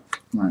them,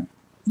 Right.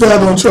 that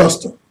I don't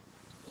trust them.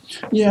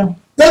 Yeah.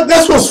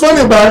 That's what's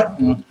funny about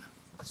it.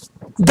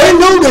 They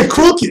know they're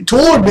crooked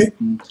toward me,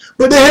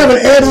 but they haven't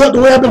added up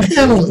the way I've been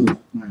handling them.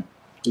 Right.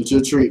 That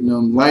you're treating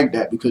them like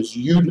that because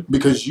you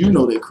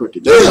know they're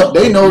crooked. Yeah.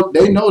 They know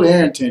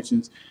their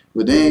intentions,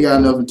 but they ain't got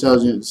enough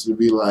intelligence to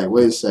be like,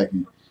 wait a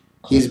second,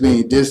 he's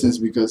being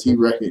distanced because he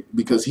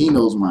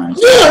knows mine.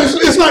 Yeah,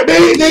 it's like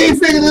they ain't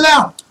figured it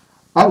out.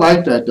 I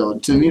like that though.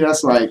 To me,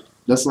 that's like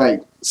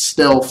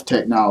stealth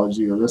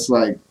technology, or that's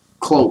like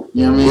cloak.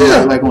 You know what I mean?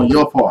 Yeah. Like on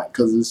your part,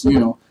 because it's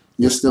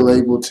you're still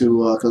able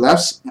to.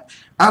 Because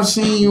I've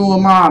seen you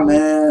and my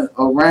man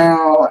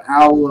around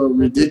our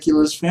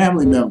ridiculous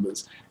family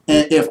members,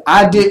 and if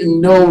I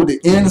didn't know the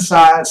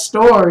inside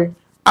story,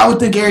 I would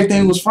think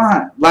everything was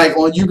fine. Like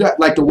on you got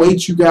like the way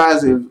you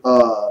guys have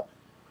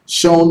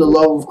shown the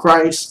love of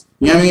Christ.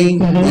 You know what I mean?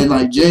 Mm-hmm. And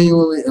like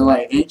genuinely, and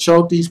like ain't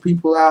choked these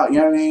people out. You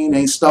know what I mean?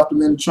 Ain't stuffed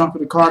them in the trunk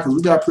of the car because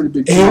we got pretty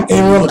big. Ain't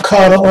run a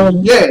car on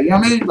them. Yeah, you know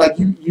what I mean? Like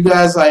you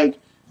guys like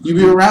you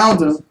be around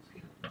them,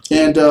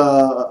 and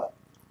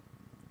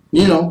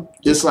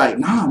it's like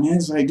nah, man.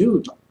 It's like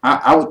dude,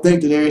 I would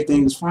think that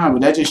everything is fine,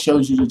 but that just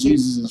shows you that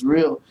Jesus is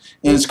real.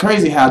 And it's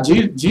crazy how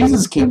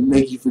Jesus can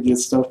make you forget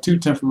stuff too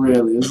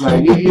temporarily. It's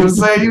like you know what I'm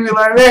saying? You be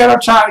like, man,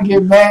 I'm trying to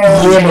get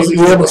mad.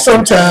 Yeah, but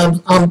sometimes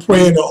I'm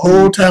praying the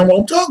whole time while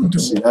I'm talking to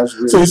See, him. that's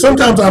real. So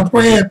sometimes I'm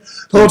praying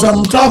the whole time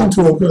I'm talking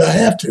to him because I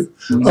have to.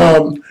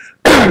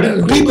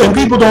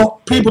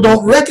 People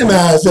don't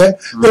recognize that.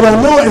 They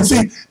don't know it. And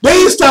see, they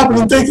ain't stopping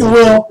and thinking,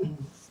 well,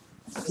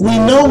 we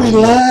know we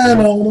lying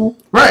on them.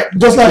 Right.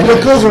 Just like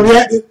your cousin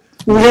reacted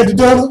when we had the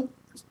dinner.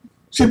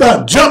 She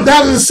about jumped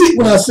out of the seat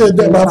when I said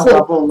that about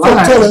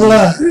telling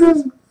lies.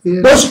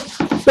 Yeah. But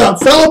she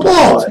about fell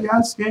apart. She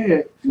got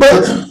scared.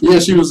 But Yeah,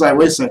 she was like,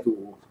 wait a second,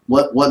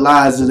 what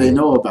lies do they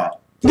know about?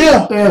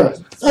 yeah, Yeah.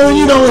 I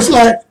mean,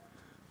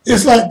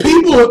 it's like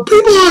people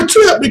are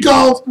tripped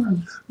because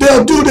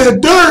they'll do their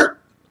dirt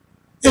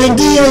and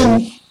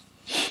then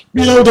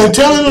they're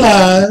telling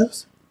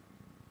lies,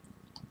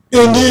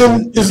 and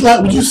then it's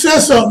like when you said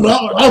something,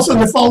 all of a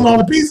sudden they're falling all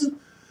to pieces.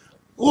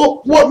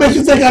 Well, what makes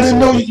you think I didn't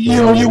know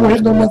you were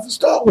hitting them enough to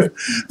start with?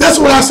 That's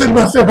what I said to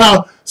myself,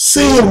 how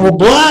seeing will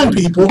blind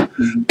people,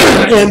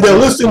 and they're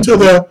listening to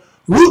their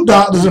root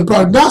doctors and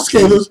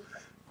prognosticators.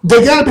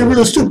 They got to be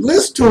really stupid.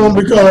 Listen to them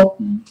because,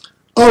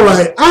 all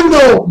right, I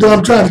know that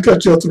I'm trying to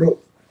cut your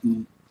throat.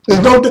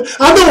 I know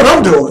what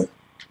I'm doing.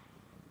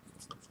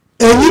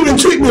 And you've been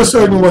treating me a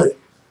certain way.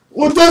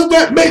 Well, does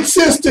that make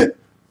sense that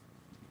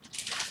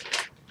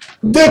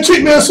they're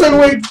treating me a certain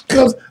way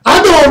because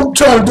I know I'm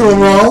trying to do them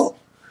wrong?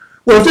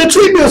 Well, if they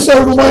treat me a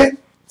certain way,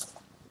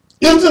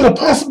 isn't it a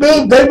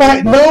possibility they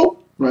might know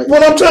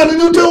what I'm trying to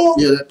do to them?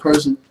 Yeah, that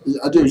person,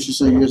 I do what you're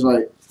saying. It's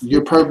like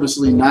you're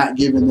purposely not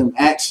giving them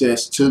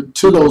access to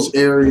those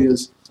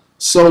areas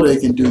so they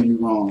can do you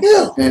wrong.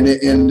 Yeah.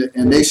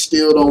 And they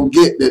still don't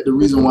get that the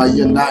reason why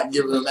you're not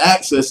giving them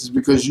access is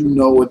because you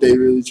know what they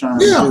really trying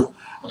to do.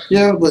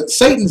 Yeah, but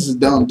Satan's a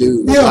dumb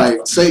dude. Yeah.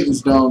 Like,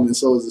 Satan's dumb and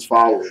so is his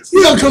followers.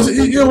 Yeah, because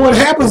what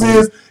happens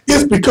is,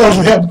 it's because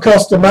you haven't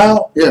cussed them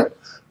out. Yeah.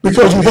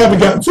 Because you haven't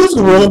gotten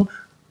physical with them,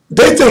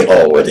 they think,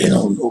 oh, well, they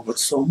don't know but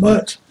so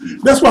much.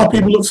 That's why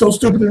people look so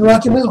stupid in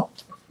Rocky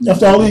Mount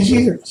after all these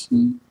years.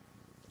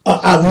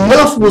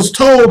 Enough was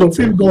told of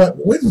people going,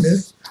 wait a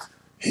minute,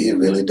 he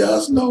really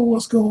does know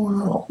what's going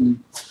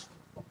on.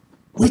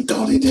 We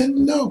thought he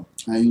didn't know.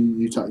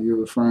 You're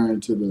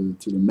referring to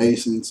the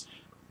Masons,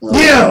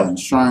 Yeah.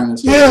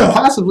 Shriners, Yeah.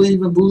 possibly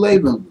even Boule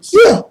members.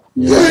 Yeah,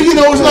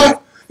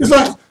 it's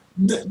like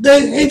they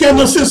ain't got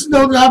no sense to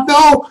know that I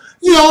know.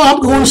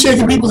 I'm going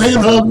shaking people's hand,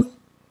 hugging them.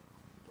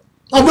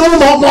 I've known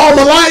them all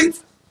my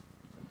life,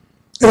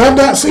 and I've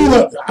not seen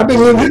I've been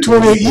living here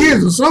 28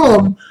 years, and some of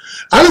them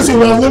I didn't see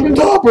when I was living in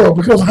Tarboro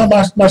because of how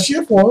my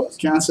shift was.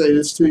 Can I say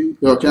this to you,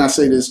 or can I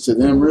say this to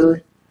them?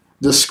 Really,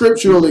 the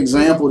scriptural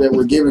example that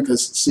we're given,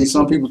 because see,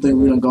 some people think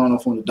we done gone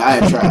off on a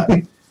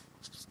diatribe.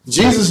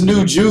 Jesus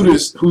knew who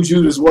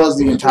Judas was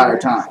the entire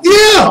time.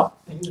 Yeah.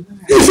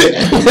 He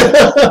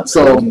said,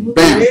 So,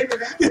 bam.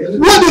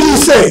 what did he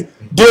say?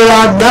 Did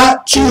I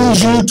not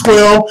choose you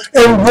 12,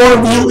 and one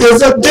of you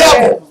is a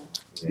devil?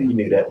 Yeah, he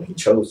knew that when he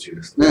chose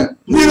Judas. Yeah.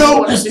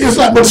 It's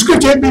like, but the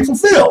scripture had to be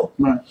fulfilled.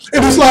 Right.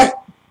 And it's like,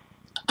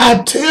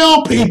 I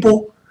tell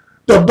people,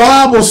 the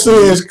Bible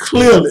says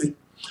clearly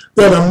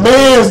that a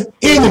man's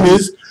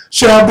enemies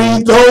shall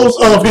be those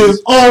of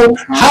his own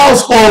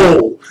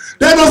household.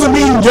 That doesn't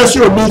mean just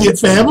your immediate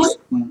family.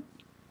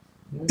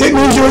 It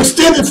means your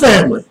extended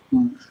family.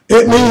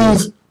 It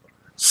means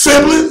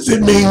siblings.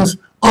 It means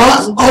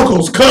aunts,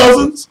 uncles,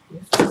 cousins.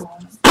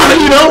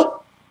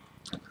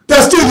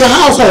 That's still your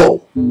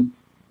household.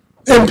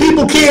 And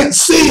people can't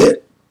see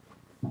it.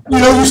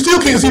 You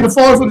still can't see the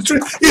forest for the tree.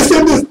 It's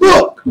in this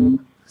book. And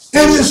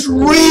it's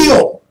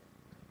real.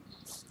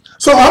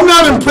 So I'm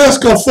not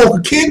impressed because folk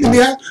are kin to me.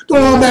 I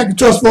don't automatically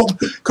trust folk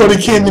because they're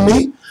kin to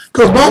me.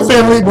 Because my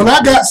family, when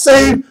I got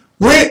saved,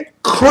 went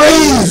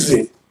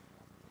crazy.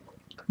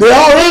 They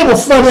already were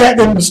funny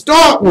acting to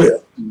start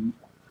with.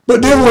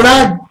 But then when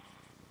I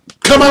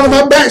come out of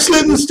my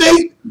backslidden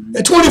state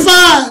at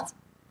 25.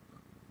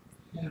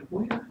 Yeah,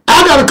 well,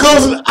 I got a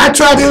cousin I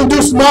tried to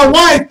introduce to my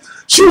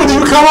wife. She wouldn't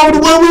even come over to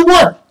where we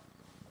were.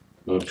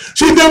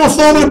 She never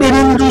formally been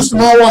introduced to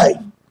my wife.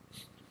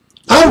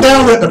 I'm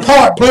down at the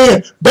park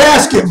playing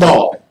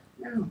basketball.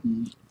 no.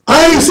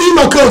 I ain't seen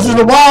my cousin in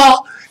a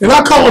while, and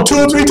I call her 2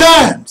 or 3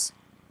 times.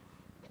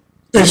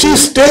 And she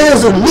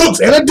stands and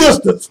looks at a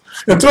distance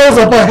and throws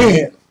up her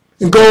hand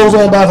and goes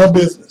on about her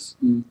business.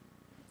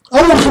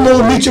 I want to come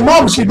over and meet your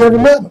mama. She never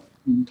met her.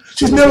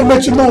 She's never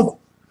met your mother.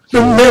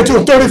 Been married to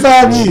her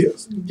 35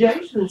 years.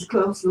 Jason's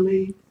closer to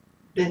me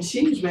than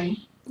she's been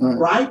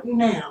right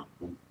now.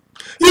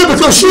 Yeah,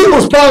 because she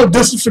was probably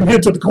distance from here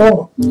to the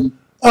corner.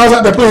 I was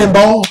out there playing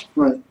ball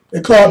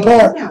at Clark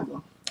Park,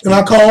 Never. and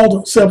I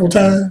called her several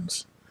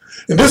times.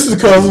 And this is a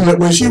cousin that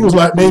when she was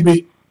like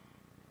maybe,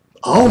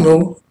 I don't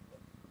know,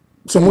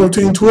 somewhere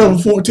between 12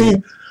 and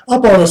 14, I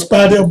bought her a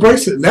Spidell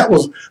bracelet, and that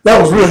was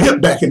real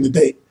hip back in the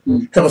day.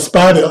 Have a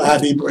Spidell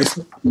ID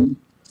bracelet. And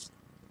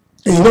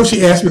you know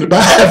she asked me to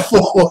buy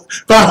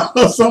it buy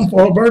her something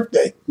for her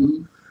birthday.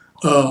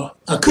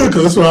 I could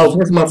because that's when I was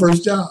working my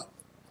first job.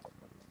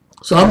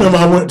 So I remember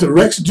I went to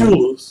Rex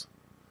Jewelers.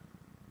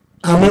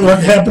 I remember like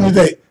it happened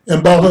today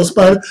and bought her a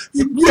Spidell.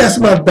 You asked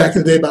somebody back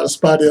in the day about a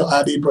Spidell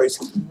ID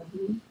bracelet.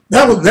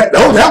 That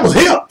was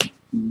hip.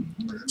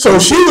 So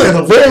she at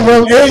a very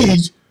young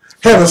age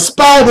had a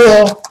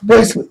Spidell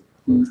bracelet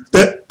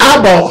that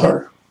I bought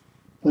her.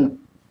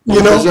 You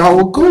know, Because y'all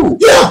were cool.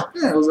 yeah.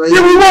 Yeah, it was like,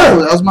 Yeah, we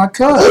were. That was my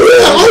cousin.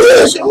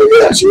 Oh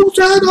yeah, she was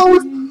trying to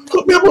always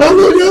hook me up with her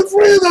little young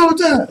friends all the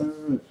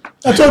time.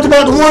 I talked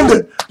about the one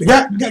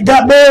that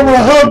got married when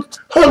I hugged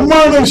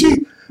Myrna, and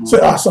she said,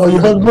 I saw you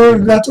hug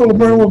Myrna, and I told her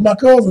Myrna was my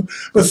cousin.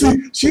 But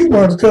see, she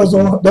Myrna's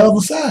cousin on the other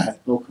side.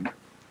 Okay.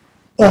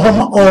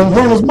 On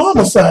Myrna's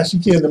mama's side, she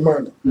kin to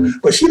Myrna.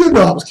 But she didn't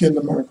know I was kin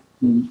to Myrna.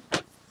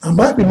 I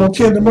might be more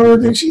kin to Myrna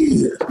than she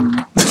is.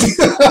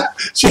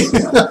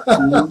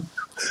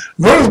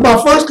 Myrna's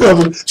my first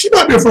cousin. She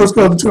might be a first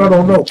cousin too, I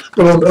don't know.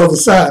 But on the other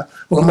side,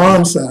 on my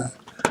mom's side.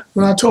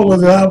 When I told her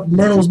that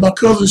Myrna was my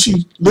cousin,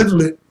 she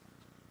literally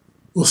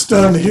was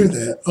stunned to hear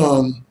that.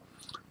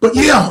 But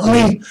yeah, I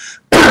mean,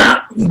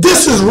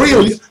 this is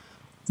real.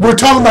 We're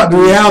talking about the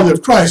reality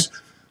of Christ.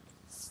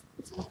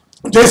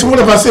 Jason, what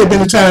have I said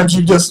many times?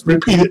 You just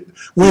repeated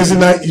Wednesday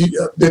night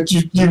that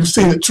you've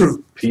seen it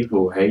true.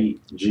 People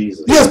hate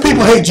Jesus. Yes,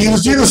 people hate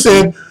Jesus. Jesus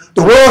said,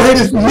 the world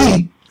hated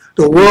me,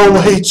 the world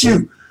will hate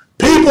you.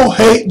 People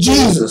hate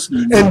Jesus,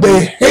 and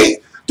they hate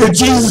the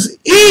Jesus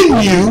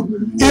in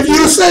you if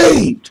you're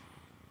saved.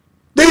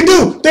 They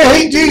do. They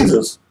hate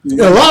Jesus. And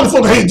a lot of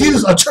folks that hate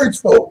Jesus are church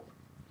folk.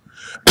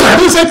 I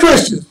didn't say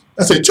Christians.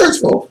 I said church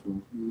folk.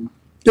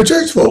 They're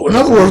church folk. In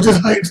other words,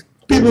 just like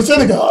people in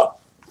synagogue.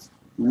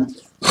 And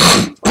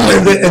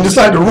just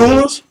like the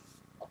rulers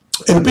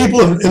and the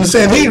people in the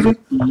Sanhedrin,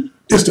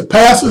 it's the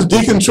pastors,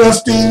 deacon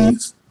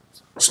trustees,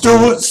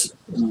 stewards,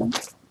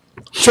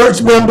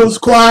 church members,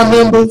 choir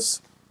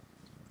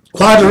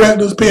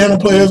directors, piano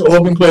players,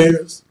 organ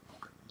players,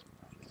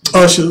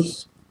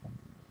 ushers.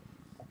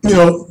 You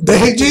know, they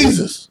hate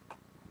Jesus.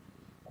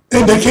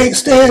 And they can't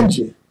stand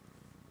you.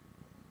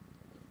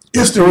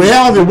 It's the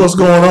reality of what's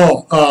going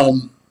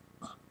on.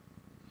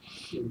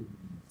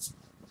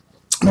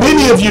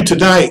 Many of you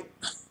tonight,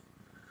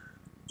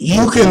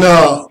 you can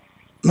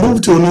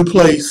move to a new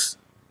place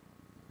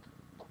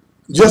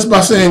just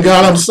by saying,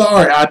 God, I'm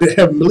sorry, I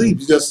haven't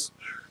believed. Just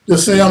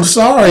say, I'm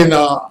sorry, and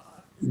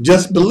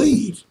just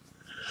believe.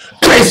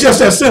 It's just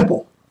that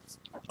simple.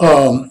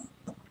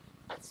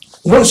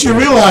 Once you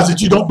realize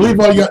that you don't believe,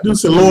 all you got to do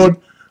is say, Lord,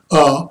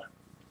 help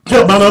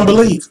my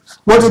unbelief.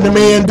 What did the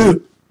man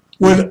do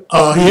when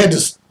he had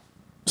this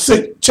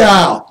sick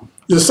child?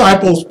 The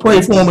disciples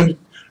prayed for him and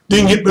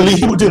didn't get belief.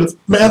 He went to the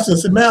master and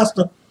said,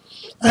 Master,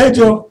 I had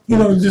your,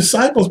 the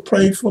disciples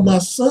prayed for my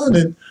son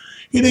and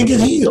he didn't get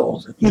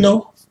healed,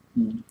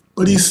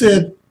 But he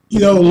said,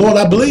 Lord,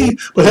 I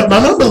believe, but help my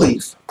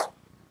unbelief.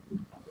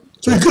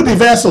 So he could be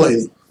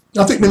vacillating.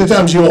 I think many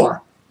times you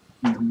are.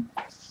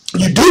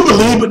 You do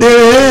believe, but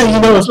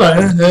then, it's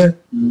like,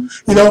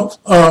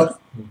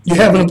 you're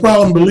having a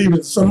problem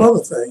believing some other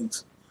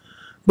things.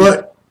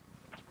 But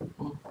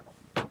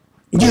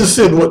Jesus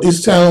said, what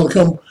this town will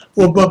come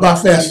for but by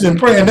fasting and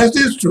praying. That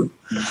is true.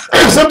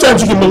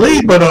 Sometimes you can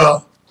believe,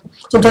 but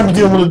sometimes you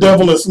deal with the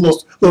devil that's a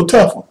little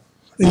tougher.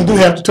 And you do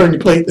have to turn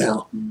your plate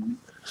down.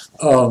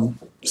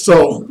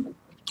 So,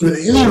 at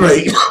any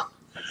rate,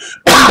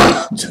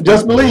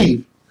 just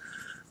believe.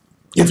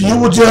 If you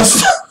will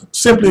just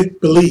simply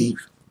believe.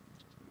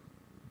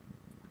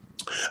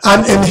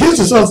 And here's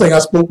this other thing I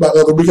spoke about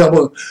the other week. I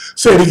want to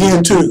say it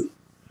again too.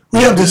 We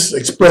have this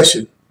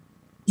expression,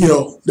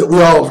 that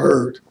we all have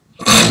heard.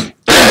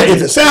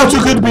 If it sounds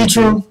too good to be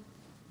true,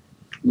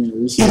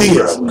 it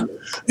is.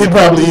 It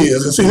probably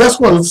is. And see, that's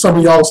what some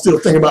of y'all still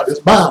think about this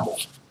Bible.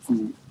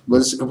 But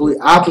it's the complete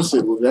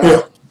opposite with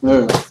that.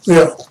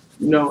 Yeah.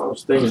 I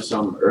was thinking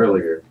something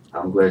earlier.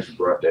 I'm glad you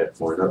brought that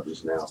point up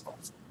just now.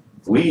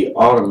 We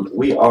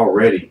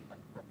already,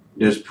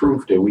 there's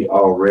proof that we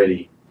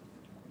already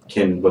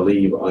can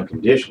believe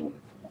unconditionally.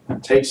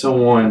 Take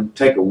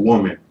a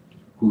woman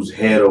who's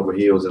head over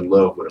heels in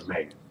love with a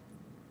man.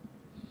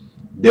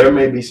 There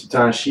may be some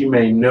times she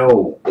may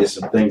know it's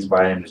some things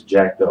by him that's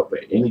jacked up,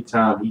 but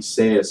anytime he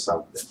says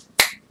something,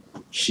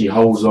 she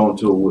holds on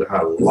to it with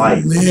her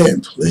life.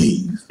 Man,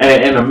 please.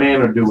 And a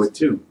man will do it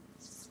too.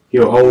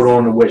 He'll hold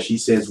on to what she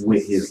says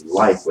with his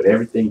life, with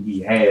everything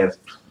he has,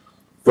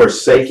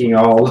 forsaking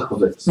all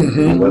of it,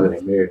 whether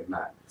they're married or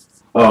not.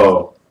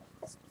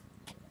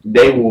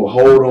 They will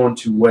hold on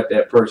to what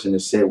that person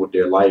has said with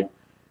their life,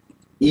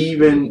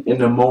 even in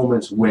the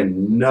moments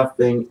when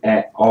nothing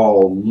at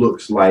all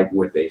looks like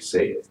what they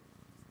said.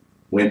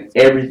 When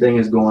everything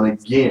is going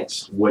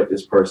against what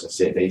this person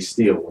said, they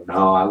still,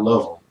 no, I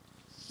love them.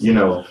 You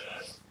know,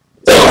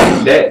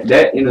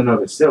 that in and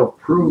of itself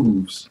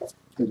proves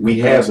we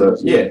have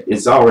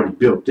it's already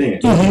built in.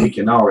 We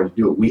can already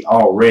do it. We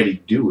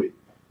already do it.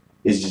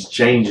 It's just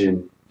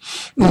changing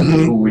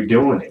who we're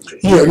doing it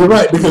with. Yeah, you're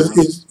right, because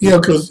it's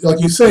because like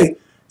you say,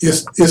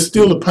 it's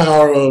still the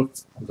power of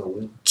The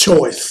will.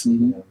 choice.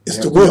 It's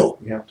the will.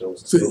 You have to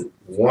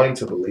wanting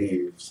to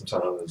believe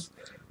sometimes.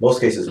 Most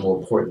cases, is more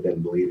important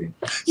than believing.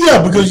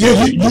 Yeah, because you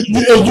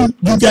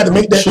got to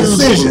make that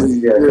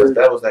decision. Yeah, because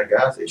that was that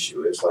guy's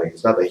issue. It's like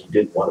it's not that he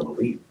didn't want to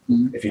believe.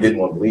 If he didn't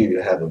want to believe,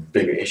 you'd have a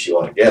bigger issue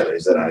altogether.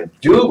 Is that I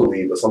do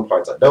believe, but some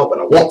parts I don't, but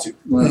I want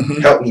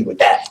to. Help me with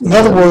that. In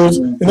other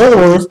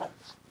words,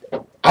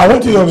 I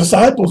went to your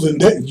disciples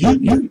and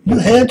you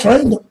hand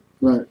trained them.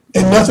 Right.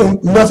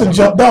 And nothing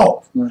jumped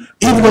off. Right.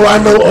 Even though I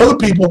know other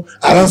people,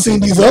 I done seen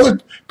these other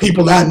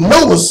people that I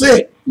know were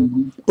sick,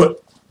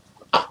 but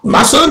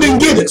my son didn't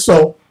get it,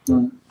 so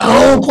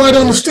I don't quite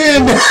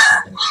understand that.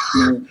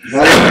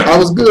 I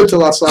was good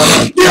till I saw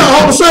that. Yeah,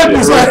 all of a sudden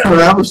it's like,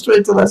 I was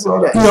straight till I saw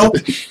that. you know,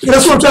 and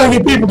that's what I'm trying to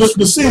get people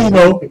to see, you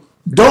know,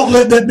 don't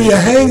let that be a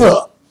hang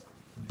up.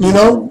 You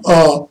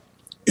know,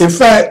 in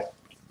fact,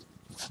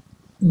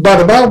 by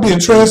the Bible being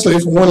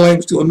translated from one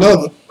language to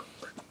another,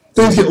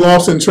 things get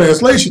lost in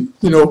translation.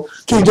 You know,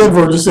 King James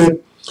Version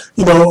said,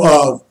 you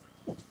know,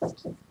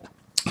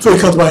 faith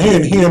comes by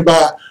hearing, hearing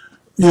by,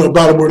 you know,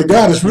 by the word of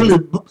God. It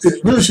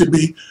really should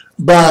be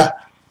by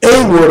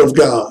a word of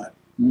God.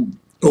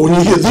 Or when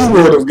you hear the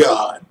word of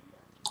God,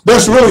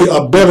 that's really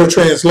a better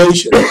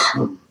translation.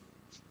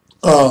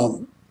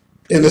 And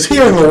it's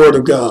hearing the word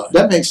of God.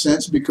 That makes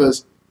sense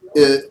because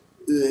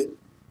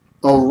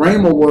a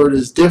rhema word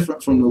is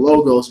different from the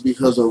logos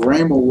because a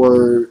rhema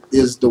word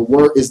is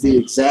the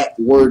exact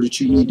word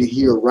that you need to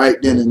hear right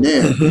then and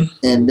there.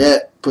 And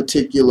that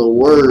particular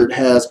word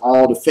has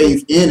all the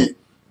faith in it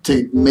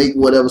to make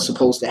whatever's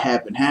supposed to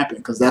happen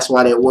because that's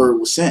why that word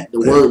was sent. The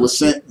word was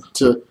sent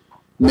to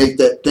make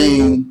that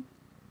thing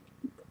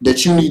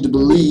that you need to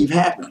believe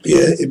happen.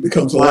 Yeah, it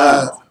becomes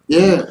alive.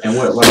 Yeah. And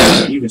what,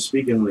 like, even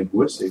speaking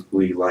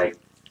linguistically, like,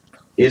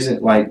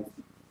 isn't like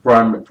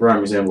prime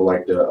example,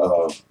 like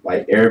the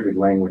like Arabic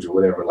language or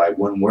whatever, like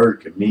one word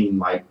could mean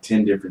like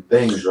 10 different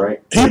things,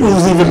 right? Hebrew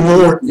is even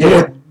more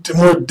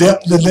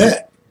depth than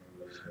that.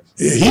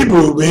 In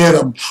Hebrew,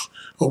 man,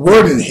 a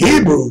word in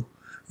Hebrew,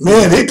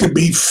 man, it could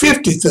be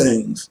 50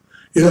 things.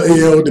 You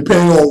know,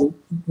 depending on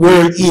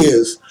where it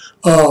is.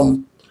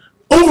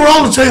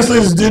 Overall, the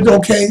translators did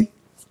okay,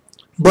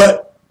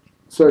 but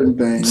certain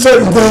things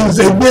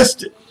they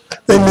missed it.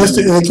 They missed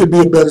it, and it could be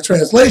a better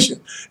translation.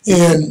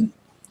 And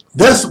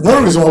that's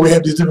one reason why we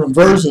have these different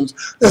versions.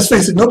 Let's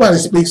face it, nobody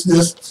speaks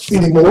this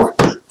anymore.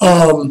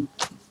 You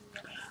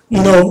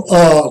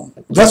know,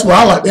 that's why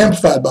I like the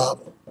Amplified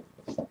Bible.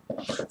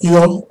 You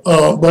know,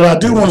 but I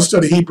do want to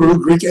study Hebrew,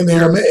 Greek, and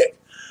Aramaic.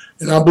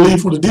 And I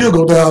believe for the deal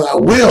go down, I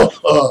will.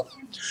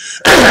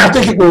 I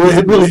think it will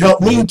really help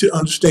me to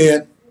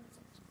understand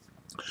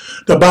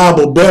the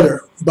Bible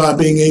better by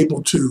being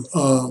able to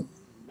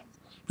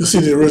see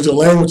the original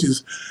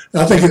languages.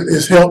 And I think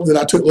it's helped that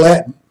I took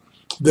Latin.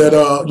 That,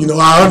 you know,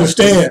 I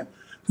understand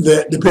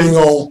that depending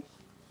on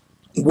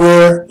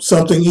where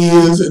something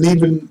is, and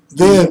even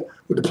then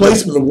with the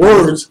placement of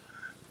words,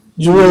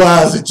 you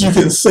realize that you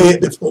can say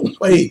it different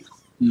ways.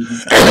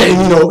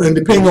 And, you know, and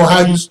depending on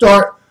how you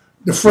start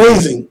the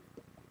phrasing,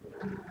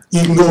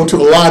 you can go into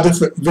a lot of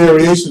different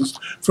variations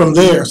from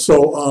there.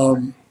 So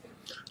I'm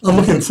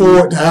looking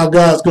forward to how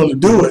God's going to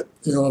do it.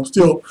 You know, I'm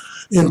still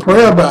in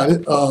prayer about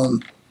it.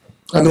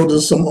 I know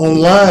there's some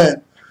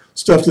online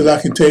stuff that I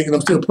can take, and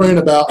I'm still praying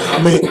about.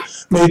 I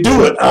may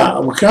do it. I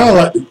would kind of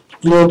like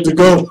to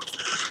go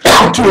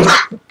to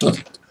a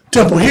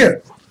temple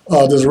here.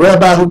 There's a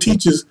rabbi who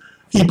teaches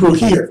Hebrew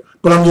here,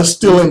 but I'm just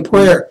still in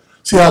prayer.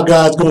 See how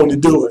God's going to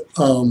do it.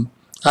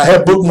 I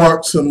have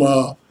bookmarked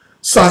some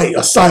site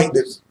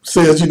that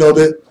says, you know,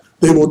 that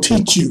they will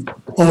teach you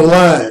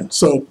online.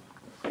 So,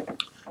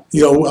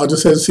 you know, I'll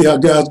just have to see how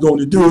God's going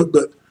to do it.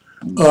 But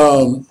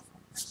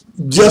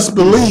just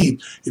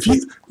believe. If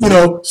you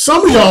know,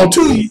 some of y'all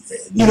too,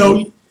 you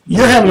know,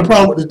 you're having a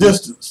problem with the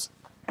distance.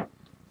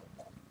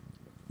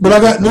 But I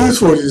got news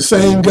for you. The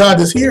same God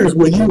that's here is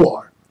where you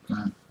are.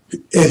 And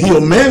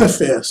he'll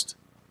manifest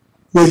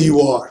where you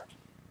are.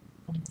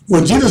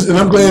 When Jesus, and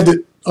I'm glad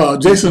that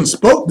Jason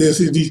spoke this,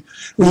 again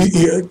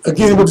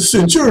with the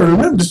centurion.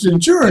 Remember, the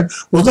centurion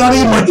was not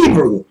even a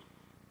Hebrew.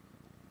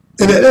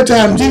 And at that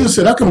time, Jesus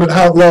said, I come to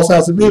the lost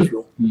house of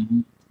Israel.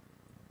 Mm-hmm.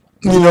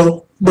 You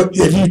know, but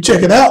if you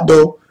check it out,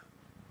 though,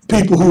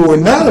 people who were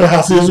not in the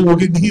house of Israel were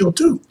getting healed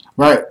too.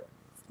 Right.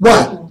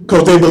 Why?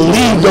 Because they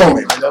believed on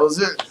him. That was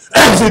it.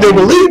 See, they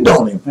believed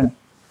on him.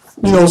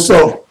 You know,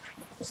 so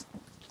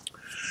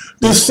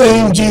this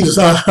same Jesus,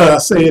 I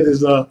say it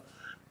as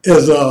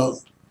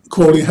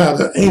quoting how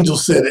the angel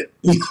said it.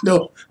 You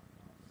know,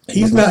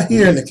 he's not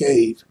here in the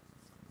cave.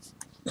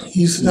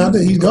 He's not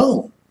there. He's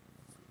gone.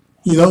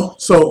 You know,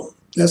 so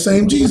that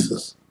same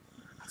Jesus,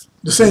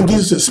 the same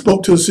Jesus that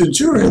spoke to the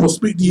centurion will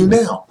speak to you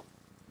now.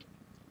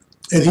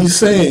 And he's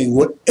saying,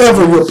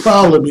 whatever your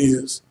problem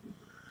is,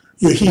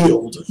 you're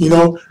healed. You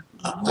know,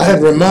 I had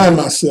to remind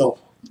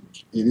myself.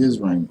 It is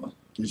Rhema.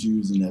 It's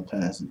used in that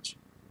passage.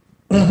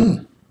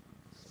 Mm-hmm.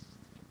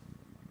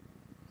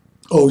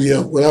 Oh yeah,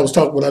 what I was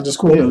talking, what I just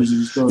quoted. Yeah, it was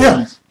used.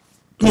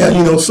 Yeah,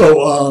 you know,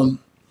 so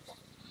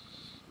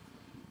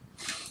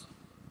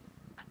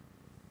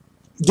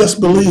just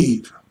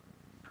believe.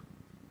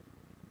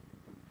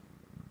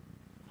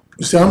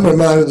 You see, I'm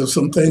reminded of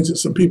some things that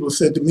some people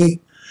said to me,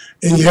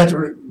 and you have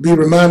to be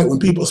reminded when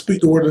people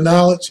speak the word of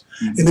knowledge,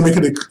 mm-hmm. and they make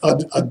a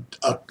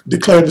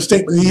declarative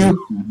statement to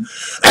you, mm-hmm.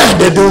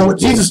 they're doing what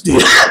Jesus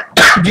did.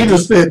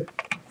 Jesus said,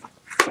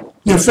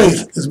 your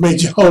faith has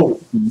made you whole.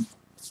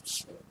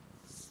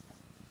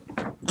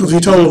 Because he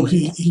told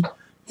him,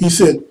 he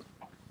said,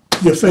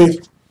 your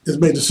faith has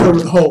made the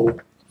servant whole. And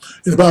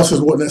the Bible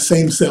says, what, in that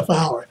same self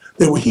hour,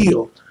 they were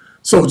healed.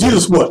 So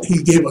Jesus, what? He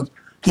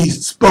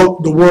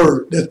spoke the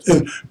word,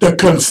 the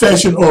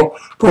confession or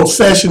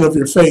profession of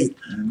your faith.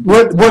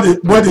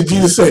 Mm-hmm. What did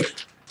Jesus say?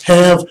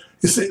 The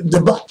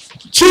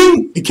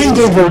King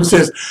James Version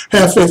says,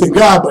 have faith in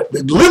God, but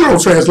the literal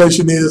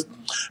translation is,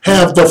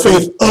 have the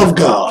faith of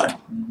God.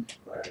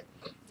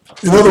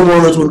 In other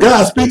words, when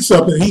God speaks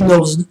something, he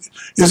knows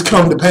it's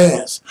come to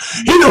pass.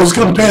 He knows it's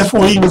come to pass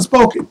before he even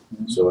spoke it.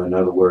 So in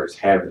other words,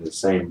 having the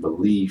same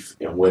belief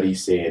in what he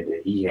said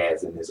that he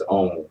has in his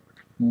own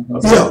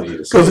ability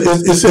to say.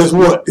 Because it says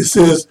what? It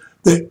says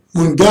that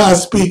when God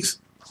speaks,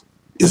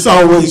 it's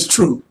always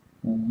true.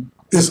 Mm-hmm.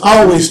 It's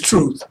always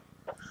truth.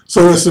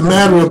 So it's a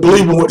matter of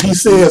believing what he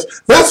says.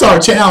 That's our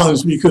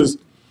challenge, because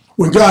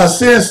when God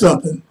says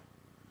something,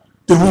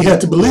 then we have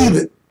to believe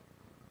it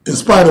in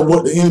spite of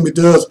what the enemy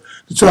does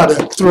to try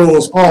to throw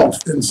us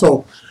off. And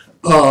so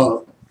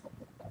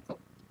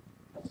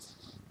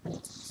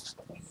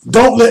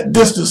don't let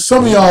distance.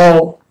 Some of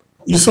y'all,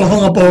 you're so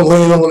hung up on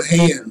laying on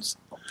hands.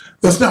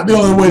 That's not the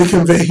only way to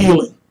convey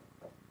healing.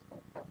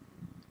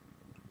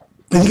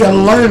 And you got to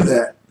learn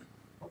that.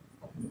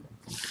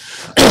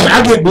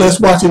 I get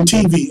blessed watching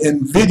TV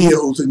and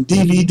videos and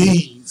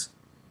DVDs.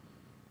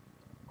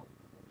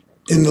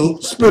 And the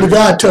Spirit of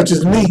God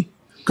touches me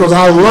because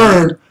I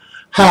learned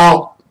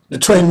how to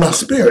train my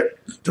spirit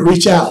to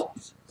reach out.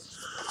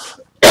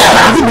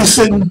 I can be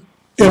sitting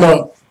in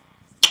a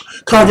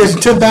congregation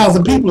of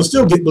 10,000 people and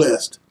still get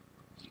blessed.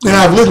 And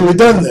I've literally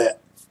done that.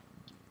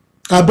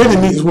 I've been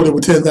in meetings where there were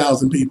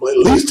 10,000 people, at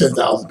least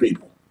 10,000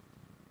 people.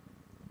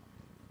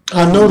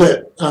 I know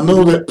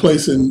that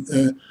place in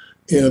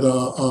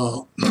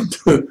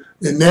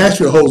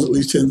Nashville holds at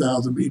least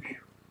 10,000 people.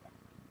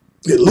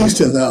 At least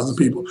 10,000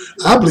 people.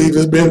 I believe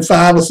there's been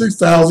 5,000 or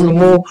 6,000 or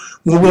more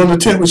when we were in the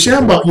tent with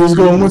Shambach years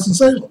ago in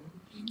Winston-Salem.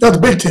 That's a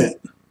big tent.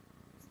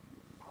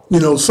 You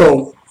know,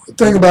 so the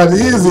thing about it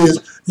is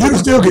you can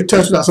still get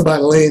touched without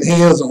somebody laying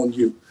hands on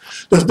you.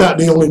 That's not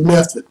the only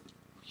method.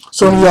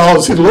 Some of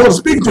y'all see the Lord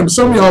speaking to me.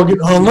 Some of y'all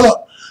get hung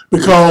up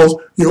because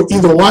you're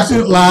either watching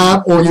it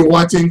live or you're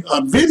watching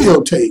a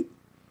videotape.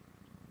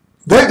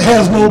 That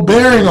has no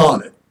bearing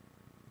on it.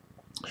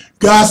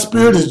 God's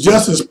Spirit is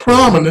just as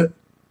prominent.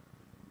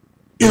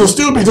 It'll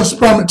still be just as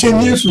prominent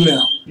 10 years from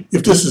now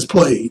if this is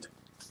played.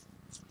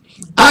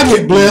 I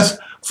get blessed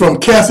from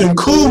Catherine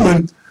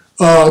Kuhlman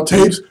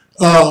tapes.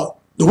 The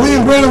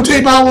William Branham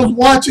tape I was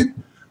watching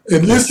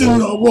and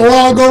listening a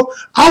while ago,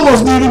 I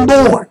wasn't even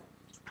born.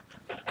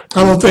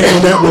 I don't think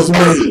when that was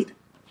made.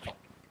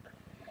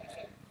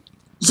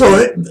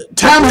 So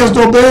time has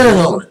no bearing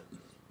on it.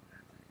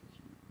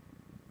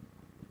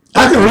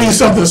 I can read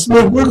something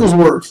Smith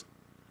Wigglesworth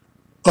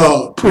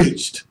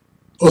preached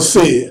or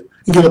said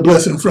and get a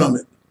blessing from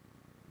it.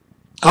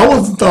 I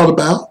wasn't thought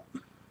about.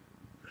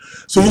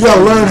 So you got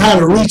to learn how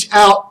to reach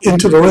out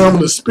into the realm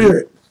of the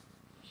spirit.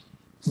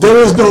 There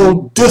is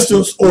no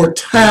distance or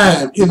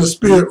time in the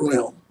spirit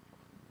realm.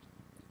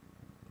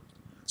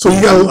 So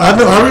you got.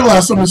 I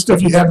realize some of the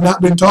stuff you have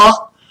not been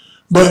taught,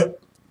 but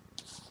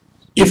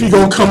if you're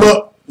gonna come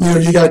up,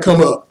 you got to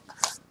come up.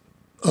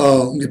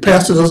 Your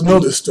pastor doesn't know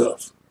this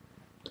stuff.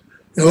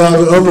 And a lot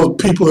of the other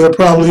people that are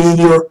probably in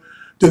your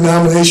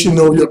denomination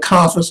or your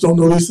conference don't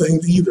know these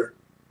things either.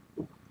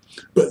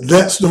 But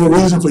that's no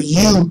reason for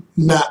you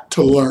not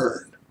to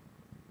learn.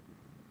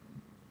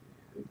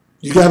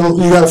 You got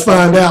to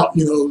find out.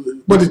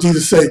 What did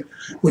Jesus say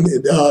when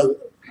the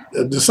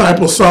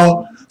disciples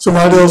saw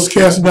somebody else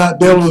casting out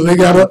devils and they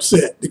got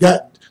upset? They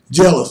got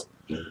jealous.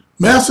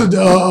 Master,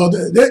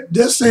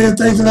 they're saying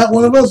things and not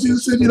one of us.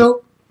 Jesus said, you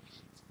know,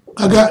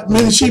 I got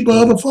many sheep of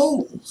other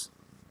folds.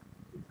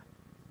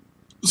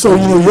 So,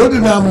 you know, your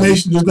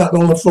denomination is not the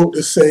only folk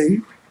that's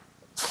saved.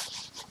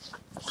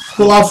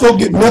 Well, our folk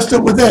get messed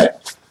up with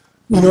that,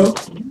 you know.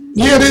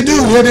 Yeah, they do.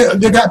 Yeah,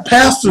 they got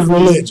pastors'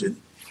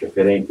 religion. If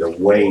it ain't the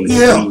way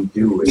Yeah. we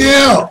do it.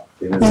 Yeah.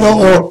 You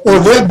know, or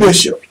their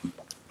bishop.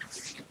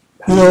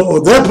 You know,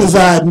 or their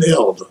presiding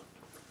elder.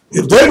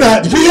 If they're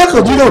not, yeah,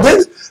 because, you know,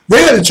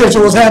 they at the church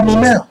of what's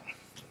happening now.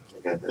 I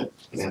got that.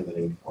 And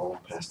then all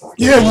past our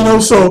Yeah, you know,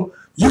 so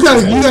you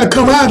gotta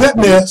come out of that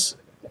mess.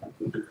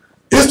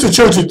 It's the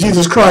Church of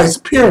Jesus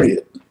Christ,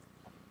 period.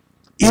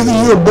 Either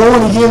you're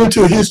born again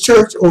into his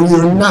church or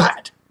you're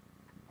not.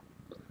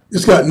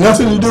 It's got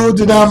nothing to do with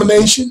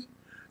denomination.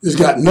 It's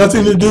got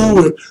nothing to do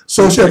with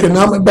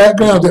socioeconomic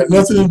background. It's got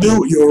nothing to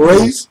do with your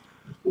race.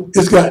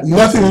 It's got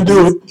nothing to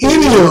do with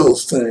any of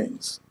those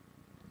things.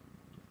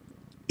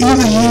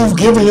 Either you've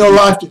given your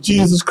life to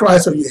Jesus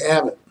Christ or you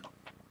haven't.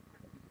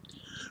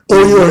 Or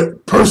you're a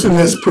person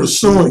that's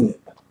pursuing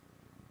it.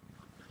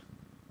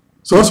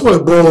 So that's what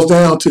it boils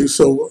down to.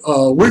 So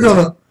we're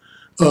going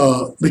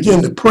to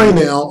begin to pray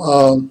now.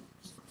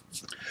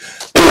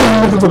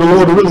 Looking for the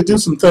Lord to really do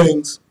some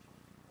things.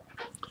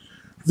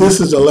 This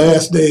is the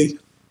last day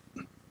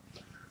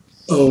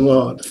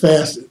of the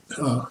fast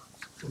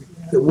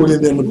that Willie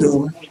and them are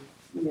doing.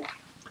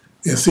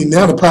 And see,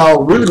 now the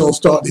power really going to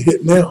start to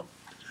hit now.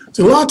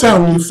 So a lot of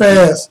times when you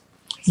fast,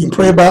 you can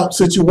pray about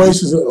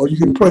situations, or you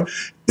can pray.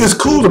 It's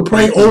cool to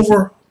pray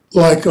over,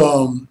 like,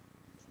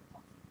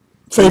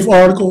 faith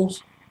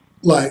articles,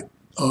 like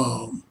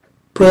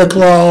prayer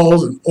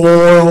clause and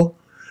oil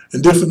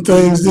and different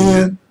things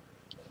then.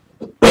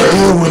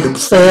 Then when the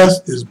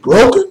fast is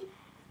broken,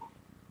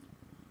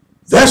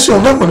 that's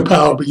showing up when the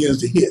power begins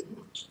to hit.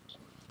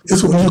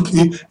 It's when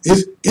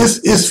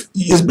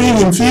it's being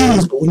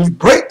infused, but when you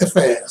break the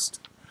fast,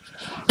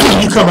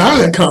 you come out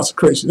of that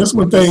consecration. That's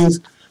when things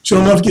sure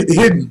enough get to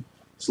hidden.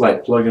 It's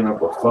like plugging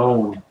up a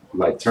phone,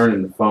 like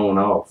turning the phone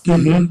off,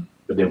 Mm-hmm.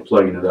 but then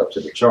plugging it up to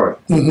the charger.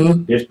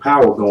 Mm-hmm. There's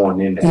power going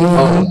in that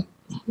phone,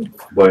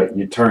 but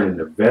you're turning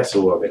the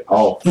vessel of it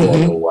off for a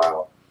little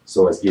while,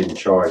 so it's getting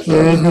charged up.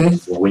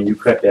 Mm-hmm. But when you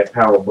cut that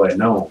power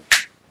button on,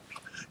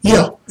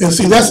 Yeah, and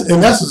see that's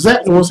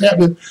exactly what's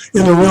happening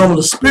in the realm of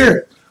the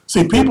spirit.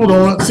 See, people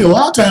don't see a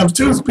lot of times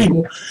too.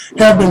 People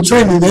have been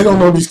trained; they don't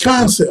know these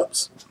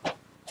concepts.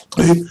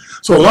 See?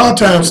 So a lot of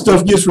times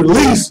stuff gets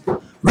released,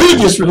 really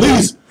gets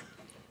released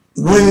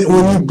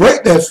when you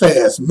break that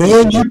fast.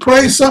 Man, you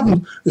pray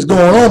something is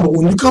going on, but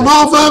when you come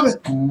off of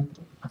it,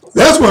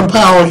 that's when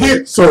power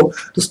hits. So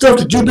the stuff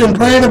that you've been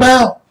praying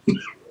about,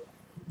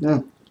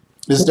 Yeah.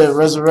 It's that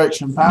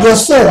resurrection power.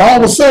 yes, sir. All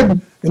of a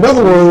sudden, in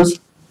other words,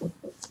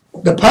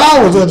 the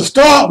power was there to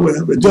start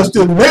with, but just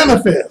didn't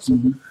manifest.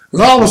 And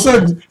all of a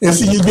sudden, and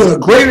see, you get a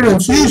greater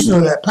infusion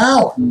of that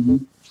power.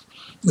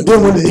 But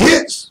then when it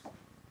hits,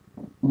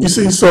 you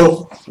see,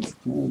 so,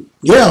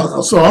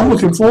 yeah, so I'm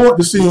looking forward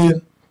to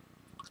seeing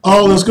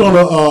all that's going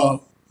to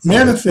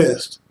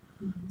manifest.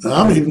 And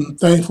I'm even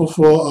thankful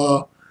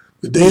for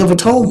the Day of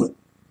Atonement.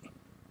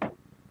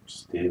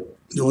 still.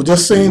 You know,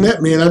 just saying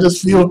that, man, I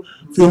just feel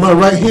my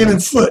right hand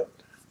and foot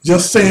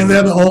just saying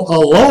that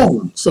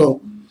alone.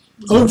 So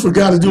I'm looking for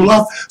God to do a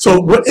lot. So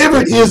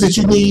whatever it is that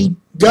you need,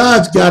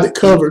 God's got it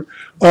covered.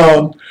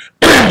 You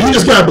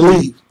just got to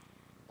believe.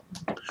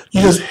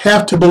 You just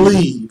have to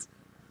believe.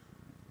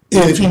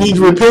 And if you need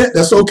to repent,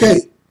 that's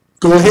okay.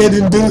 Go ahead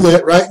and do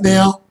that right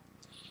now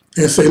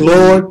and say,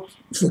 Lord,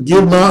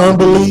 forgive my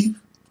unbelief.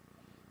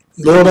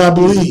 Lord, I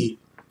believe.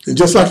 And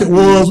just like it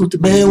was with the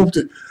man,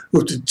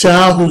 with the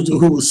child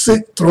who was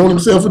sick, throwing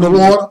himself in the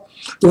water,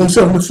 throwing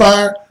himself in the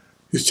fire,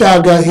 his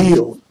child got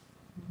healed.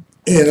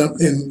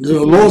 And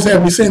the Lord's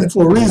having me saying it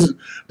for a reason.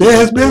 There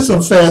has been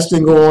some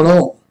fasting going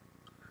on.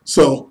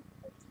 So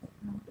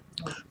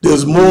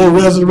there's more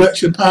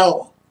resurrection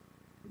power.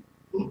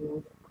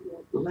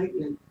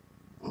 Lately,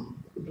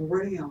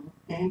 Burrell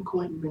and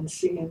Quentin been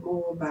seeing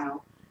more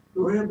about,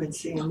 Burrell been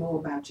seeing more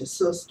about your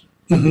sister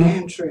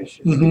and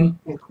Trisha.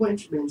 And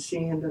Quentin's been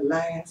seeing the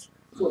last,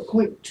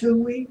 Quentin, 2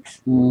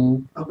 weeks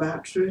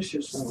about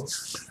Trisha. So,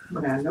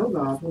 but I know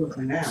God's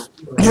working out.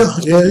 Yeah,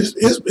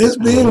 it's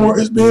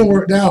being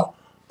worked out.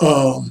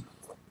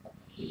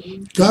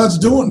 God's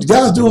doing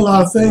a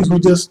lot of things. We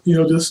just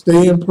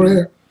stay in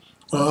prayer.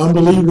 I'm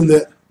believing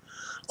that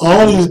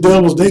all these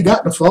devils, they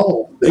got to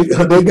fall. They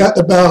got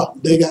to bow.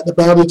 They got to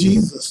bow to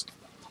Jesus.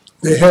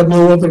 They have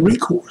no other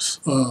recourse.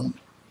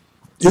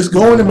 It's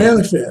going to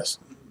manifest.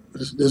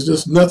 There's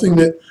just nothing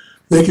that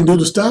they can do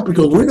to stop it,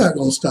 because we're not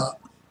going to stop.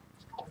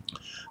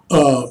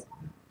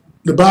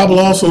 The Bible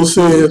also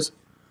says,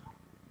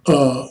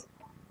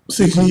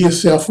 seek ye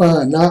shall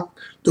find, knock,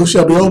 door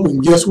shall be open.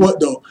 Guess what,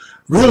 though?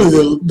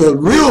 Really, the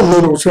real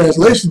literal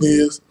translation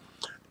is,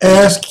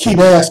 ask, keep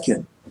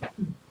asking.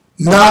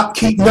 Knock,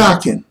 keep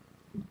knocking.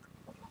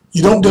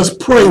 You don't just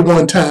pray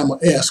one time or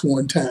ask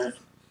one time.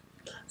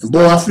 And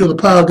boy, I feel the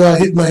power of God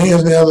hitting my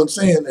hands now that I'm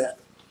saying that.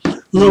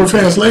 The literal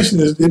translation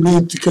is, it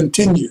means to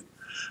continue.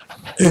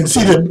 And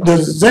see, the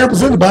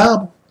examples in the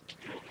Bible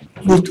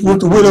with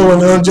the widow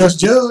and the unjust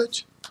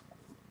judge.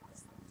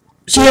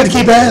 She had to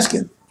keep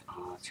asking.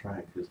 Oh, that's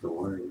right, because the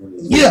word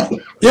really.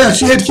 Yeah,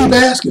 she had to keep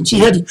asking.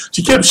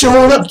 She kept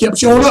showing up, It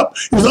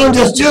was an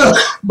unjust judge.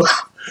 But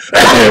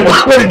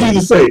what did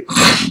Jesus say?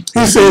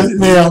 He said,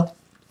 now,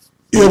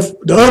 if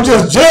the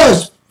unjust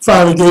judge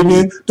finally gave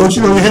in, don't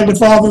you know your heavenly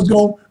Father's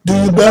going to do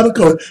you better?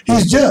 Because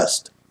he's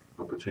just.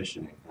 For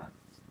petitioning.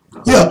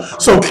 Yeah,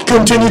 so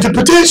continue to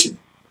petition.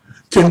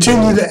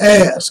 Continue to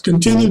ask.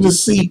 Continue to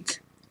seek.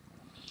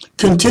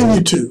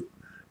 Continue to.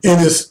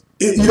 And it's,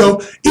 even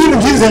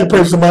Jesus had to pray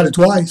for somebody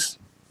twice.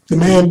 The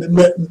man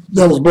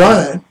that was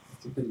blind.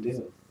 It's a big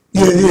deal.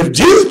 Yeah, if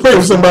Jesus prayed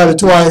for somebody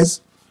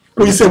twice,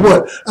 he said,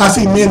 what? I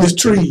see men as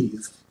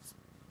trees.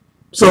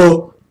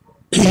 So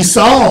he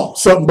saw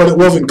something, but it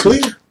wasn't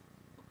clear.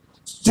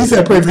 Jesus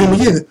had to pray for him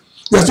again.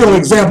 That's the only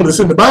example that's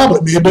in the Bible.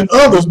 It may have been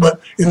others,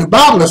 but in the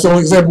Bible, that's the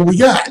only example we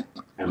got.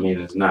 I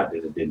mean, it's not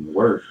that it didn't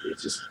work.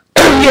 It's just.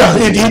 Yeah,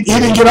 he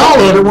didn't get all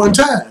of it at one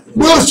time.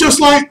 Well, it's just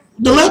like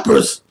the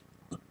lepers.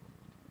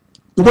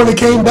 The one that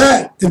came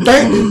back and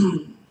thanked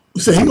him. He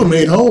said he was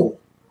made whole.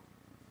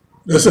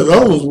 They said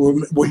those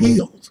were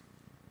healed.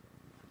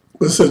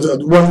 But it says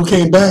the one who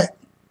came back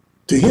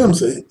to him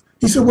said,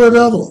 he said, where are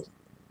the other ones?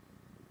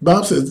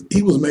 Bob says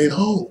he was made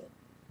whole.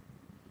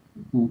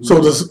 Mm-hmm. So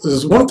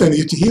there's one thing to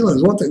get you healing,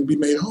 there's one thing to be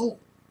made whole.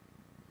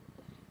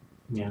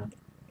 Yeah.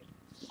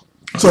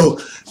 So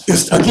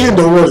it's again,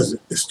 the word is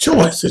it's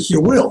choice, it's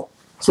your will.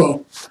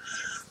 So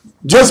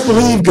just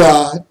believe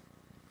God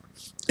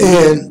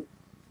and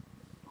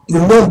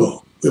remember,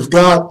 with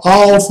God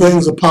all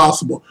things are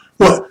possible.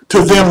 What? To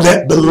them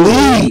that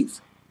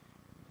believe.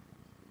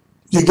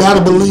 You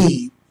gotta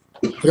believe.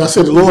 Like I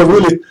said, the Lord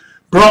really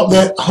brought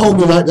that home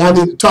tonight. I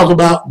need to talk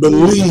about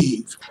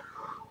believe.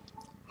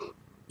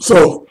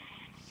 So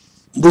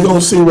we're gonna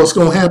see what's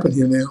gonna happen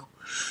here now.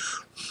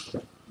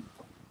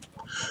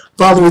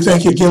 Father, we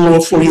thank you again,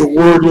 Lord, for your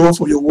word, Lord,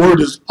 for your word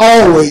is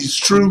always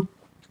true.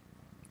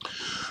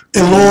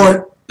 And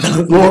Lord,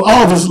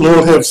 all of us,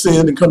 Lord, have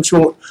sinned and come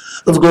short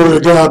of the glory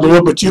of God,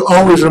 Lord, but you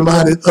always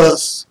reminded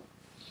us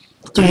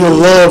through your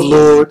love,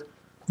 Lord,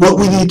 what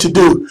we need to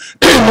do.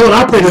 Lord,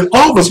 I pray that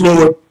all of us,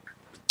 Lord,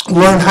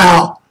 learn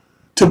how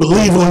to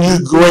believe on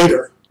you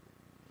greater.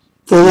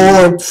 For,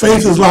 Lord,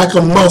 faith is like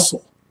a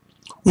muscle.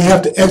 We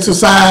have to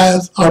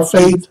exercise our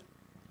faith.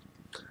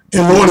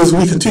 And, Lord, as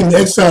we continue to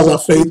exercise our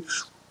faith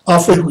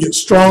will get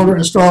stronger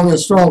and stronger and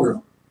stronger.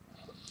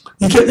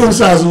 You kept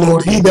emphasizing,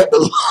 Lord, he that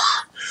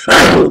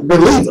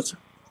believeth.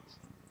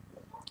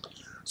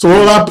 So,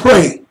 Lord, I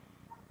pray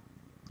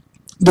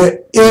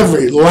that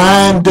every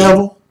lying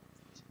devil,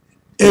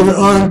 every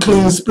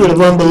unclean spirit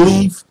of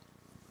unbelief,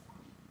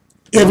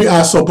 every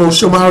asopo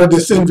shomara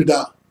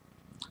descendrida,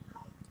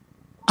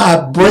 I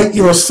break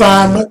your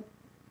assignment.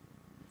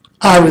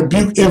 I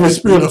rebuke every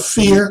spirit of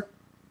fear,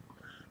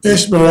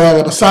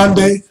 Esmeralda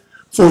Basande,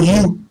 for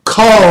you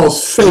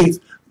cause faith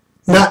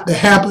not to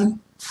happen.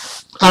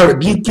 I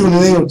rebuke you in the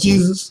name of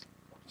Jesus.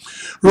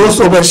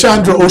 Rosso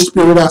Bashandra O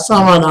Spirita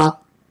Samana.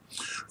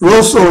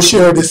 Rosso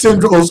Share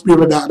Descendra O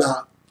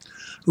Spiritada.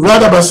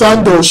 Rada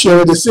Basando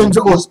Share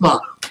Descendra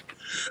Osma.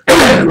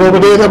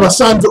 Robadeda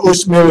Basandra O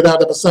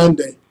Smirada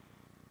Basande.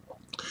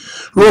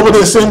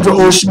 Robade Sendra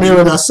O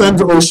Smirada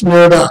Sandra O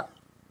Smirada.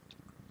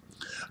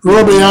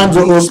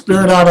 Robeandra O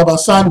Spiritada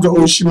Basandra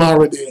O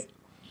Shimarade.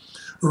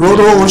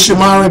 Rodo O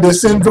Shimara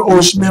Descendra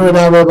O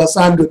Smirada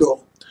Rabasandro.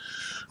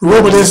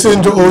 Roba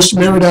Descendra O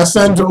Smirada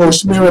Sandra O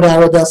Smirada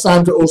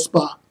Rabasandra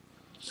Ospa.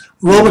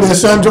 Roba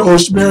Descendra O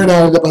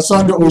Smirada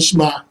Rabasandra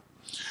Oshma.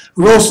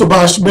 Rosa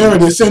Bashmira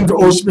Descendra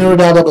O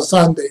Smirada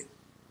Rabasande.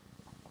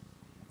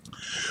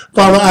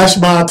 Father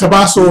Ashma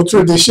Tabaso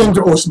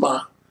Tradishindra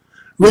Osma.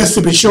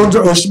 Recipe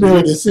Shondra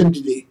Oshmira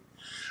Descendri.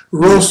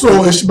 Rosso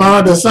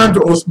Ishmara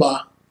Descendra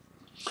Osma.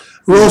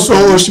 Rosso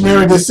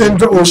Oshmira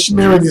Descendra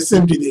Oshmira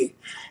Descendri.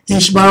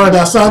 Ishmara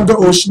Dasandra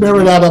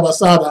Oshmira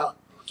Basada.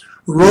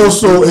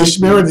 Rosso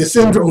Ishmira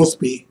Descendra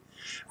Ospi.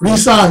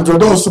 Risandra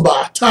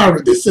Dosaba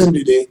Tara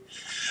Descendri.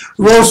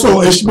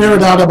 Rosso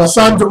Ishmira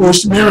Basandra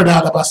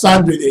Oshmira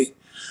Basandri.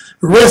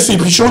 Resi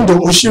Pishondo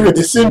Oshira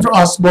Descendra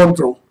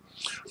Osmondro.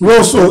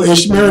 Rosso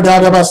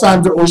Ishmira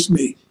Basandra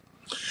Osmi.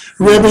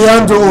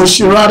 Rebiandro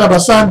Oshirada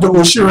Basandra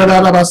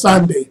Oshirada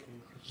Basande.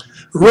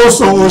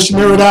 Rosso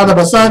Oshmira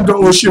Basandra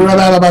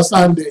Oshirada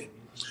Basande.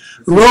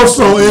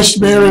 Rosso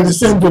Ishmira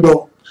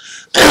Descendro.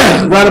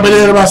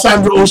 Radabadera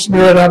Basandra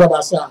Oshmira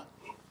Basa.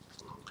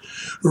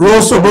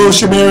 Rosso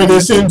Boshimira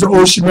Descendra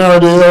Oshmira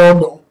de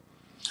Ondo.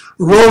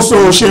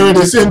 Rosso Shira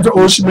Descendra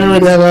Oshmira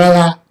de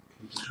La.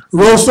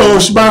 Rosso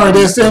Oshmara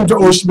Descendra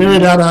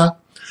Oshmira de.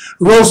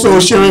 Rosso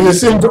Shira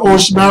Descendra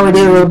Oshmara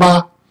de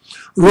Reba.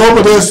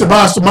 Roba de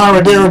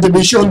Sebastamara de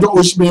Bishonda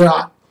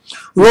Oshmira.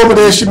 Roba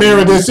de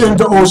Shimira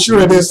Descendra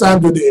Oshira de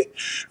Sandra de.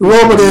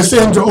 Roba de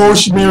Sendra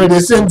Oshmira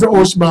Descendra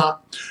Oshma.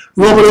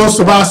 Roba de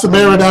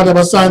Sebastamara de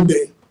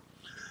Basande.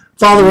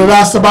 Father,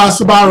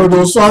 Rasabasabara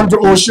do Sandra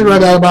Oshira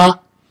de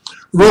Ba.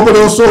 Roba de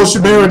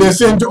Oshmira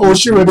Descendra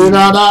Oshira de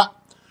Nada.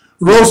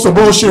 Rosso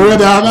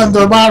Boshirada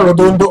Andamaro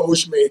Dondo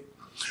Oshme.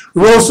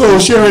 Rosso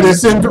Shirade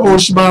Send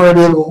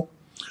Oshmaradelo.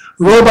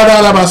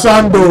 Robada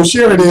Basando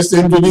Shirade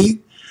Sendidi.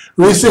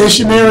 Rese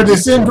Shimera de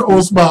Send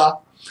Osba.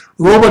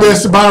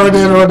 Robades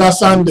Baradero da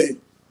Sunday.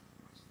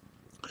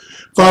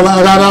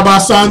 Father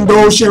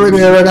Radabasando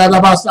Shirade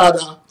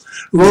Radabasada.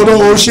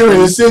 Rodo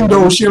Oshirade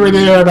Sendo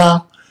Shirade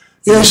Rada.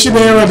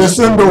 Ishimera de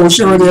Sendo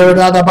Shirade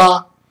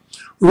Radaba.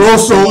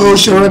 Rosso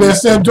Oshirade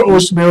Sendo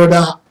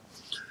Oshmerada.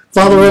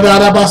 Father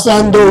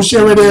Radabasando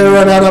Shirade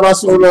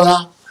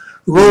Radabasola.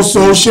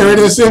 Rosso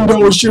Shirade Sendo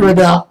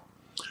Oshirada.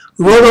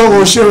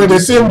 Rodo Oshirade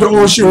Sendo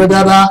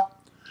Oshiradada.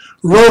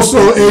 Rosso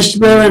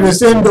Ishmera de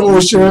Sendo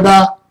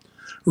Oshirada.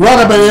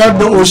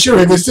 Radabayando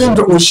Oshirade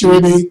Sendo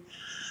Oshirade.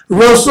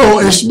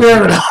 Rosso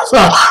Ishmera.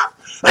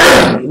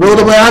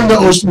 Rodabayando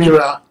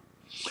Oshmira.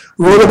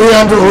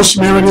 Rodabayando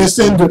Oshmira de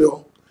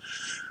Sendo.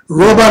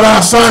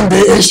 Robada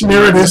Sande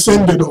Ishmera de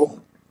Sendo.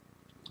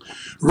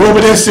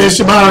 Robades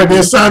Ishmara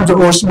de Sando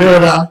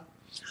Oshmira.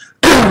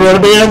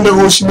 Rodabayando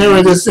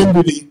Oshmira de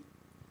Sendidi.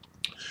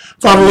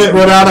 Father, let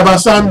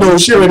Radabasando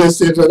Shirade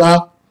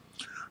Sendada.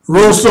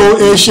 Rosso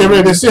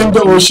Ishmera de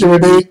Sendo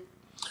Oshirade.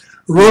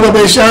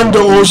 Rodabeshando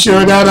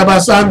Oshirada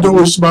Basando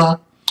Ushma.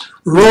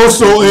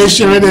 Rosso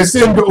Ishmera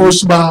Sendo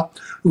Oshma.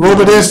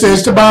 Robades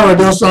Estabara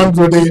dos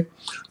Andrade.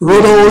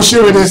 Rodo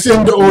Oshirade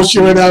Sendo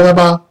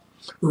Oshiradaba.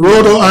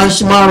 Rodo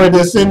Anshmara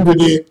de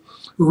Sendade.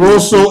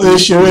 Rosso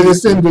Ishmera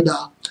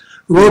Sendada.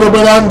 Rodo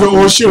Barando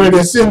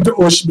Oshirade Sendo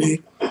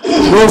Oshmi.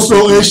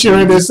 Rosso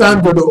Ishmera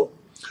Sandado.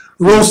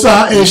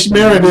 Rosa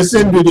Ishmera de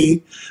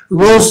Sendadi.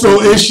 Rosso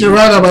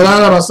Ishirada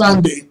Barada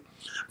Basande.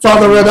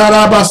 Father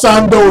Radara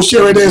Basando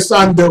Shirade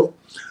Sando.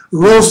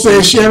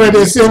 Rosa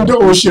Shirade Sendo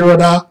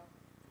Oshirada.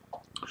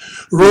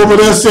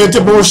 Robada Santa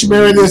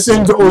Boshmera de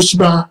Sendo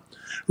Oshma.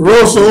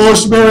 Rosa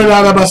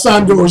Oshmera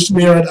Basando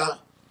Oshmerada.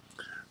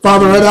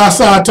 Father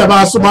Radasa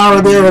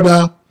Tabasamara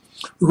Derada.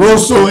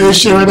 Rosso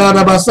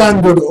Ishirada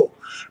Basando.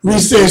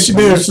 Risa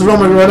Shmir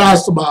Roman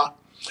Radasaba.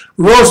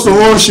 Rosso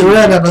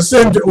Oshirada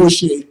Basendo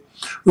Oshi.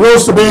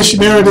 Rosso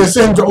Beshmera de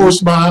Sendo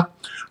Oshma.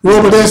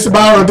 Robada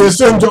Sabara de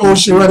Sendo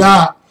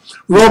Oshirada.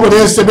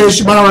 Robada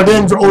Sabeshmara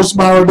Dendra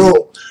Oshmarado.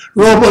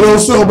 Robado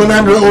So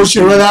Benandra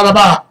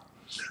Oshiradaba.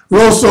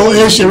 Rosso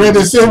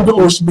Ishirada Sendo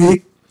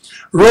Oshmi.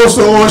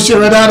 Rosso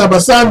Oshirada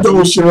Basando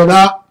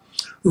Oshirada.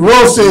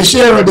 Rosso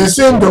Ishira de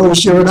Sendo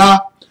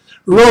Oshirada.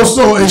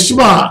 Rosso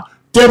Ishma.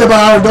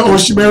 Tedabar de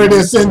Oshmera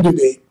de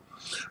Sendudi.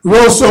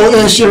 Rosso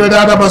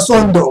Ishirada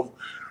Basondo.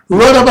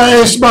 Rodaba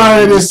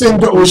Ishmara de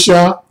Sendo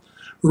Osha.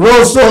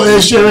 Rosso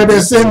Ishira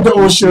de Sendo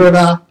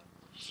Oshirada.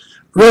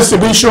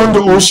 Reservation de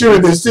Oshira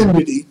de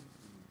Sendudi.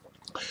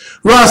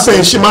 Rasa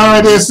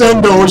Shimara de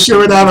Sendo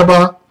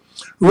Oshiradaba.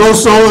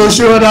 Rosso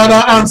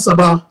Oshiradada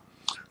Ansaba.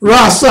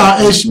 Rasa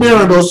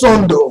Ishmirado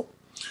Sondo.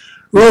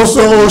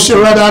 Rosso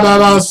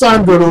Oshiradada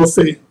Sandro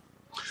Se.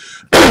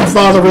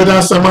 Father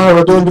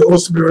Redasamara Dondo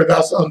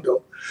Osmirada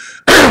Sando.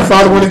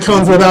 Father, when it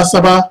comes with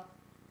Asaba,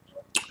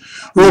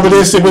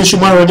 Robades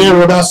Bishmara de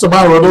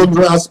Rodasabara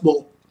Dondra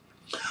Asbo.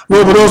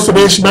 Robados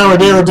Bishmara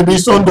de to be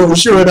Sondo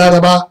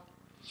Oshiradaba.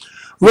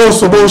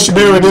 Rosso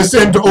Boshimera de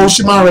Sendo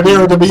Oshimara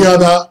de to be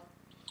other.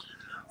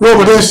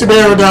 Robades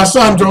Shimera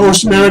Sandra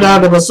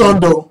Oshmirada de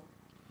Basondo.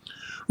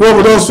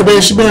 Robados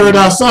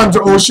Bishmera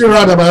Sandra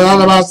Oshirada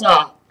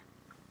Balabasa.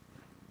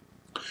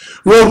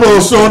 Robo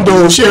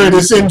Sondo Shira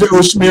de Sendo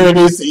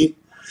Oshmiradesi.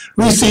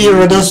 We see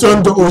here the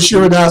Sondo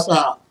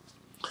Oshiradasa.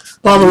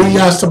 Father, we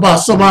ask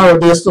about Samara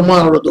de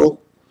Samarado.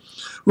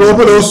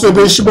 Robados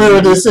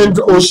Bishmera de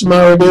Sendo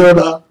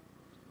Oshmaradera.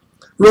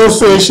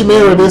 Rosso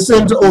Shimera de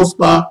Sendo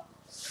Ospa.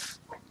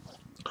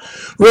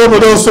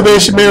 Robados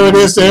Bishmera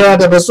de Sera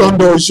de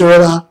Basondo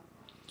Shirada.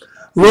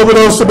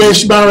 Robados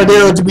Bishmara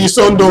de to be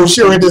Sondo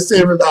Shira de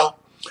Serada.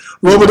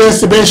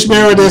 Robados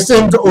Bishmera de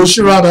Sendo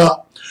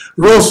Oshirada.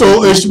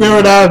 Rosso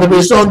Ishmirada de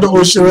Bisondo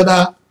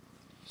Oshirada.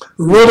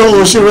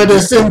 Rodo Oshira de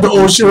Sendo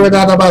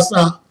Oshirada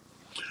Basa.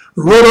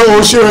 Rodo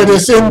Oshira de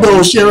Sendo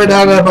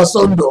Oshirada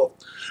Basondo.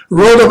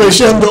 Rodo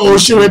Bishendo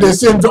Oshira de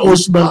Sendo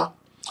Oshma.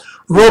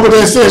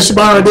 Robados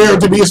Ishmara de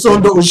to be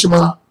Sondo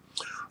Oshma.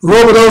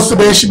 Robados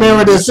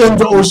Bishmera de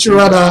Sendo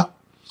Oshirada.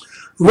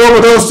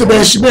 Robados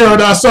Bishmera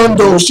da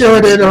Sondo Oshira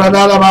de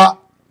Radalaba.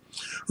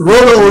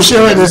 Rodo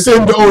Oshira de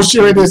Sendo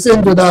Oshira de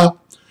Sendo da.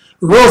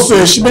 Rosso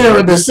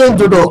Ishmera de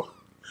Sendo do.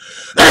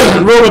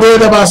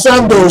 Robada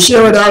Basando,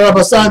 Shirada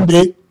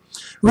Basandi,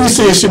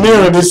 Risa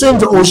Shimera, the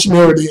Sendo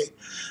Oshmirade,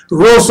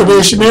 Rosa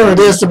de Shimera,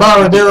 de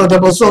Sabara de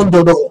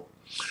Basondo,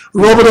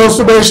 Robado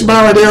Sube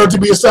Shimara to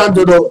be a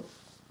Sando,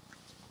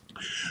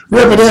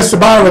 Rebede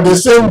Sabara, the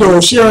Sendo,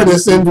 Shira de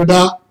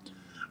Sendada,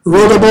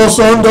 Rodabo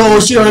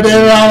Sondo, Shira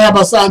de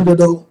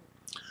Basando,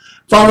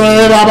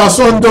 Father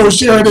Basondo,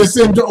 Shira de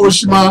Sendo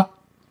Oshma,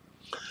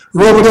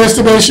 Robade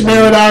Sube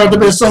Shimera, the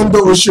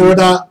Basondo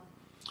Oshirada.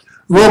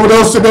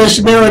 Robados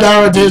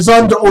Beshmera de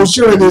Zando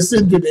Oshira de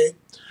Sindune.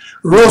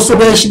 Rosa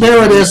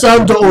Beshmera de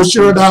Santo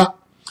Oshirada.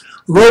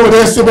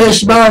 Robados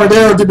Beshmara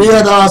de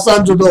Biada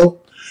Sandudo.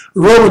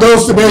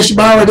 Robados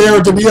Beshmara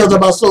de Biada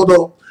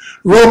Basodo.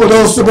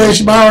 Robodos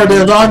Beshmara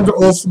de Lando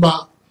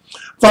Osma.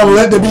 Father,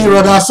 let the be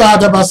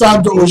Radasada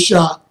Basando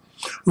Osha.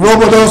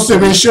 Robodos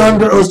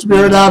Beshundra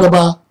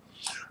Ospiridadaba.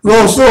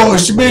 Rosso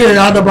Oshmir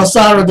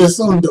Adabasara de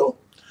Sundo.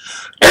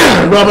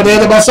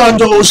 Robadeda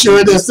Basando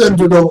Oshira de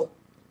Sendudo.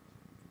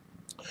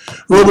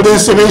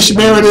 Robodes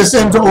Beshmira de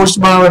Sendo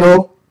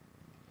Oshmarado.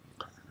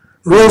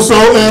 Rosso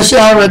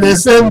Eshara de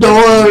Sendo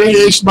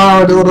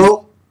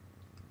Ishmarado.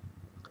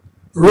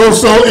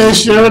 Rosso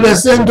Eshira de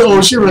Sendo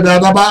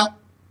Oshiradaba.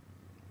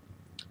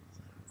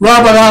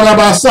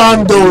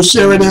 Rabadabasando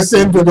Shira de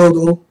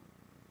Sendudo.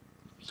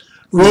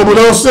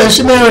 Robodos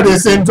Eshmira de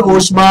Sendo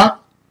Oshma.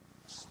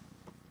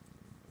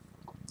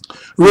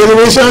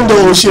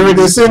 Rodovishando Shira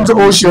de Sendo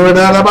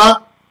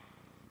Oshiradaba.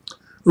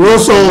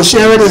 Rosso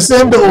Shira de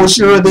Sendo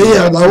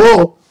Oshiradea.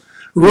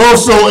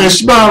 Rosso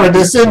Eshmara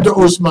de Sendo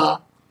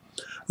Oshma.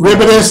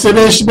 Ribedes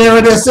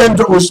Eshmira de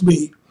Sendo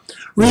Oshmi.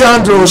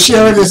 Riandro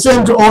Shira de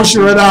Sendo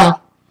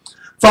Oshirada.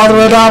 Father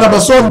Radada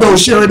Basondo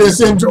Shira de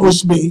Sendo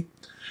Oshmi.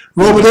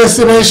 Robodes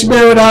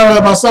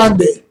Eshmira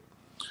Basande.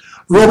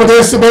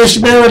 Robodes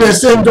Eshmira de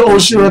Sendo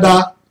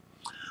Oshirada.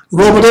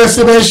 Robodes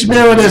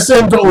Eshmira de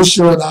Sendo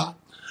Oshirada.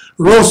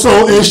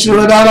 Rosso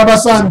Eshirada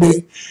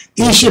Basande.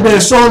 Ishibe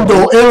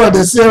Sondo Era de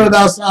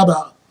Sirada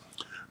Saba.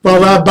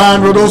 Father, I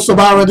bind Rodoso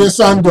Bara de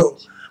Sando.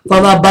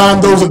 Father, I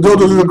bind those that go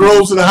to the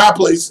groves and the high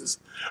places.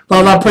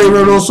 Father, I pray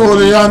Rodoso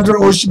de Andra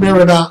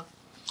Oshmirada.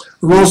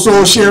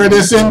 Rosso Shira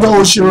de Sendo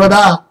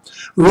Oshirada.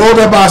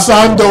 Roda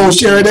Basando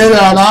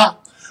Shiradada.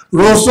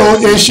 Rosso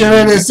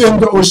Eshira de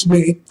Sendo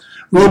Oshmi.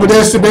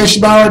 Robodes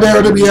Beshmara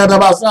de Biada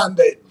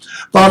Basande.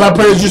 Father, I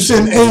pray that you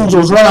send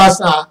angels,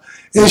 Radasa.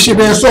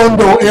 Eshibe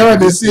Sondo Era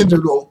de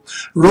Sindro.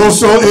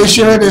 Rosso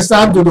Eshira de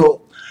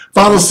Sandudo.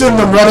 Father, send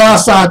them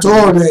Radasa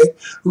Torde.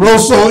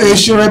 Rosso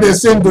Eshira de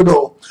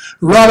Sindro.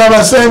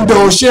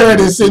 Radabasendo Shira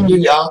de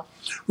Sindia.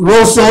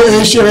 Rosso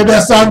Eshira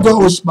de Santo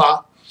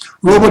Ushma.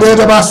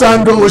 Robodeda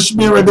Basando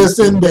Ushmira de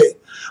Sinde.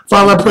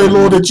 Father, I pray,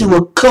 Lord, that you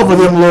will cover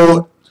them,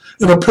 Lord,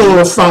 in a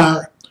pillar of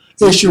fire.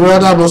 Eshira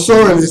de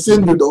Basora de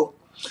Sindudo.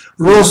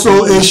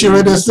 Rosso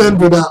Eshira de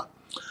Sinduda.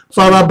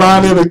 Father, I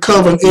bind every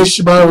covenant.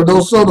 Eshibara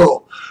do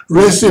Sodo.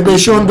 Rese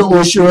Beshondo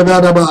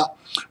Oshiradaba.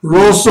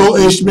 Rosso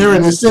Eshmira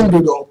de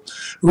Sindudo.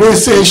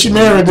 Rese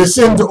Eshmira de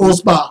Sindo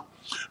Osba.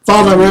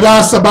 Father,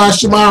 Redasa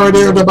Bashimara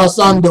de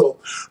Basando.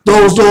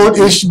 Those, Lord,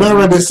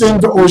 Ishmira de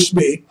Sindo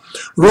Oshmi.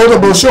 Roda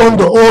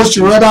Boshondo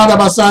Oshirada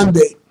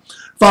Basande.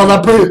 Father,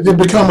 I pray that they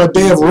become a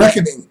day of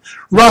reckoning.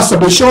 Rasa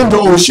Beshondo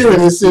Oshira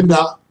de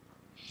Sinda.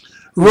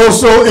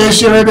 Rosso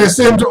Eshira de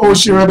Sindo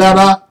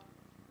Oshiradada.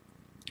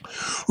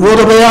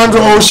 Roda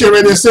Beandro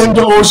Oshira de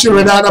Sindo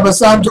Oshiradada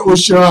Basando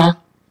Oshira.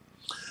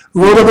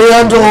 Roda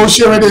Beandro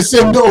Oshira de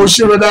Sindo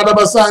Oshiradada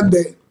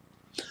Basande.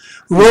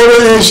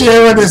 Roda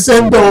Eshira de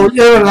Sindo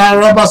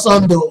Irala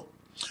Rabasando.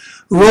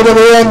 Roda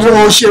Beandro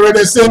Oshira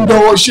de Sindo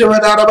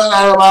Oshiradada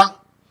Basaraba.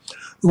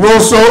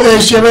 Rosso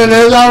Eshira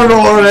de Laro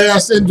Orea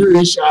Sindo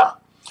Isha.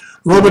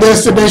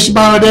 Robodesa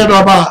Beshmara de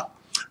Raba.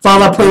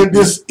 Father, I pray that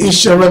this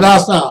Isha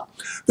Radasa,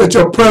 that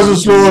your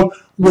presence, Lord,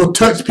 will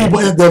touch people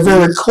at their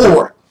very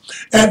core,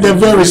 at their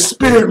very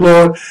spirit,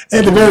 Lord,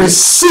 at the very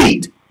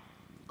seat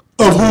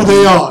of who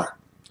they are.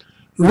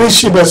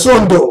 Rishi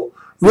Basondo,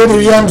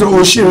 Ridiandro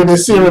Oshira de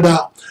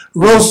Sirada,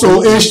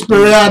 Rosso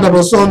Eshperada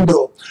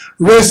Basondo,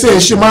 Rese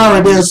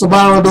Shimara de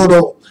Sabara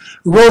Dodo,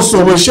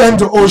 Rosso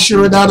Vishendo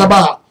Oshira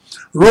Dadaba,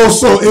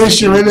 Rosso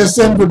Eshira de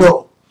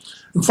Sendudo.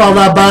 And Father,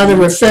 I bind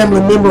every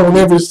family member on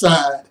every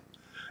side.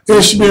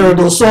 Eshmira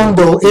do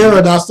Sondo,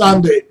 Era da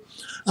Sande.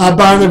 I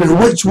bind every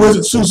witch,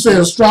 wizard,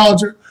 soothsayer,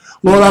 astrologer.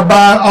 Lord, I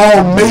bind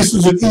all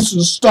masons and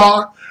Eastern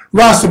Star.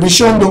 Rasa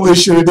Bishondo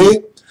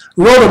Eshirade.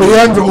 Roda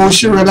Biandro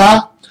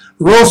Oshirada.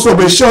 Rosso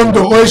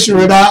Bishondo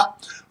Oshirada.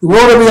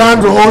 Roda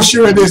Biandro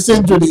Oshirade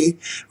Sindridi.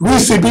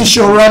 Risi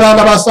Bisho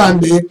Rada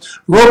Basande.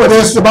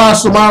 Robodesa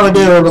Basumara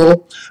de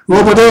Rado.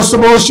 Robodesa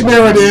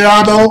Boshimera de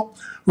Rado.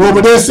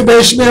 Robodesa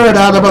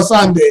Beshmera de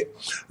Basande.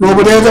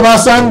 Robodesa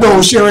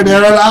Basando Shira de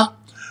Rada.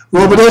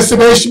 Robodesa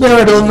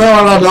Beshmera de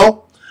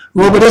Norado.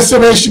 Robodesa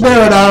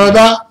Beshmera de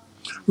Rada.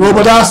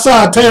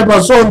 Robodasa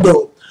Teba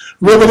Sondo.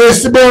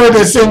 Robodesa Bera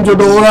de Sindro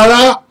de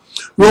Rada.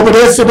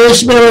 Robodesa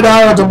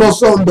Beshmera de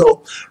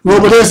Bosondo.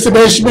 Robodesa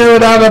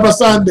Beshmera de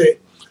Basande.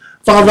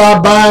 Father, I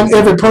bind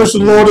every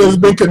person, Lord, that has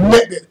been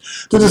connected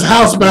to this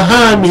house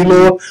behind me,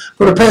 Lord,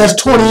 for the past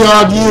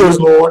 20-odd years,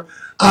 Lord.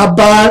 I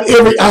bind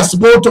every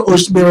Asboto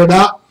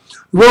Oshmirada,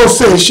 Rose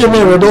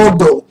Shimera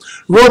Dondo,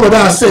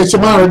 Robada Se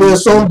Shimara de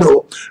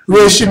Sondo,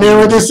 Re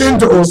Shimera de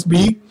Sento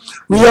Osbi,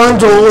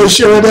 Riandro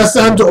Oshira de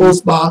Santo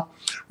Osba,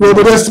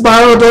 Robada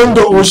Spara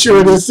Dondo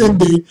Oshira de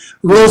Sindi,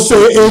 Rose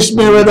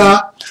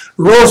Eshmirada,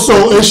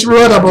 Rosso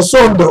Eshmirada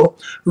Basondo,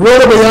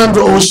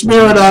 Rodabayandro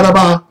Oshmirada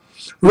Daba,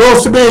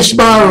 Rose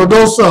Beshmara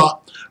Dosa,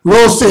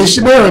 Rose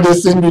Shimera de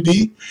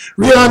Sindi,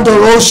 Riandro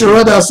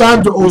Oshirada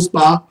Santo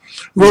Osba,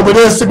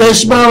 Robodesa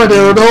Beshmara de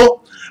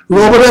Rodo,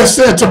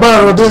 Robodesa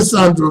Tabara de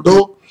Sandro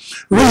Do,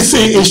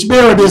 Risi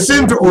Ishmera de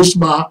Sindro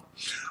Oshma,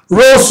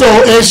 Rosso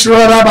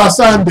Eshirada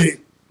Basande.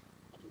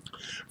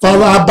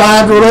 Father, I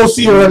bind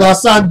Rosi Rada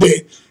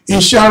Sande,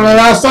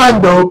 Isharada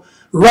Sando,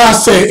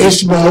 Rase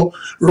Ishmo,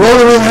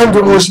 Rotary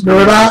Under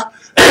Oshmirada,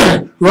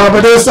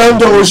 Rabade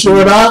Sando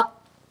Oshirada,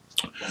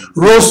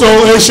 Rosso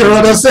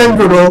Ishirada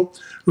Sendro,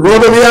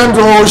 Rotary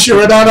Under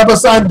Oshirada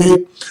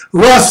Basande,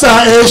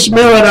 Rasa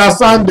Ishmirada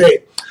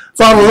Sunday.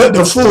 Father, let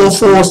the full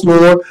force,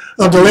 Lord,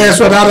 of the last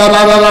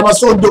Radada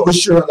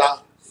Oshirada.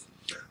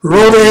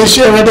 Rotary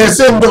Ishirada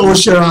Sendo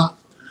Oshirada.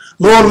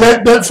 Lord,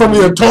 let that from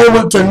the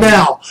atonement to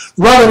now,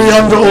 Rotary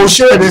Under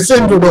Oshirada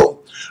Sendro.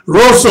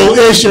 Rosso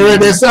Eshere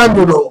de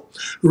Sandro,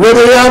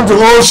 Redeando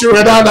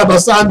Oshiradana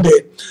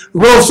Basande,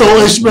 Rosso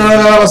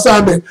Ishmerada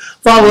Basande,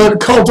 Father,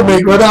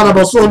 cultivate Radana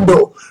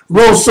Basundo,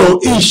 Rosso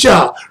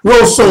Isha,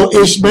 Rosso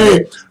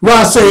Ishme,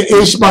 Rase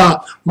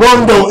Ishma,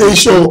 Rondo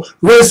Isho,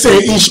 Rese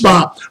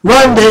Ishma,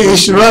 Rande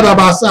Ishirada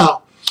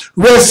Basa,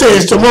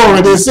 Rese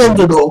Tomorrow de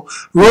Sindro,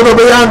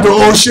 Rodobeando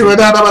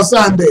Oshiradana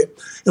Basande,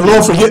 and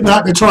Lord, forget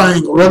not the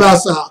triangle,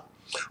 Radasa,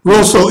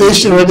 Rosso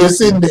Ishira de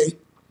Sinde.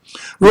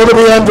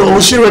 Rodobeando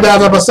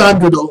Oshiradana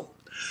Basandro,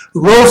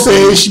 Rose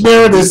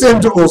Ishmera de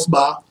Centro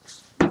Osba,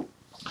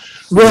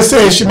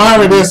 Rese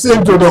Ishmara de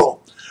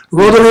Centro,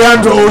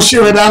 Rodobeando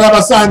Oshiradana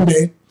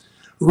Basande,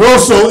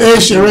 Rosso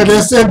Eshira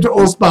de Centro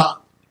Osba.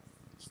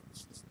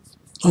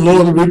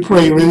 Lord, we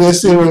pray,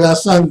 Redesirada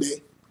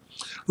Sunday,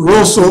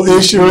 Rosso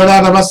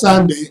Eshiradana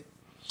Basande,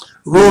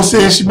 Rose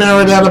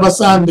Ishmera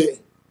Basande.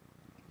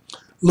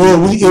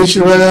 Lord, we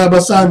Eshiradana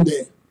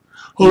Basande.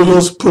 Holy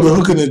Ghost, put a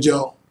hook in the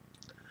jaw.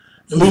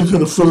 And lead to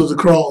the foot of the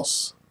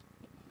cross.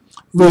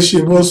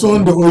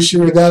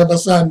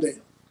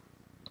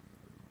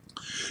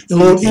 And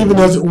Lord, even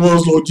as it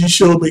was, Lord, you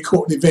showed me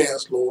Courtney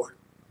Vance, Lord.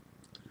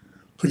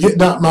 Forget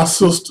not my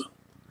sister.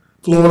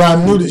 Lord,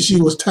 I knew that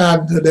she was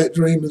tied to that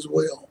dream as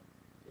well.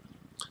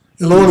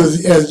 And Lord,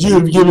 as you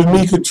have given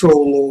me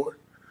control, Lord,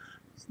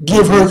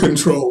 give her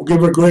control,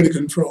 give her greater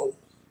control.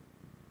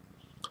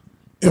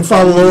 And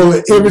Father, Lord,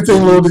 let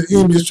everything, Lord, the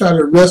enemy is trying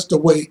to wrest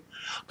away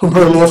from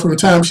her, Lord, from the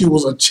time she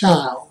was a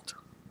child.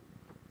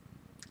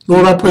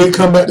 Lord, I pray it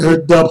come back to her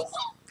double.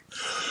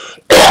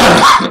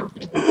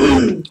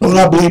 Lord,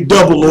 I believe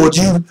double, Lord.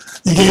 You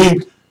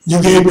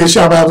gave me a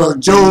shout out of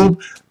Job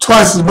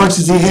twice as much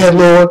as he had,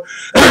 Lord.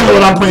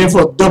 Lord, I'm praying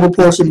for a double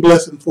portion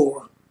blessing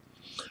for her.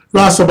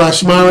 Rasa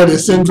Bashmara de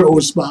Centra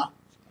Ospa.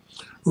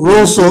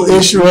 Rosso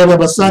Ishirada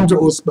Basandra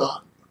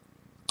Ospa.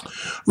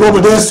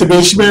 Robadesta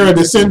Bashmara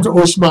de Centra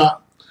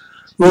Ospa.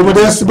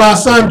 Robadesta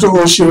Basandra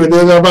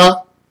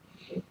Oshirada.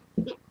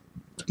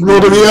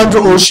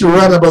 Rodaviandra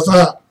Oshirada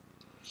Basa.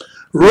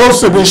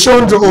 Rosa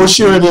Bishondra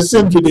Oshira de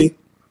Symphony.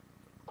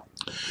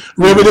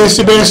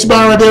 Rebedesi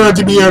Beshmara de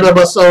Tibiera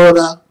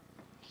Basora.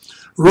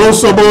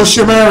 Rosa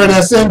Boshimara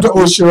de Santa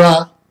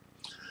Oshira.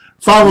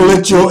 Father,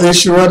 let your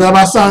Eshirada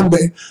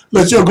Basande,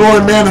 let your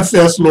glory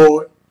manifest,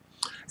 Lord.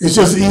 It's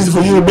just easy for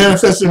you to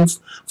manifest in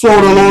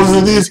Florida, Lord,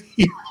 as it is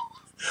here.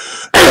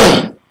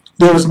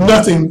 There is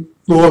nothing,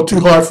 Lord, too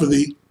hard for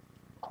thee.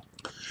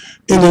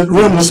 In the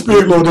realm of the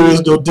Spirit, Lord, there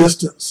is no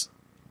distance.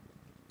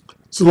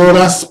 So, Lord,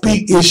 I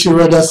speak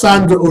Ishirada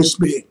Sandra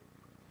Oshbi.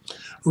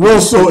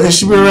 Rosso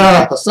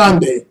Ishirada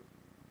Basande.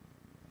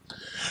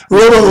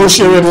 Rodo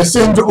Oshirada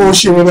Sandra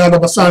Oshirada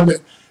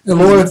Basande. And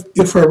Lord,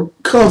 if her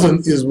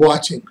cousin is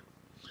watching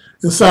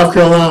in South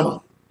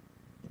Carolina,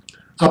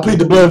 I plead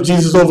the blood of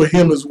Jesus over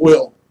him as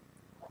well.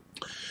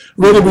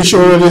 Rodo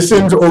Bishorada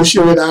Sandra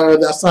Oshirada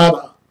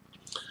Dasada.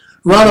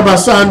 Rada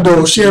Basando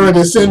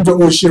Oshirada Sandra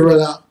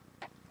Oshirada.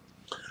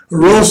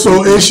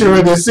 Rosso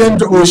Ishirada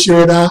Sandra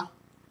Oshirada.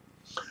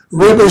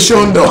 Rebe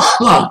Shondo,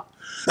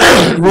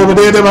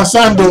 Robade de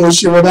Basando,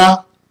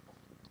 Shirada,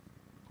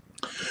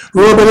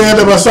 Robade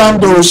de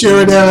Basando,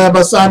 Shirada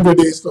Basando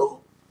de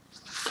So,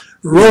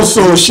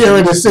 Rosso,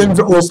 Shira de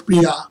Sendro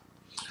Ospia,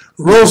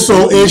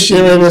 Rosso,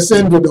 Shira de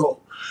Sendro,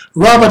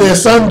 Rabade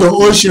Sando,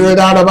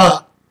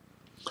 Oshirada,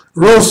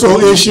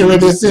 Rosso, Shira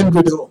de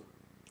Sendro.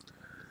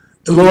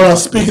 And Lord, I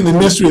speak in the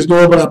mysteries,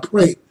 Lord, but I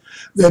pray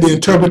that the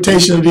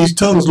interpretation of these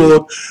tongues,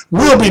 Lord,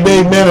 will be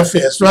made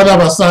manifest.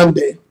 Radaba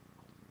Sunday.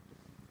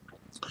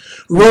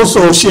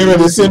 Rosso Shira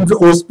de Centro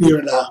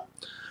Ospirada.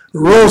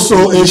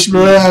 Rosso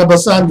Ishmera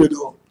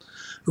Basandro.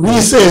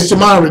 Recess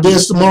tomorrow,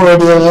 this tomorrow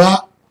de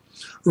la.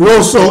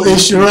 Rosso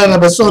Ishirada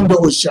Basondo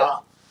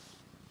Osha.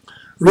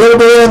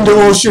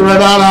 Reverendo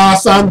Oshirada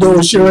Sando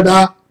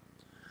Oshirada.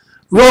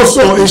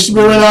 Rosso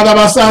Ishmera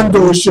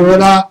Basando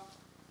Oshirada.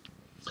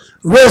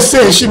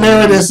 Rese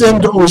Shimera de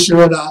Centro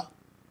Oshirada.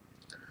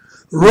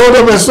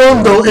 Rodo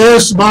Basondo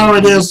Ishmara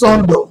de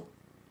Sondo.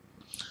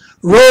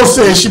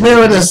 Rose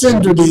Shimera de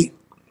Centro di.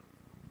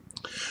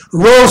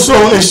 Rosso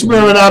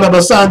Ishmirada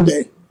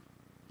Basande.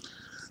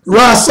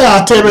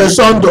 Rasa Tebe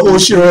Sondo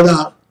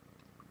Oshirada.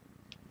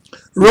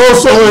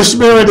 Rosso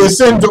Ishmirada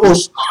Sendo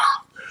Osh.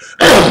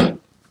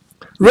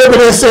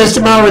 Rebede says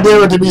tomorrow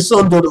there to be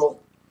Sondo.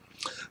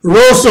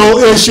 Rosso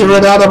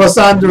Ishirada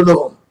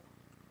Basando.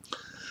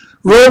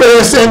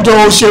 Rebede Sendo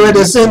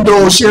Oshirada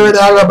Sendo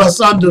Oshirada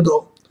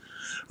Basando.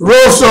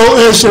 Rosso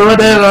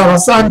Ishirada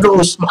Basando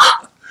Oshma.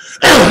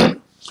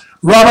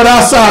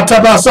 Rabadasa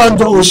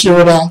Tabasando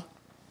Oshirada.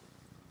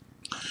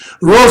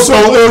 Rosso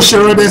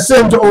Oshira de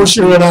Sendo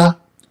Oshira.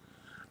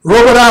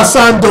 Robada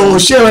Sando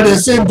Oshira de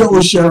Sendo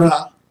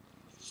Oshira.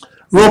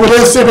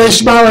 Robada Sebe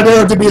Ishmara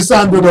there to be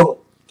Sando.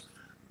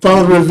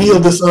 Father, reveal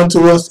this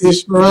unto us,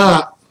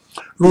 Ishmara.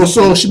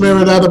 Rosso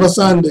Shmira de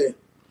Basande.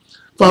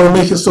 Father,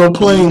 make it so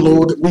plain,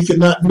 Lord, that we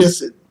cannot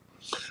miss it.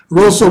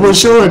 Rosso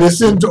Oshira de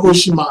Sendo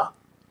Oshima.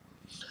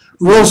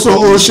 Rosso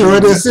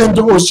Oshira de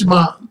Sendo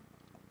Oshima.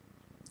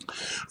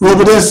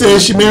 Robada Se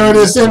Shmira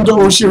de Sendo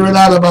Oshira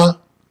Ladaba.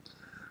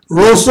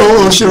 Rosso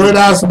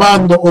Oshiradas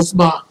Bando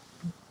Osma.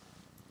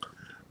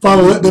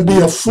 Father, let there be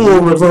a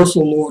full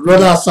reversal, Lord.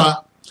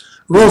 Radasa.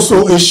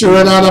 Rosso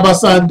Ishirada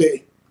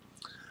Basande.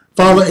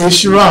 Father,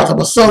 Ishirata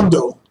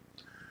Basando.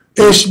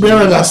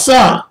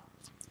 Ishmiradasa.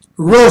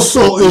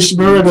 Rosso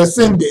Ishmirada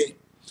Sinde.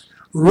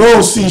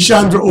 Rosi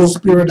Chandra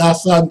Ospirada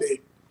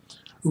Sande.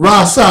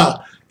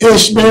 Rasa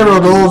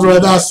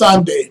Ishmirada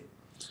Sande.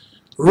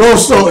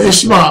 Rosso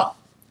Ishma.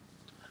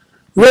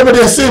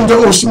 Rebede Sinda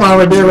Oshma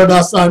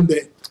Radera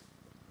Sande.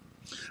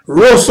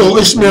 Rosso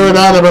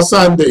Ishmirada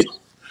Basande.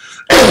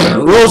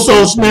 Rosso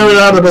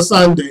Ishmirada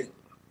Basande.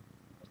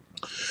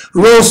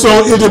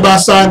 Rosso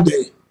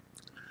Idibasande.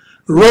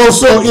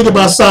 Rosso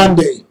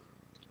Idibasande.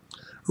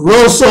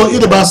 Rosso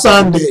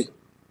Idibasande.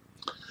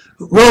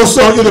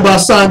 Rosso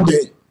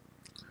Idibasande.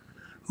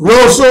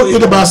 Rosso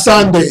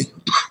Idibasande.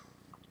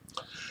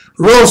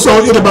 Rosso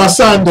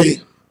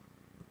Idibasande.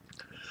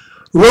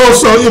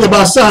 Rosso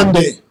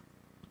Idibasande.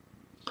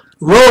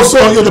 Rosso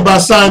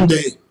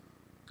Idibasande.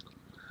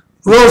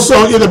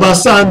 Rosso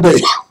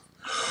Idibasande.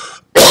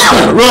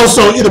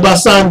 Rosso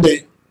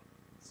Idibasande.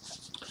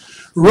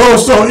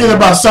 Rosso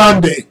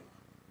Idibasande.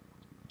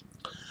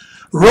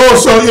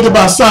 Rosso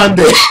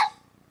Idibasande.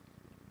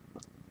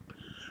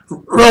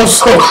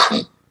 Rosso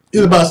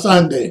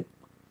Idibasande.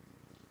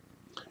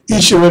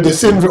 Ishira de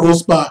Sindra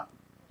Ospa.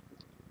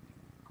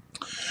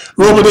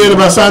 Robade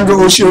Basandra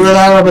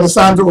Oshira de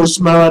Sandra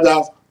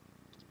Osmarada.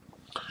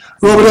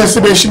 Robade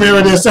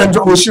Sibeshmira de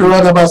Sandra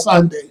Oshira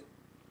Basande.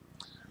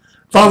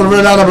 Father,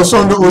 Renata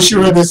Basondo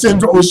Oshira de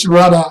Sandra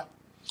Oshirada.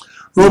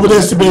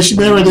 Robade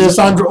Sibeshmira de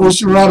Sandra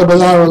Oshirada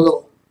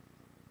Balaralo.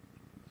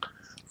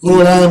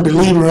 Lord, I am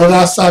believer.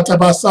 Rasata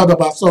Basada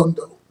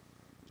Basondo.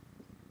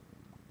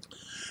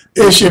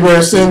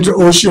 Ishibir Sandra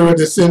Oshira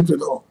de Sandra.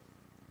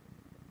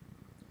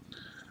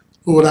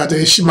 Lord, I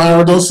de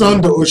Shimara do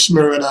Sondo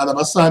Oshmira da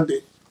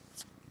Basande.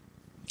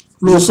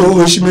 Rosso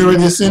Oshmira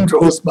de Sandra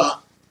Osba.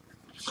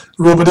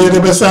 Robade de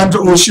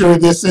Basandra Oshira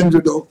de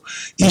Sandra do.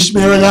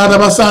 Ishmira da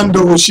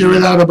Basando Oshira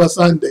da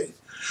Basande.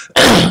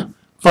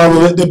 Father,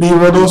 let there be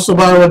Rodoso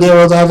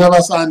Baradero da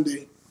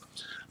Basande.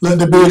 Let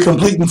there be a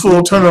complete and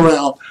full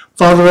turnaround.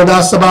 Father,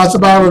 Radasa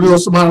Basabaradero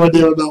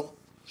Samaradero.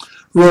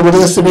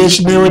 Robade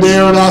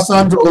Sebeshmira da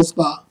Sandra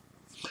Osba.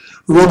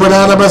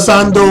 Robada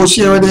Basando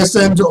Oshira de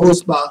Sandra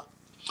Osba.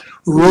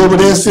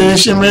 Robade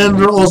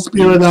Seshamandra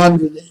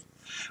Ospiradandre.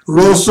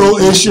 Rosso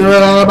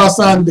Eshira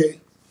Basande.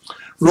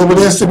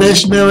 Robade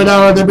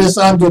Sebeshmira de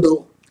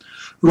Besandro.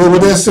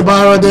 Robade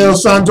Sebara de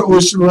Sandra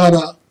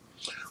Oshirada.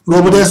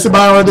 Robade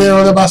Sebara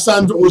de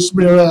Basandra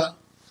Oshmira.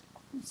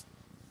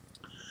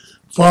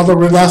 Father,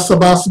 Radasa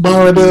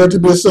Basabara de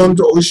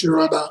Besandra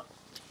Oshirada.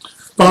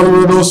 Father,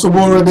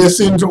 Rodosabora de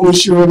Sindra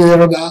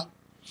Oshirada.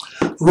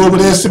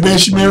 Robade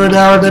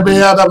Sebeshmira de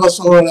Beada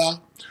Basora.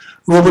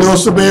 Robado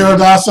Sabera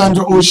da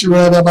Sandra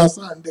Oshira da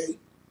Basande.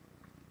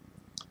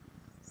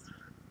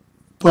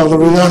 Father,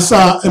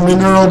 Rinasa and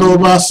Mineral do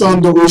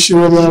Basando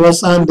Oshira da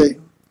Basande.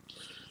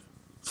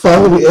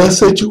 Father, we ask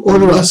that you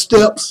order our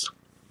steps.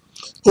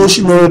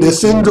 Oshira de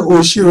Sindra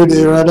Oshira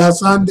de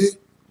Radasande.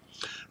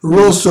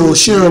 Rosso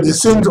Oshira de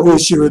Sindra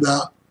Oshira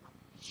da.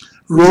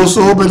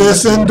 Rosso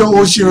Obedescendo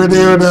Oshira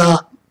de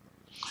Rada.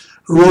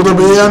 Roda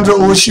Beandra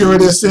Oshira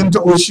de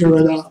Sindra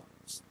Oshira da.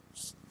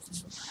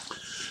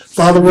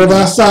 Father,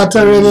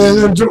 Radasata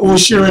de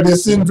Oshira de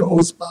Sindra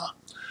Ospa.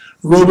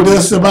 Robade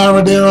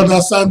Sabara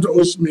de Sandra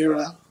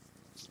Oshmira.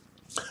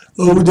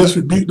 Lord, we just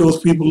rebuke those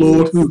people,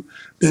 Lord, who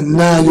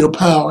deny your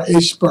power.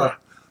 Ishpa,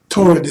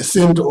 Torah de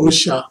Sindra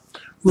Osha.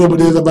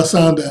 Robade the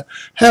Basanda.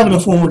 Having a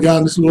form of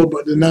godliness, Lord,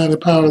 but denying the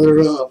power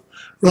thereof.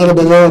 Rather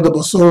below the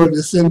Basora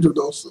de Sindra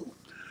Doso.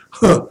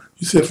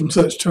 You said from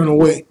such turn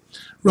away.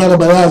 Rather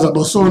Balaza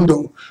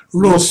Basondo.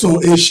 Rosso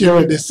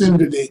Eshera de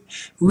Sindra de.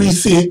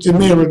 Risi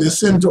Jamira de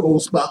Sindra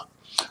Ospa.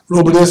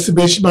 Robade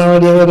Sibishmara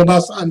de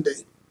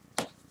Basande.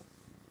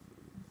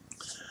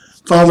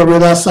 Father,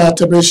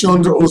 Redasata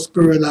Beshondra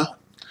Ospirida.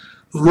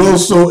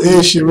 Rosso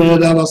Eshera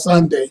de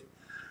Basande.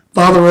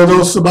 Father,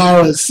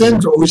 Redosabara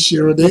Sindra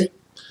Oshirade.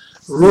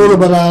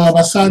 Rodabala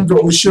Basandra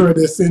Oshira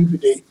de Sindra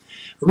de.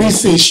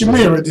 Risi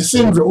Shimira de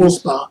Sindra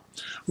Ospa.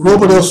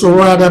 Robado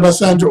Sorada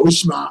Basandra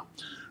Ushma.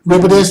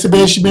 Robade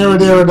Sibishmira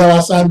de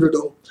Basandra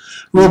do.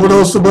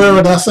 Robado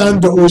Sabara da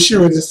Sandra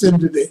Oshira de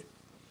Sindra de.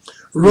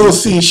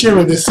 Rosi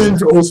Shira de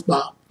Sindra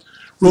Ospa.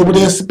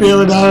 Robade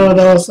Spiridara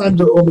da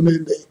Sandra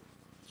Obenende.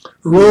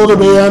 Roda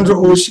Beandra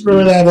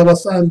Oshpirida da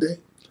Basande.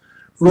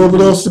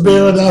 Robado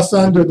Sabara da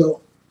Sandra do.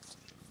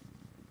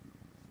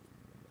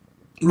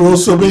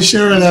 Rosso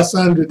Beshira da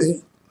Sandra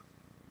de.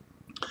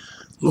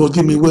 Lord,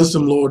 give me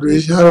wisdom, Lord.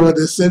 Rishara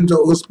de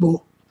Centro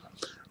Uspo.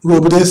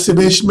 Robade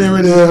Sibish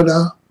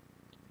Meridera.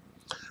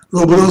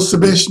 Robado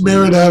Sibish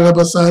Meridera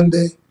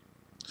Basande.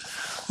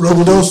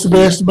 Robado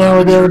Sibish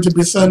Meridera to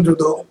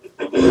Bisandro.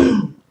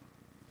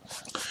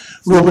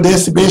 Robade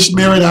Sibish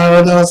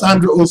Meridera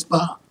Sandro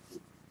Uspa.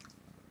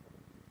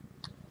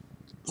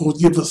 Lord,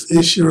 give us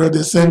Ishira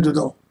de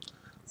Centro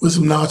with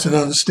some knowledge and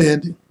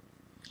understanding.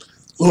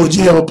 Lord,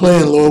 you have a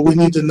plan, Lord. We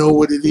need to know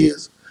what it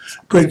is.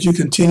 Pray that you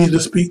continue to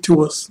speak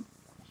to us,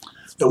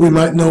 that we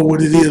might know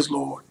what it is,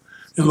 Lord.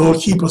 And Lord,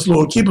 keep us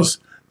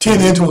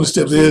 10 and 20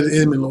 steps ahead of the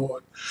enemy,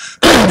 Lord,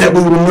 that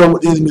we will know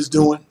what the enemy is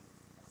doing.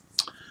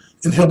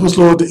 And help us,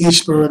 Lord, to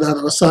each spirit out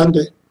of a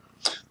Sunday,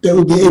 that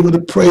we'll be able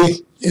to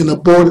pray and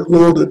abort it,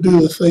 Lord, to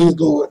do the things,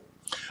 Lord,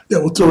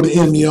 that will throw the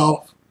enemy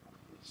off.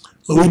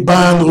 Lord, we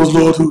bind those,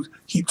 Lord, who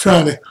keep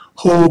trying to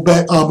hold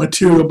back our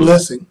material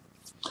blessing.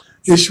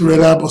 Even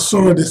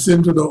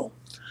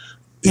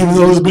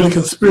though there's been a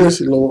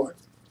conspiracy, Lord,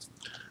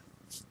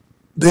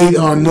 they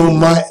are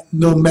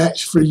no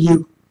match for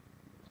you.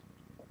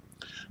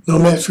 No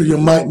match for your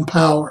might and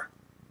power.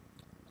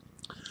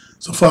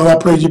 So, Father, I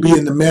pray you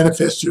begin to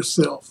manifest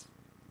yourself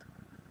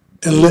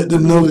and let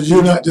them know that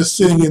you're not just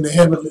sitting in the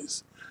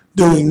heavenlies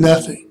doing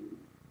nothing.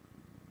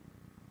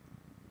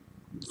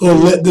 Lord,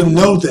 let them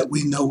know that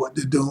we know what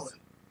they're doing.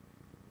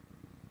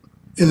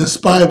 And in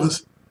spite of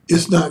us,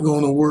 it's not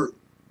going to work.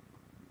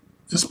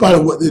 In spite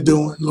of what they're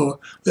doing, Lord,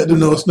 let them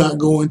know it's not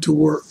going to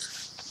work.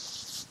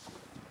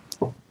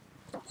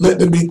 Let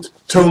them be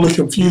totally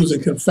confused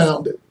and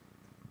confounded.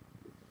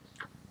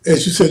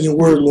 As you said in your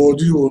word, Lord,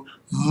 you will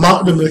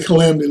mock them in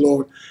calamity,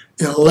 Lord,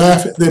 and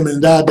laugh at them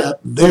in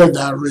their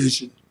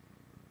derision.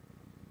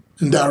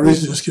 And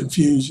derision is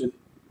confusion.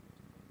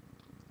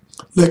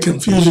 Let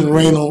confusion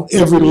reign on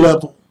every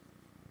level.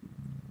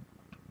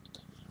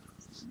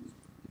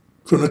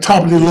 From the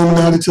top of the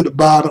Illuminati to the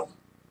bottom.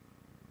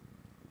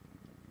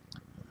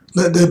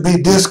 Let there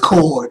be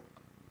discord.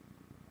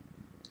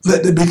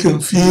 Let there be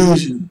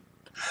confusion.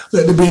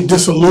 Let there be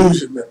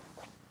disillusionment.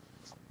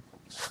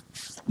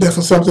 That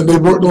for something they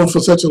worked on for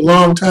such a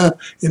long time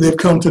and they've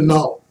come to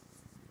naught.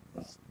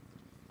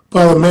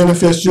 Father,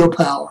 manifest your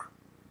power.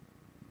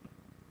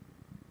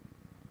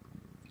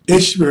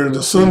 Ishvara, the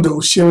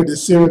Sundo, Shira, the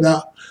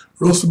Sirida,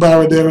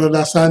 Rosabara,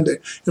 Dera, Sunday.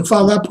 And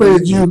Father, I pray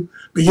that you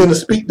begin to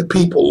speak to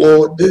people,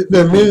 Lord.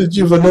 There are many that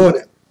you've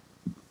anointed.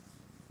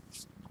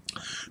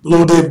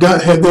 Lord, they've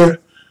not had their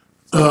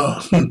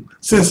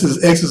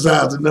senses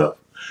exercised enough.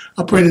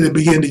 I pray that they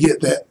begin to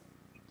get that.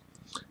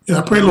 And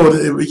I pray, Lord, that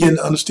they begin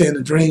to understand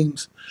the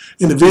dreams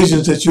and the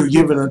visions that you're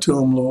giving unto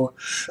them, Lord.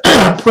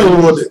 I pray,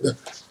 Lord, that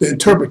the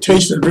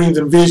interpretation of dreams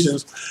and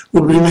visions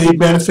will be made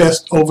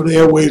manifest over the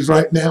airwaves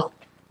right now.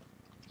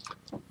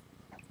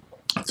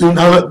 Through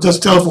not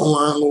just telephone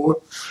line, Lord,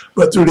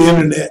 but through the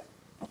internet.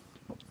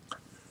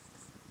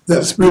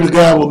 That the Spirit of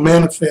God will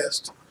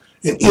manifest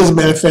and is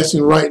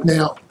manifesting right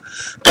now.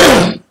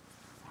 That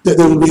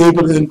they will be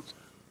able to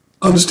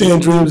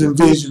understand dreams and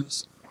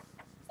visions.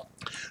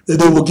 That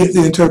they will get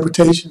the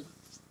interpretation.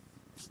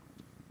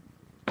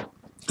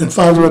 And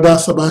Father,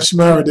 Adasa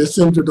Bashmara de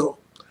Centro,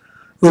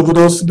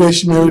 Robodos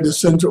Beshmara de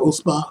Centro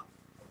Ospa,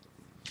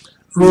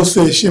 Rose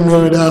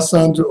Shimara da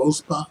Sandra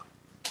Ospa,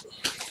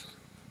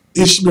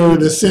 Ishmara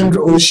de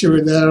Centro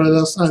Oshira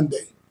da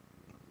Sunday.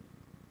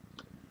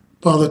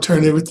 Father,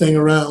 turn everything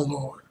around,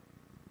 Lord,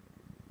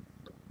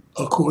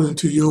 according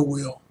to your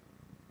will,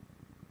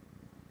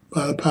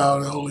 by the power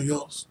of the Holy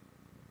Ghost.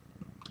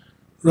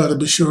 Rather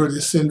be sure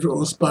de Centro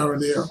Ospara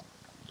there.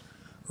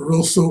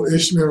 Rosso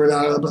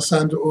Ishmara da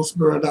Sandra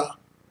Osparada.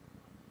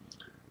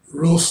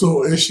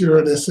 Rosso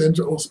Ishira de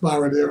Centro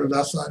Ospara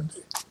da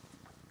Sunday.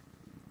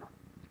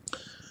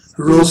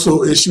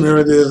 Rosso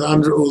Ishmara de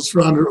Andra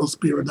Osranda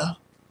Ospirada.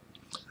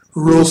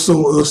 Rosso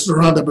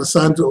Osranda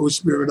Basandra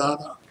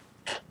Ospiradada.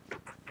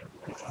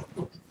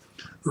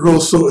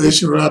 Rosso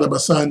Ishirada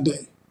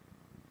Basande.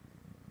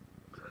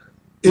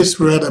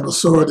 Isparada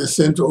Basora de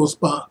Centro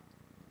Ospa.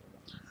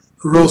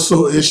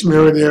 Rosso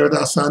Ishmara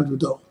de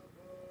Sandro.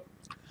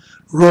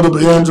 Roda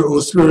Beandra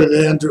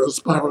Ospiradandra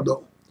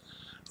Osparado.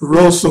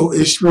 Rosso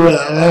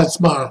Ishmara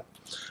Asmar.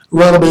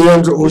 Roda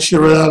Beandra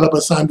Oshirada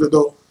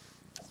Basandro.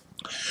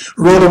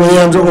 Roda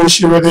Beandra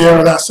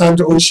Oshirada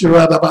Sandra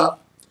Oshirada.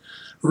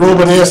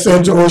 Roba de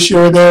Centro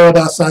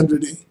Oshirada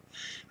Sandridi.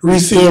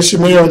 Risa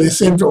Shimera de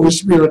Centro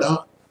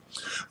Ospirada.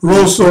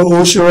 Rosso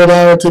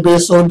Oshirada to be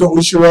Sondo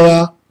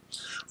Oshirada.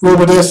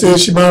 Roba de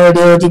Shimara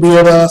de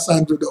Tibiada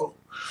Sandro.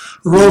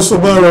 Rosso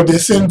Bara de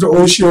Centro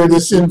Oshira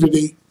de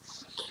Sindridi.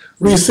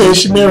 Risa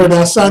Shimera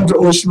de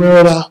Sandro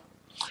Oshmirada.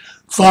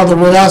 Father,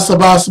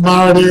 Redasabas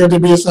Mara de to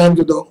be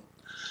Sandro.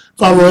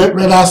 Father,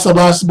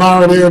 Redasabas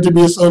Mara de to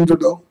be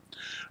Sandro.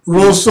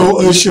 Rosso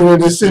Oshira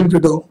de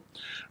Sindro.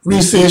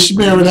 Risa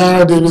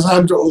Shimera de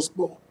Sandro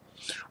Ospo.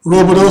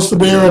 Roba de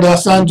Sabera de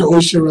Sandro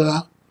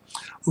Oshira.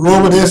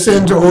 Roba de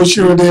Centro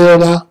Oshira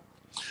de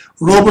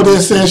Roba de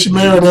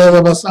Shimera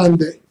de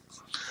Basande.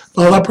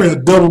 Father, I pray a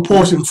double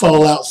portion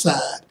fall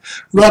outside.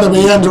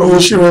 Radabayandra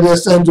Oshira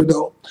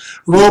Descendro,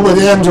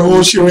 Robadandra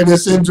Oshira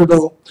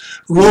Descendro,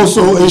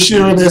 Rosso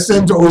Oshira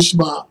Descendro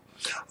Oshma,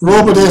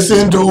 Roba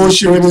Descendro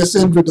Oshira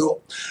Descendro,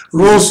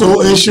 Rosso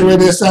Oshira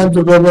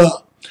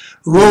Descendro,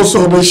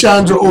 Rosso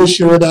Bashandra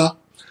Oshira,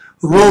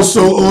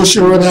 Rosso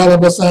Oshira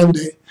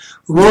Basande,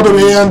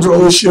 Rodabayandra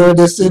Oshira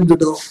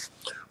Descendro,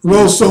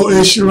 Rosso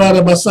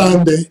Oshira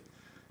Basande,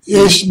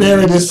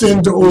 Ishmeri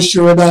Descendro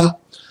Oshira,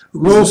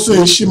 Rosso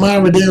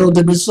Ishmarideo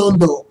de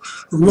Bisondo,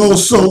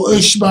 Rosso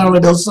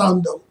Ishmaridel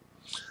Sando,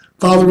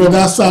 Father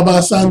Radasa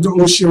Basandro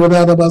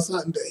Oshirada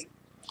Basande,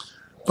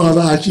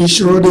 Father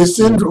Akishiro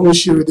Descendro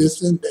Oshira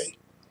Descende,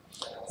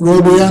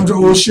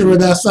 Robiandro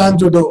Oshirada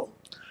Sandro,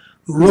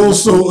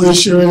 Rosso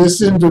Oshira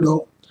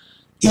Descendro,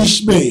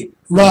 Ishme,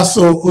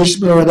 Rasso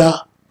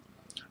Oshmirada,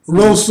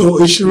 Rosso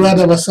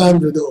Ishirada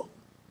Basandro,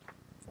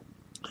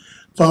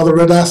 Father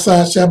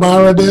Radasa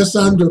Shabara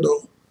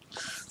Desandro,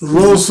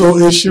 Rosso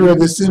Ishira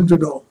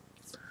Descendro.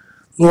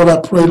 Lord,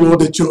 I pray, Lord,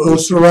 that you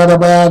Osirada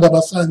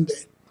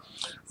Basande,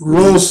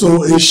 Rosso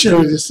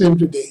Ishira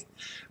Descendro,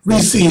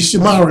 Risi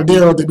Shimara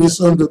Dero de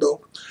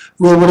Bisondro,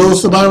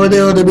 Robodosa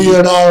Baradero de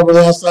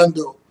Biadara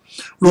Sando,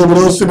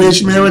 Robodosa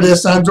Beshmera de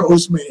Sandro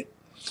Usme,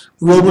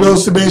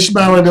 Robodosa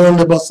Beshmara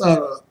de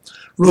Basara,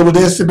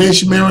 Robodosa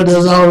Beshmera de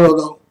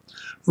Zarado,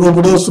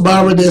 Robodosa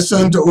Bara de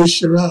Sandro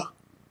Ushira.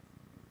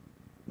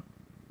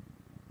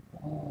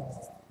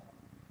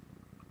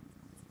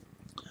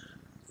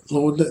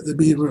 Lord, let the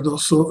be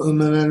Rodoso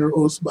and the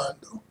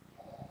Osbando.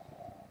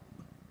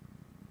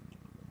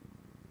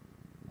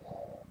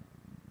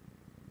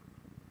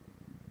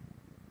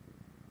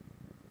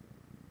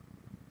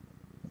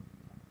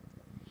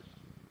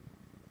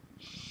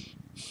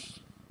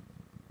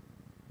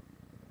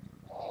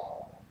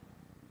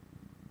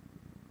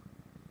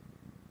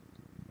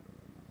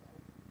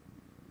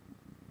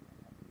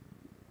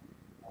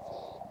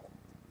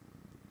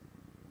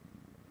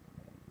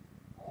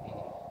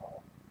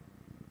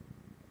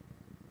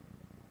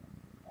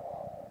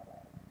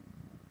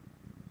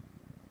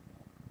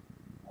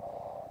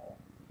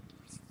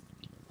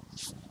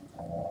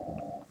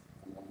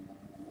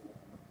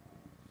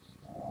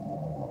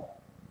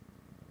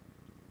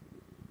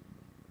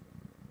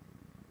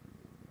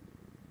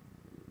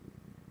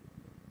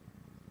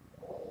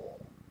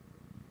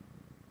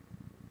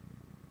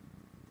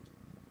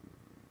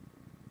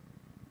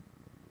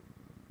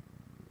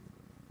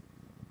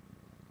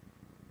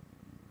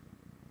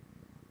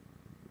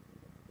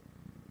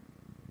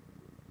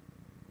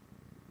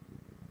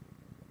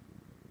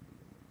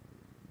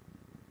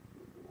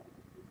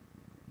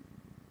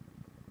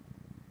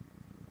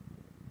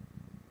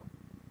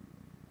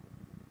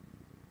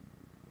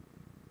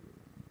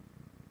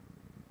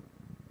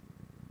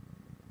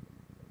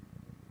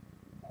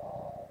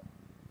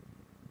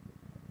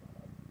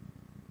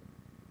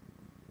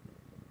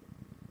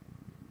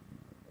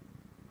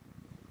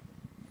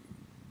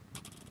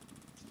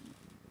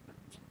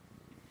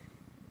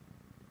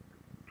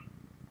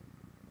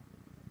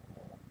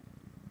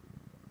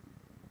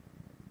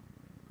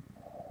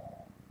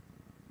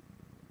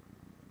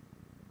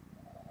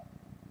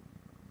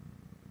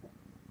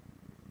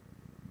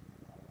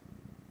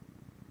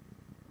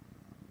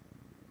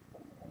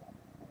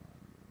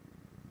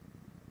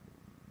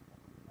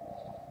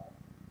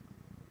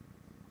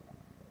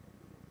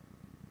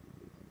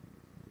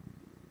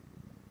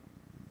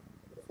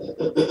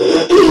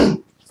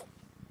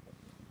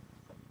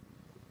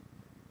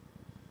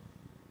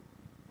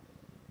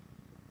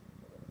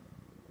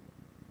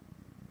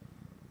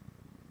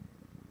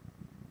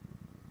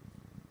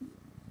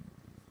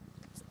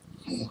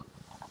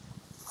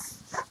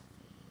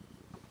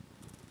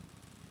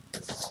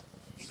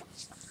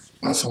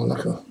 I saw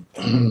like a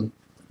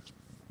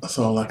I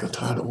saw like a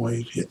tidal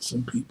wave hit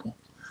some people,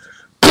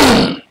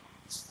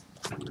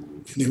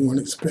 and they weren't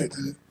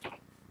expecting it.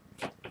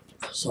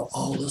 So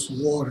all this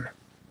water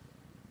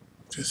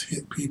just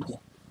hit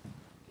people,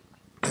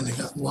 and they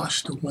got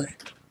washed away.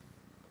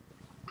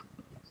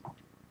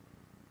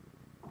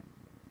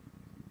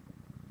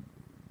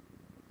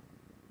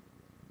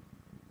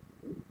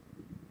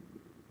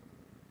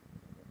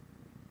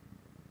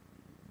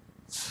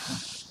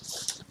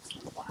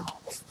 Wow,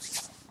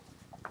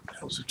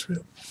 that was a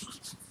trip.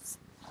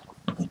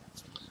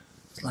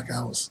 It's like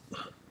I was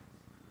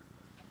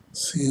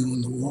seeing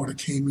when the water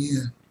came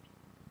in,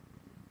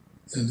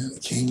 and then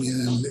it came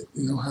in, and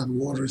you know how the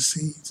water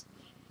recedes.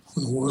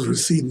 When the water was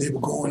receding, they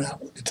were going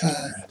out with the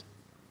tide.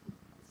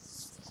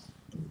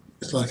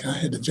 It's like I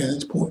had the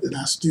vantage point that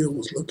I still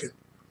was looking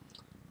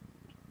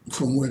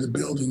from where the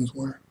buildings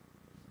were.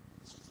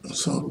 I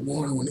saw the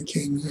water when it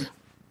came in.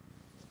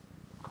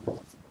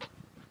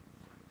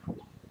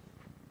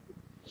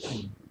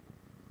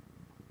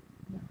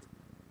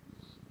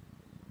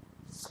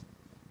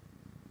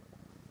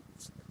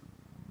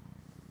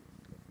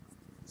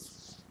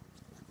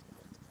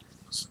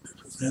 It's a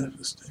different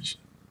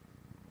manifestation.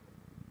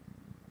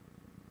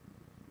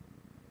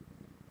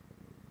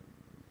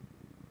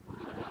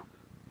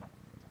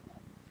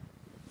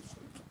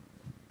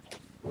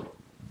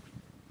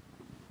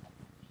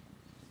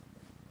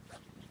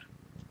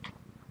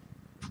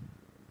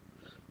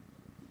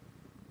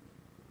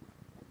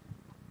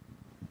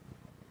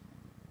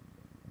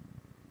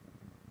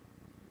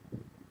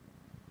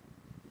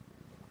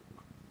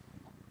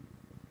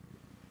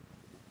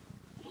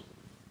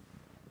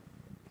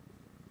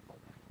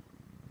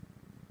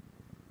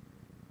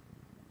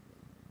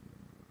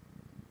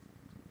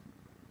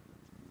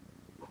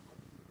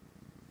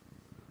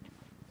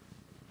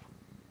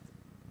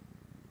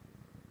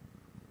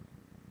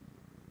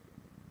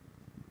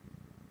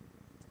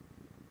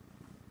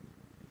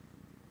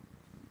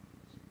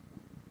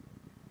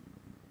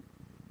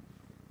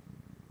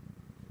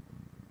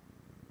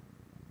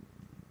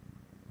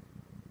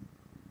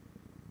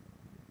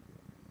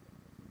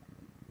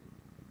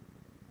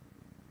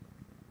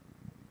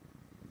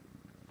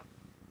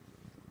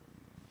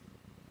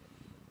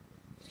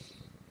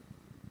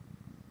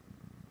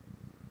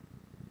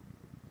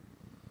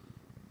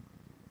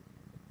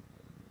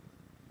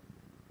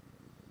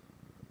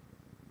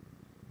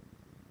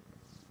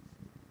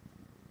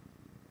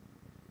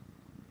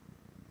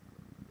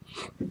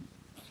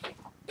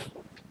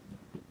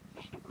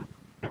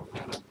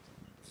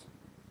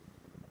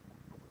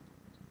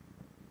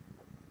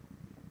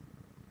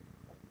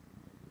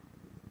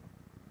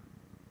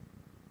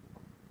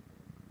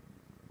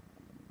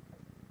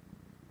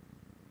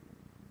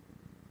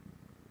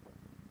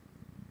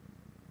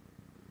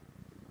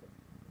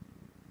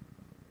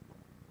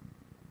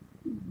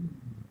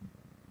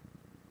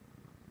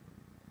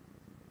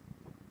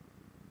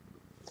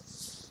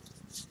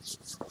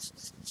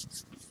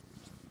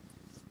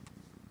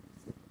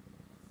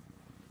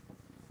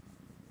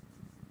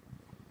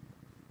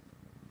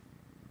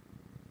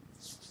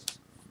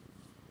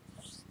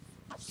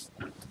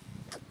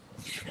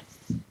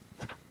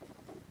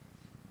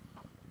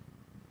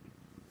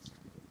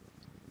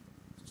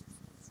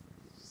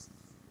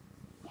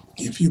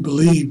 If you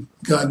believe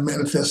God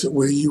manifested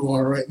where you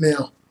are right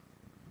now,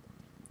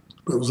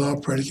 but it was all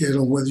predicated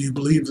on whether you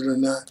believed it or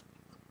not.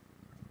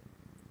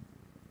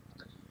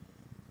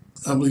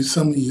 I believe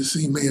some of you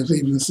may have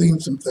even seen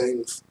some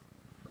things,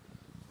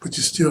 but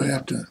you still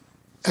have to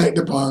act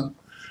upon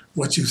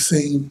what you've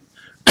seen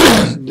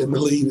to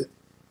believe it.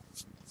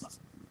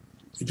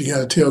 If you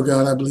got to tell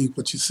God, I believe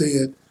what you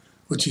said,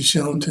 what you've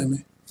shown to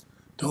me.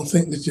 Don't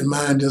think that your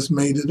mind just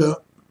made it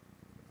up.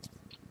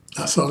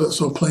 I saw that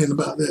so plain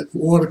about that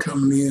water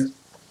coming in.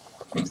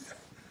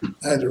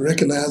 I had to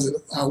recognize it.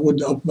 I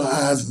wouldn't open my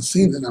eyes and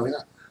seen it. I mean,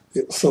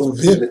 it was so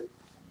vivid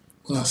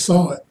when I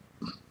saw it.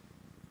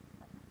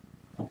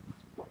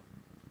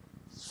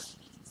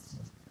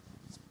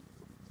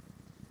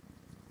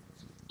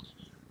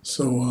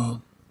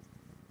 So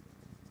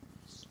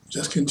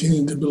just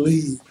continue to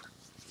believe.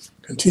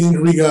 Continue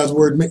to read God's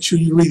word. Make sure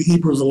you read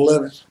Hebrews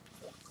 11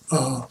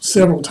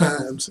 several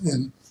times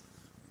and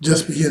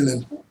just begin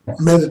to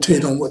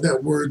meditate on what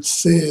that word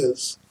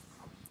says.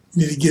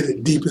 You need to get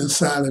it deep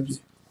inside of you.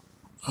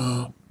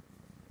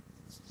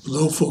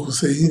 Low folks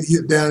say you need to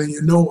get down in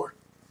your knower.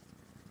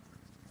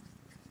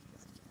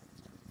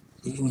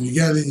 When you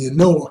got it in your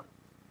knower,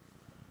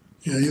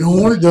 you don't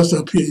want it just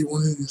up here, you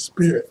want it in your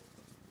spirit.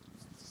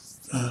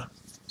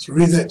 So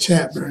read that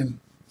chapter and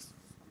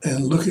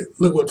look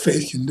what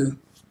faith can do.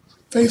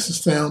 Faith is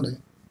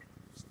astounding.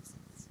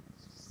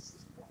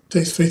 It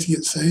takes faith to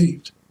get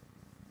saved.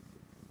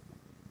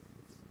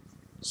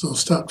 So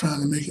stop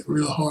trying to make it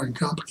real hard and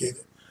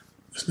complicated.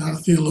 It's not a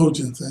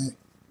theologian thing.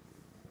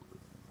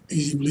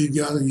 Either you believe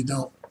God or you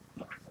don't.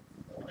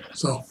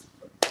 So,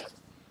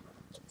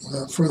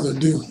 without further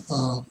ado,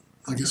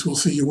 I guess we'll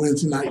see you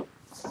Wednesday night.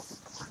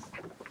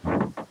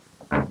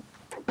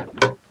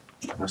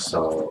 I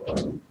saw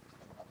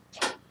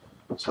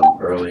some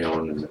early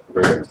on in the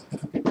prayer